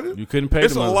motherfucker. You couldn't pay.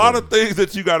 It's a lot of things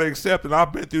that you gotta accept, and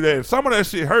I've been through that. And some of that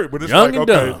shit hurt, but it's young like and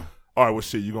okay. dumb. All right, well,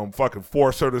 shit, you gonna fucking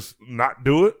force her to not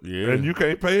do it, and you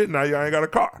can't pay it. Now you ain't got a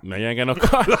car. Now you ain't got no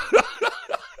car.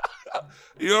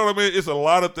 You know what I mean? It's a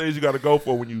lot of things you got to go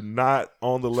for when you're not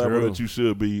on the level that you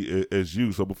should be as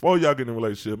you. So before y'all get in a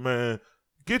relationship, man,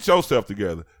 get yourself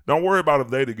together. Don't worry about if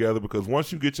they together, because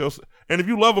once you get yourself, and if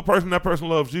you love a person, that person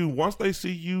loves you. Once they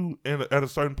see you at a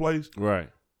certain place, right,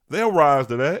 they'll rise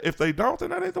to that. If they don't, then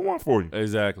that ain't the one for you.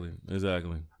 Exactly.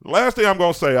 Last thing I'm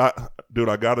gonna say, I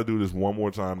got to do this one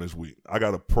more time this week. I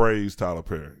got to praise Tyler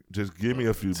Perry. Just give me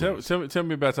a few minutes. Tell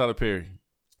me about Tyler Perry.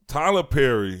 Tyler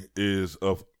Perry is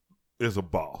a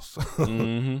boss.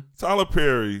 Tyler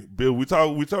Perry, Bill, we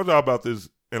told y'all about this,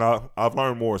 and I've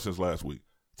learned more since last week.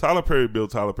 Tyler Perry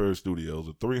built Tyler Perry Studios,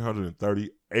 a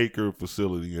 330-acre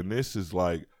facility, and this is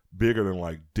like bigger than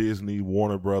like Disney,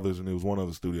 Warner Brothers, and it was one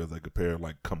other studio they compared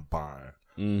like combined.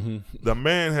 The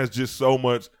man has just so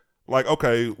much. like,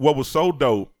 okay, what was so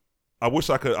dope, I wish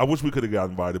we could have got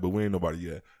invited, but we ain't nobody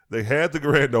yet. They had the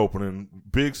grand opening,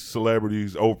 big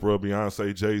celebrities, Oprah,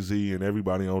 Beyonce, Jay-Z, and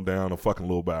everybody on down, a fucking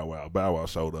little Bow Wow. Bow Wow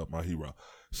showed up, my hero.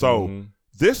 So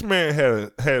this man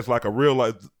has like a real,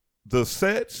 like, the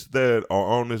sets that are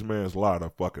on this man's lot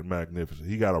are fucking magnificent.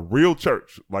 He got a real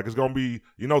church. Like, it's going to be,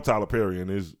 Tyler Perry in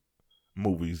his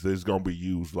movies, it's going to be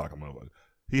used like a motherfucker.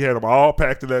 He had them all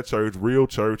packed in that church, real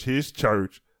church, his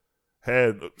church.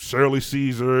 Had Shirley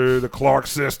Caesar, the Clark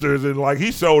sisters, and like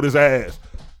he showed his ass.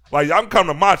 Like, I'm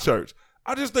coming to my church.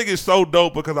 I just think it's so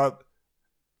dope because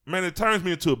it turns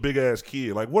me into a big ass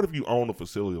kid. Like, what if you own a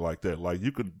facility like that? Like,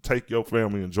 you could take your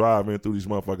family and drive in through these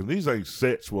motherfuckers. These ain't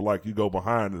sets where like you go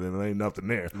behind it and there ain't nothing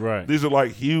there. Right. These are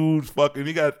like huge fucking.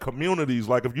 You got communities.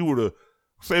 Like, if you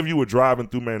were driving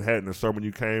through Manhattan or something,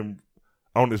 you came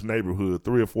on this neighborhood,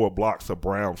 3 or 4 blocks of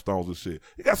brownstones and shit.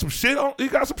 You got some shit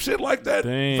like that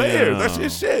there. That's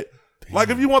his shit. Damn. Like,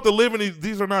 if you want to live in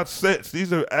these are not sets.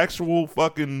 These are actual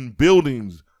fucking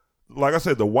buildings. Like I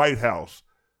said, the White House,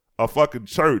 a fucking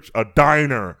church, a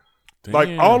diner. Damn.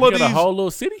 Like, all of these. A whole little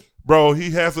city? Bro, he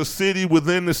has a city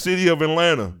within the city of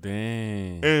Atlanta.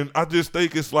 Damn. And I just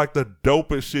think it's like the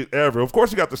dopest shit ever. Of course,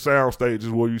 you got the sound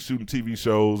stages where you shooting TV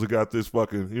shows. You got this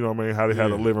fucking, you know what I mean, how they had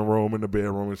a living room and the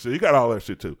bedroom and shit. You got all that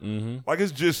shit too. Mm-hmm. Like,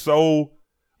 it's just so,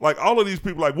 like, all of these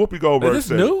people, like Whoopi Goldberg said. Is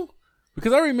this new?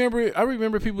 Because I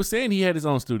remember people saying he had his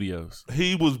own studios.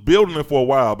 He was building it for a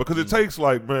while because it takes,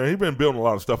 like, man, he's been building a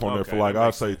lot of stuff on there for, like,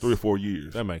 I'd say 3 or 4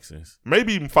 years. That makes sense.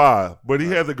 Maybe even 5. But he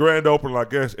had the grand opening, I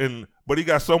guess, but he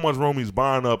got so much room, he's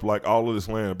buying up, like, all of this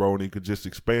land, bro, and he could just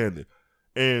expand it.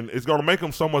 And it's going to make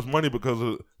him so much money because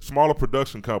of smaller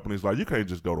production companies. Like, you can't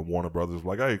just go to Warner Brothers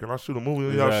like, hey, can I shoot a movie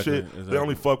with y'all shit? Exactly. They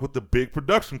only fuck with the big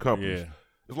production companies. Yeah.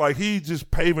 It's like he's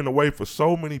just paving the way for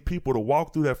so many people to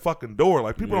walk through that fucking door.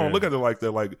 Like, people don't look at it like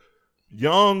that. Like,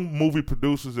 young movie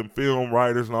producers and film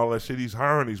writers and all that shit, he's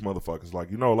hiring these motherfuckers. Like,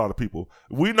 a lot of people.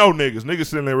 We know niggas. Niggas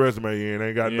send their resume in,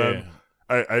 ain't got nothing.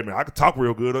 Hey, man, I can talk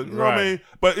real good. You know what I mean?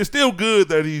 But it's still good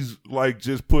that he's, like,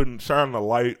 just shining a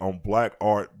light on black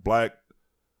art, black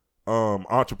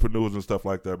entrepreneurs and stuff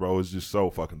like that, bro. It's just so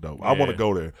fucking dope. Yeah. I want to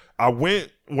go there.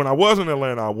 When I was in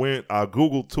Atlanta, I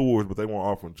Googled tours, but they weren't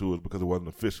offering tours because it wasn't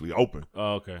officially open.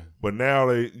 Oh, okay. But now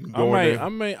they go in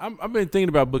there. I've been thinking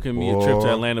about booking me a trip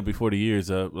to Atlanta before the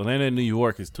year's up. Atlanta and New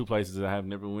York is 2 places that I have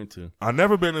never went to. I've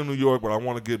never been to New York, but I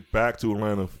want to get back to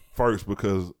Atlanta first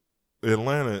because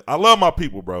Atlanta, I love my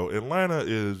people, bro. Atlanta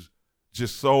is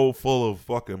just so full of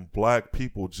fucking black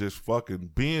people just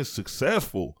fucking being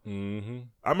successful. Mm-hmm.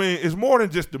 I mean, it's more than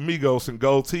just the Migos and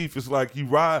gold teeth. It's like you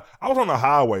ride. I was on the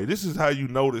highway. This is how you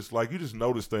notice. Like, you just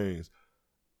notice things.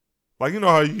 Like, you know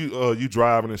how you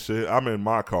driving and shit. I'm in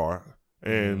my car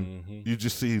and you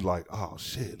just see like, oh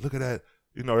shit, look at that.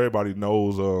 Everybody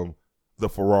knows the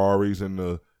Ferraris and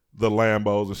the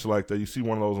Lambos and shit like that. You see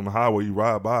one of those on the highway, you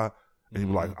ride by and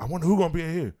you're like, I wonder who gonna be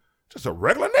in here. Just a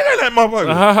regular nigga, that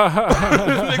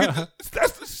motherfucker.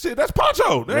 That's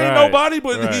Poncho. There ain't nobody,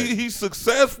 but he's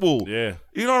successful. Yeah.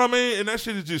 You know what I mean? And that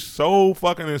shit is just so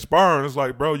fucking inspiring. It's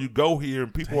like, bro, you go here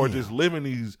and people are just living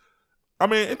these. I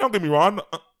mean, and don't get me wrong.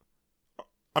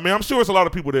 I'm sure it's a lot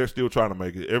of people there still trying to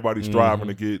make it. Everybody's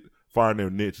striving to find their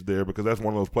niche there because that's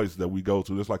one of those places that we go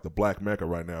to. It's like the Black Mecca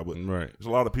right now. But there's a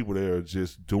lot of people there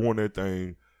just doing their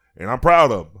thing. And I'm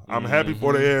proud of them. I'm happy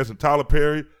for their ass. And Tyler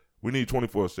Perry, we need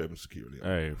 24/7 security.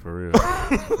 Hey, for real.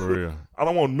 For real. I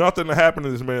don't want nothing to happen to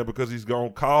this man because he's going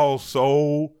to cause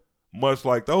so much.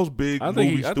 Like, those big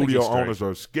movie studio owners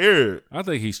are scared. I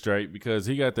think he's straight because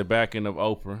he got the backing of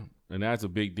Oprah, and that's a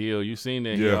big deal. You seen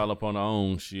that he all up on her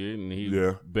own shit, and he's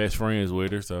best friends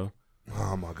with her, so.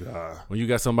 Oh, my God. When you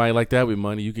got somebody like that with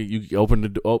money, you can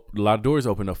open a lot of doors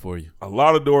open up for you. A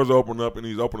lot of doors open up, and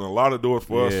he's opening a lot of doors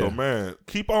for us. So, man,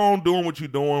 keep on doing what you're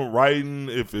doing, writing,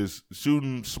 if it's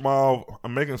shooting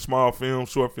making small films,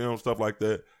 short films, stuff like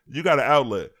that. You got an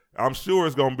outlet. I'm sure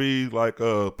it's going to be, like,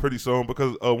 pretty soon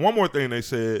because one more thing they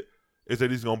said is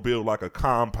that he's going to build, like, a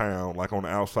compound, like, on the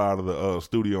outside of the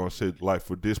studio and shit, like,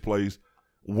 for displaced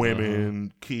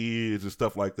women, kids, and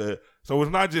stuff like that. So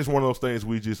it's not just one of those things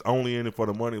we just only in it for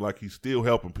the money. Like, he's still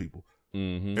helping people.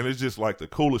 And it's just like the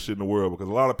coolest shit in the world because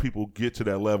a lot of people get to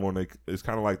that level and it's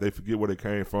kind of like they forget where they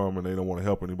came from and they don't want to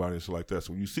help anybody and shit like that.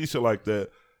 So when you see shit like that,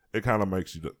 it kind of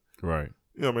makes you right.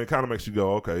 You know what I mean? It kind of makes you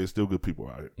go, okay, it's still good people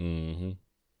out here.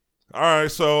 All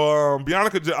right, so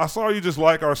Bianca, I saw you just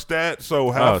like our stat.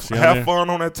 So have fun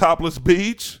on that topless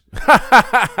beach.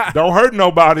 Don't hurt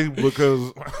nobody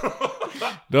because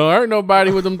don't hurt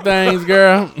nobody with them things,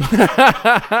 girl.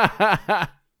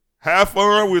 Have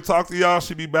fun. We'll talk to y'all.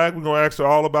 She'll be back. We're gonna ask her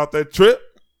all about that trip.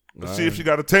 Let's see if she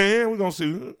got a tan. We're gonna see.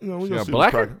 You know, we gonna see.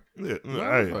 Black? Yeah.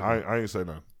 Hey, I ain't say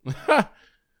nothing.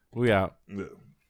 We out. Yeah.